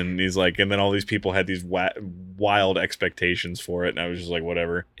 And he's like, and then all these people had these wild expectations for it, and I was just like,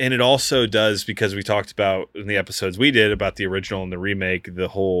 whatever. And it also does, because we talked about in the episodes we did about the original and the remake, the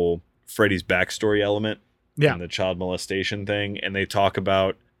whole Freddy's backstory element, and the child molestation thing, and they talk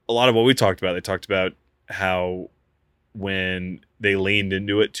about a lot of what we talked about. They talked about how when they leaned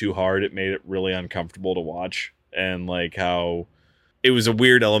into it too hard, it made it really uncomfortable to watch, and like how it was a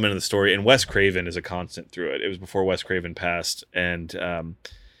weird element of the story. And Wes Craven is a constant through it. It was before Wes Craven passed, and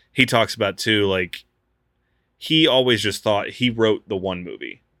he talks about too, like, he always just thought he wrote the one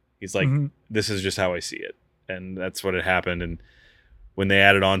movie. He's like, this is just how I see it, and that's what had happened. And when they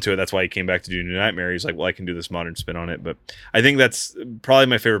added on to it, that's why he came back to do New Nightmare. He's like, well, I can do this modern spin on it. But I think that's probably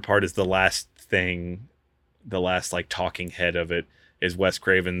my favorite part, is the last thing, the last like talking head of it, is Wes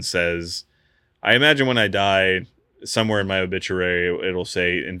Craven says, I imagine when I die, somewhere in my obituary, it'll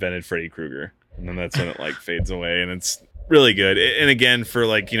say invented Freddy Krueger. And then that's when it like fades away. And it's really good. And again, for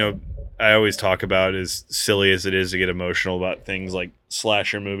like, I always talk about, as silly as it is to get emotional about things like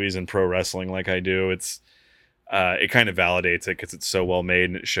slasher movies and pro wrestling like I do, it kind of validates it, because it's so well made,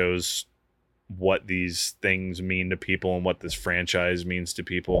 and it shows what these things mean to people and what this franchise means to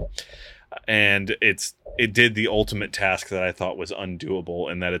people. And it did the ultimate task that I thought was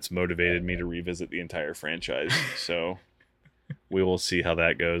undoable, and that it's motivated me to revisit the entire franchise. So we will see how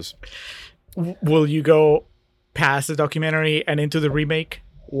that goes. Will you go past the documentary and into the remake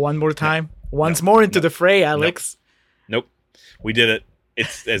one more time? Once more into the fray, Alex. Nope. We did it.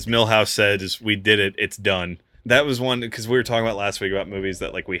 It's, as Milhouse said, we did it. It's done. That was one, because we were talking about last week about movies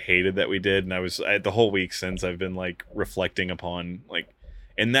that like we hated that we did, and the whole week since I've been like reflecting upon like,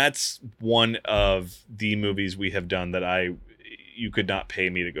 and that's one of the movies we have done that you could not pay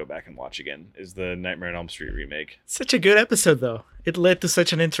me to go back and watch again, is the Nightmare on Elm Street remake. Such a good episode, though. It led to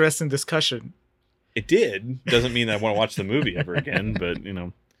such an interesting discussion. It did. Doesn't mean I want to watch the movie ever again, but you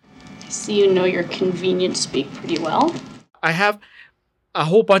know. So you know your convenient speak pretty well. I have a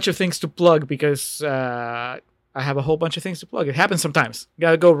whole bunch of things to plug because I have a whole bunch of things to plug. It happens sometimes.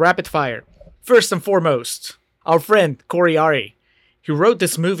 Gotta go rapid fire. First and foremost, our friend Corey Ari, who wrote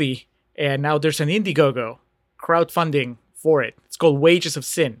this movie, and now there's an Indiegogo crowdfunding for it. It's called Wages of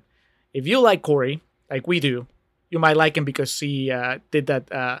Sin. If you like Corey, like we do, you might like him because he did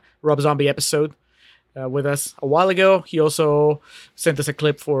that Rob Zombie episode with us a while ago. He also sent us a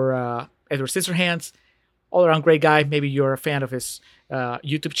clip for Edward Scissorhands. All around great guy. Maybe you're a fan of his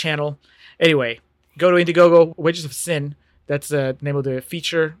YouTube channel. Anyway, go to Indiegogo, Wages of Sin. That's the name of the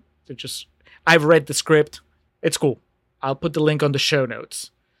feature. I've read the script. It's cool. I'll put the link on the show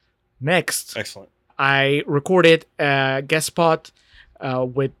notes. Next. Excellent. I recorded a guest spot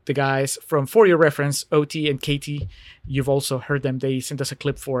with the guys from For Your Reference, OT and KT. You've also heard them. They sent us a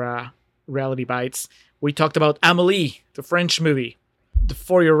clip for Reality Bites. We talked about Amélie, the French movie.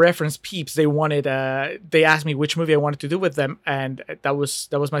 For Your Reference peeps, they asked me which movie I wanted to do with them, and that was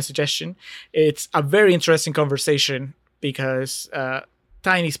my suggestion. It's a very interesting conversation because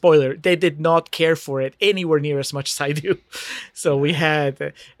tiny spoiler, they did not care for it anywhere near as much as I do. So we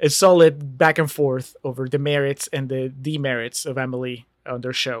had a solid back and forth over the merits and the demerits of Amélie on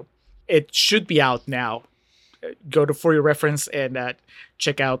their show. It should be out now. Go to For Your Reference and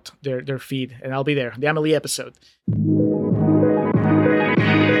check out their feed, and I'll be there, the Amélie episode.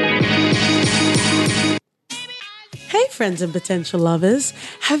 Hey friends and potential lovers,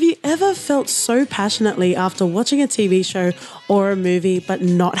 have you ever felt so passionately after watching a TV show or a movie but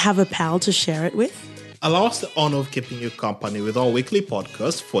not have a pal to share it with? Allow us the honor of keeping you company with our weekly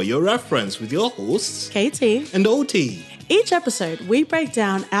podcast For Your Reference with your hosts, KT and OT. Each episode, we break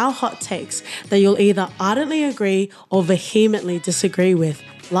down our hot takes that you'll either ardently agree or vehemently disagree with,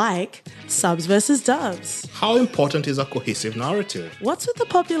 like subs versus dubs. How important is a cohesive narrative? What's with the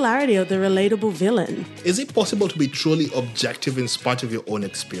popularity of the relatable villain? Is it possible to be truly objective in spite of your own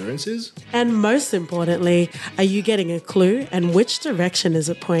experiences? And most importantly, are you getting a clue, and which direction is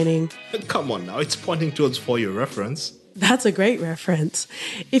it pointing? Come on now, it's pointing towards For Your Reference. That's a great reference.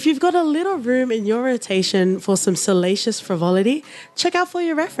 If you've got a little room in your rotation for some salacious frivolity, check out For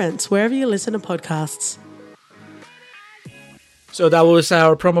Your Reference wherever you listen to podcasts. So that was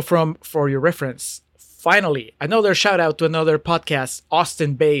our promo from For Your Reference. Finally, another shout out to another podcast,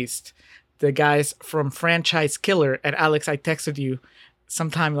 Austin-based. The guys from Franchise Killer. And Alex, I texted you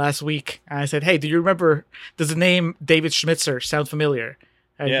sometime last week. And I said, hey, do you remember, does the name David Schmitzer sound familiar?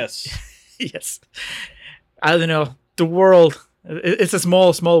 And Yes. yes. I don't know. The world, it's a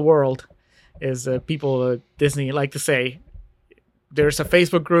small world, as people at Disney like to say. There's a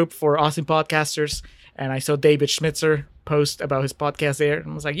Facebook group for Austin podcasters, and I saw David Schmitzer post about his podcast there,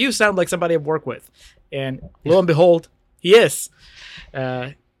 and I was like, you sound like somebody I've worked with. And lo and behold, he is.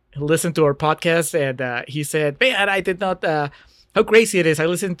 He listened to our podcast, and he said, man, I did not, how crazy it is. I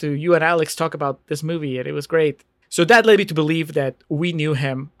listened to you and Alex talk about this movie, and it was great. So that led me to believe that we knew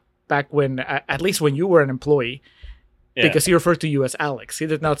him back when, at least when you were an employee. Yeah. Because he referred to you as Alex. He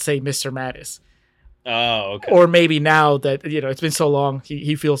did not say Mr. Mattis. Oh, okay. Or maybe now that, it's been so long,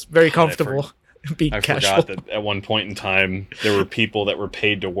 he feels very comfortable being casual. I forgot that at one point in time, there were people that were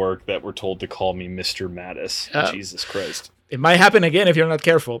paid to work that were told to call me Mr. Mattis. Jesus Christ. It might happen again if you're not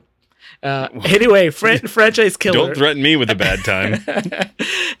careful. Anyway, Franchise Killer. Don't threaten me with a bad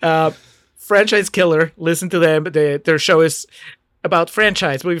time. Franchise Killer. Listen to them. Their show is about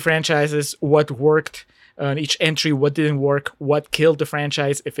movie franchises, what worked on each entry, what didn't work, what killed the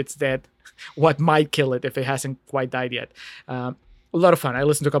franchise if it's dead, what might kill it if it hasn't quite died yet. A lot of fun. I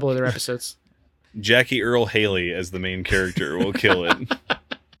listened to a couple of their episodes. Jackie Earle Haley as the main character will kill it.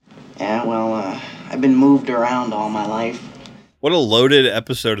 Yeah, well, I've been moved around all my life. What a loaded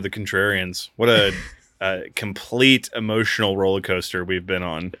episode of The Contrarians. What a complete emotional roller coaster we've been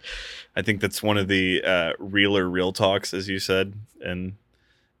on. I think that's one of the realer real talks, as you said, and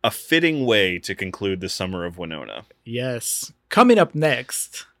a fitting way to conclude the summer of Winona. Yes. Coming up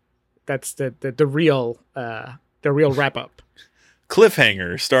next, that's the real wrap up.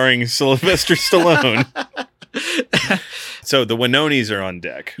 Cliffhanger, starring Sylvester Stallone. So the Winonis are on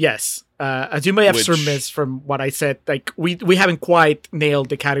deck. Yes. As you may have surmised from what I said, like we haven't quite nailed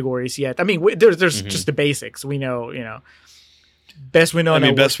the categories yet. I mean, there's just the basics. We know, Best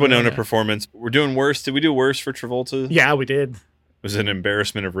Winona. best Winona performance. We're doing worst. Did we do worst for Travolta? Yeah, we did. It was an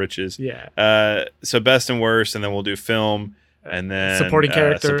embarrassment of riches. Yeah. So best and worst, and then we'll do film, and then supporting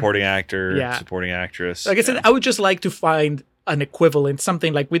character, supporting actor, supporting actress. Like I said, I would just like to find an equivalent,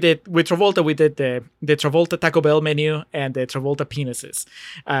 something like we did with Travolta. We did the Travolta Taco Bell menu and the Travolta penises.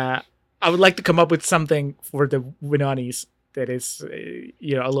 I would like to come up with something for the Winonis that is, a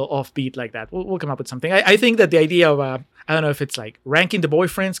little offbeat like that. We'll come up with something. I think that the idea of, I don't know if it's like ranking the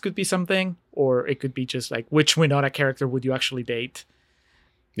boyfriends could be something, or it could be just like which Winona character would you actually date?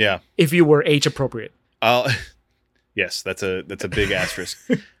 Yeah. If you were age appropriate. Yes, that's a big asterisk.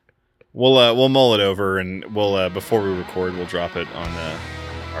 We'll mull it over, and we'll before we record, we'll drop it on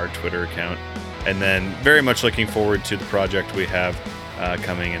our Twitter account, and then very much looking forward to the project we have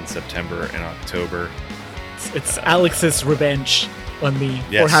coming in September and October. It's Alex's revenge on me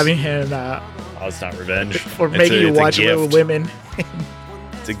for having him. It's not revenge. For making you watch Little Women.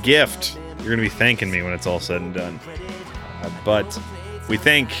 It's a gift. You're going to be thanking me when it's all said and done. But we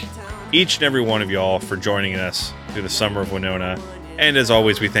thank each and every one of y'all for joining us through the summer of Winona. And as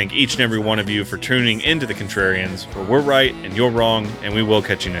always, we thank each and every one of you for tuning into The Contrarians, where we're right and you're wrong, and we will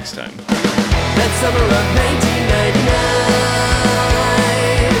catch you next time. That summer of 1999,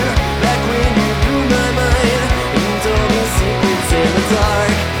 back when you blew my mind and told me secrets in the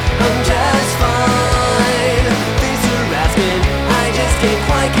dark. I'm just fine. Thanks for asking, I just can't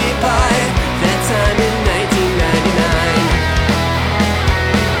quite get by.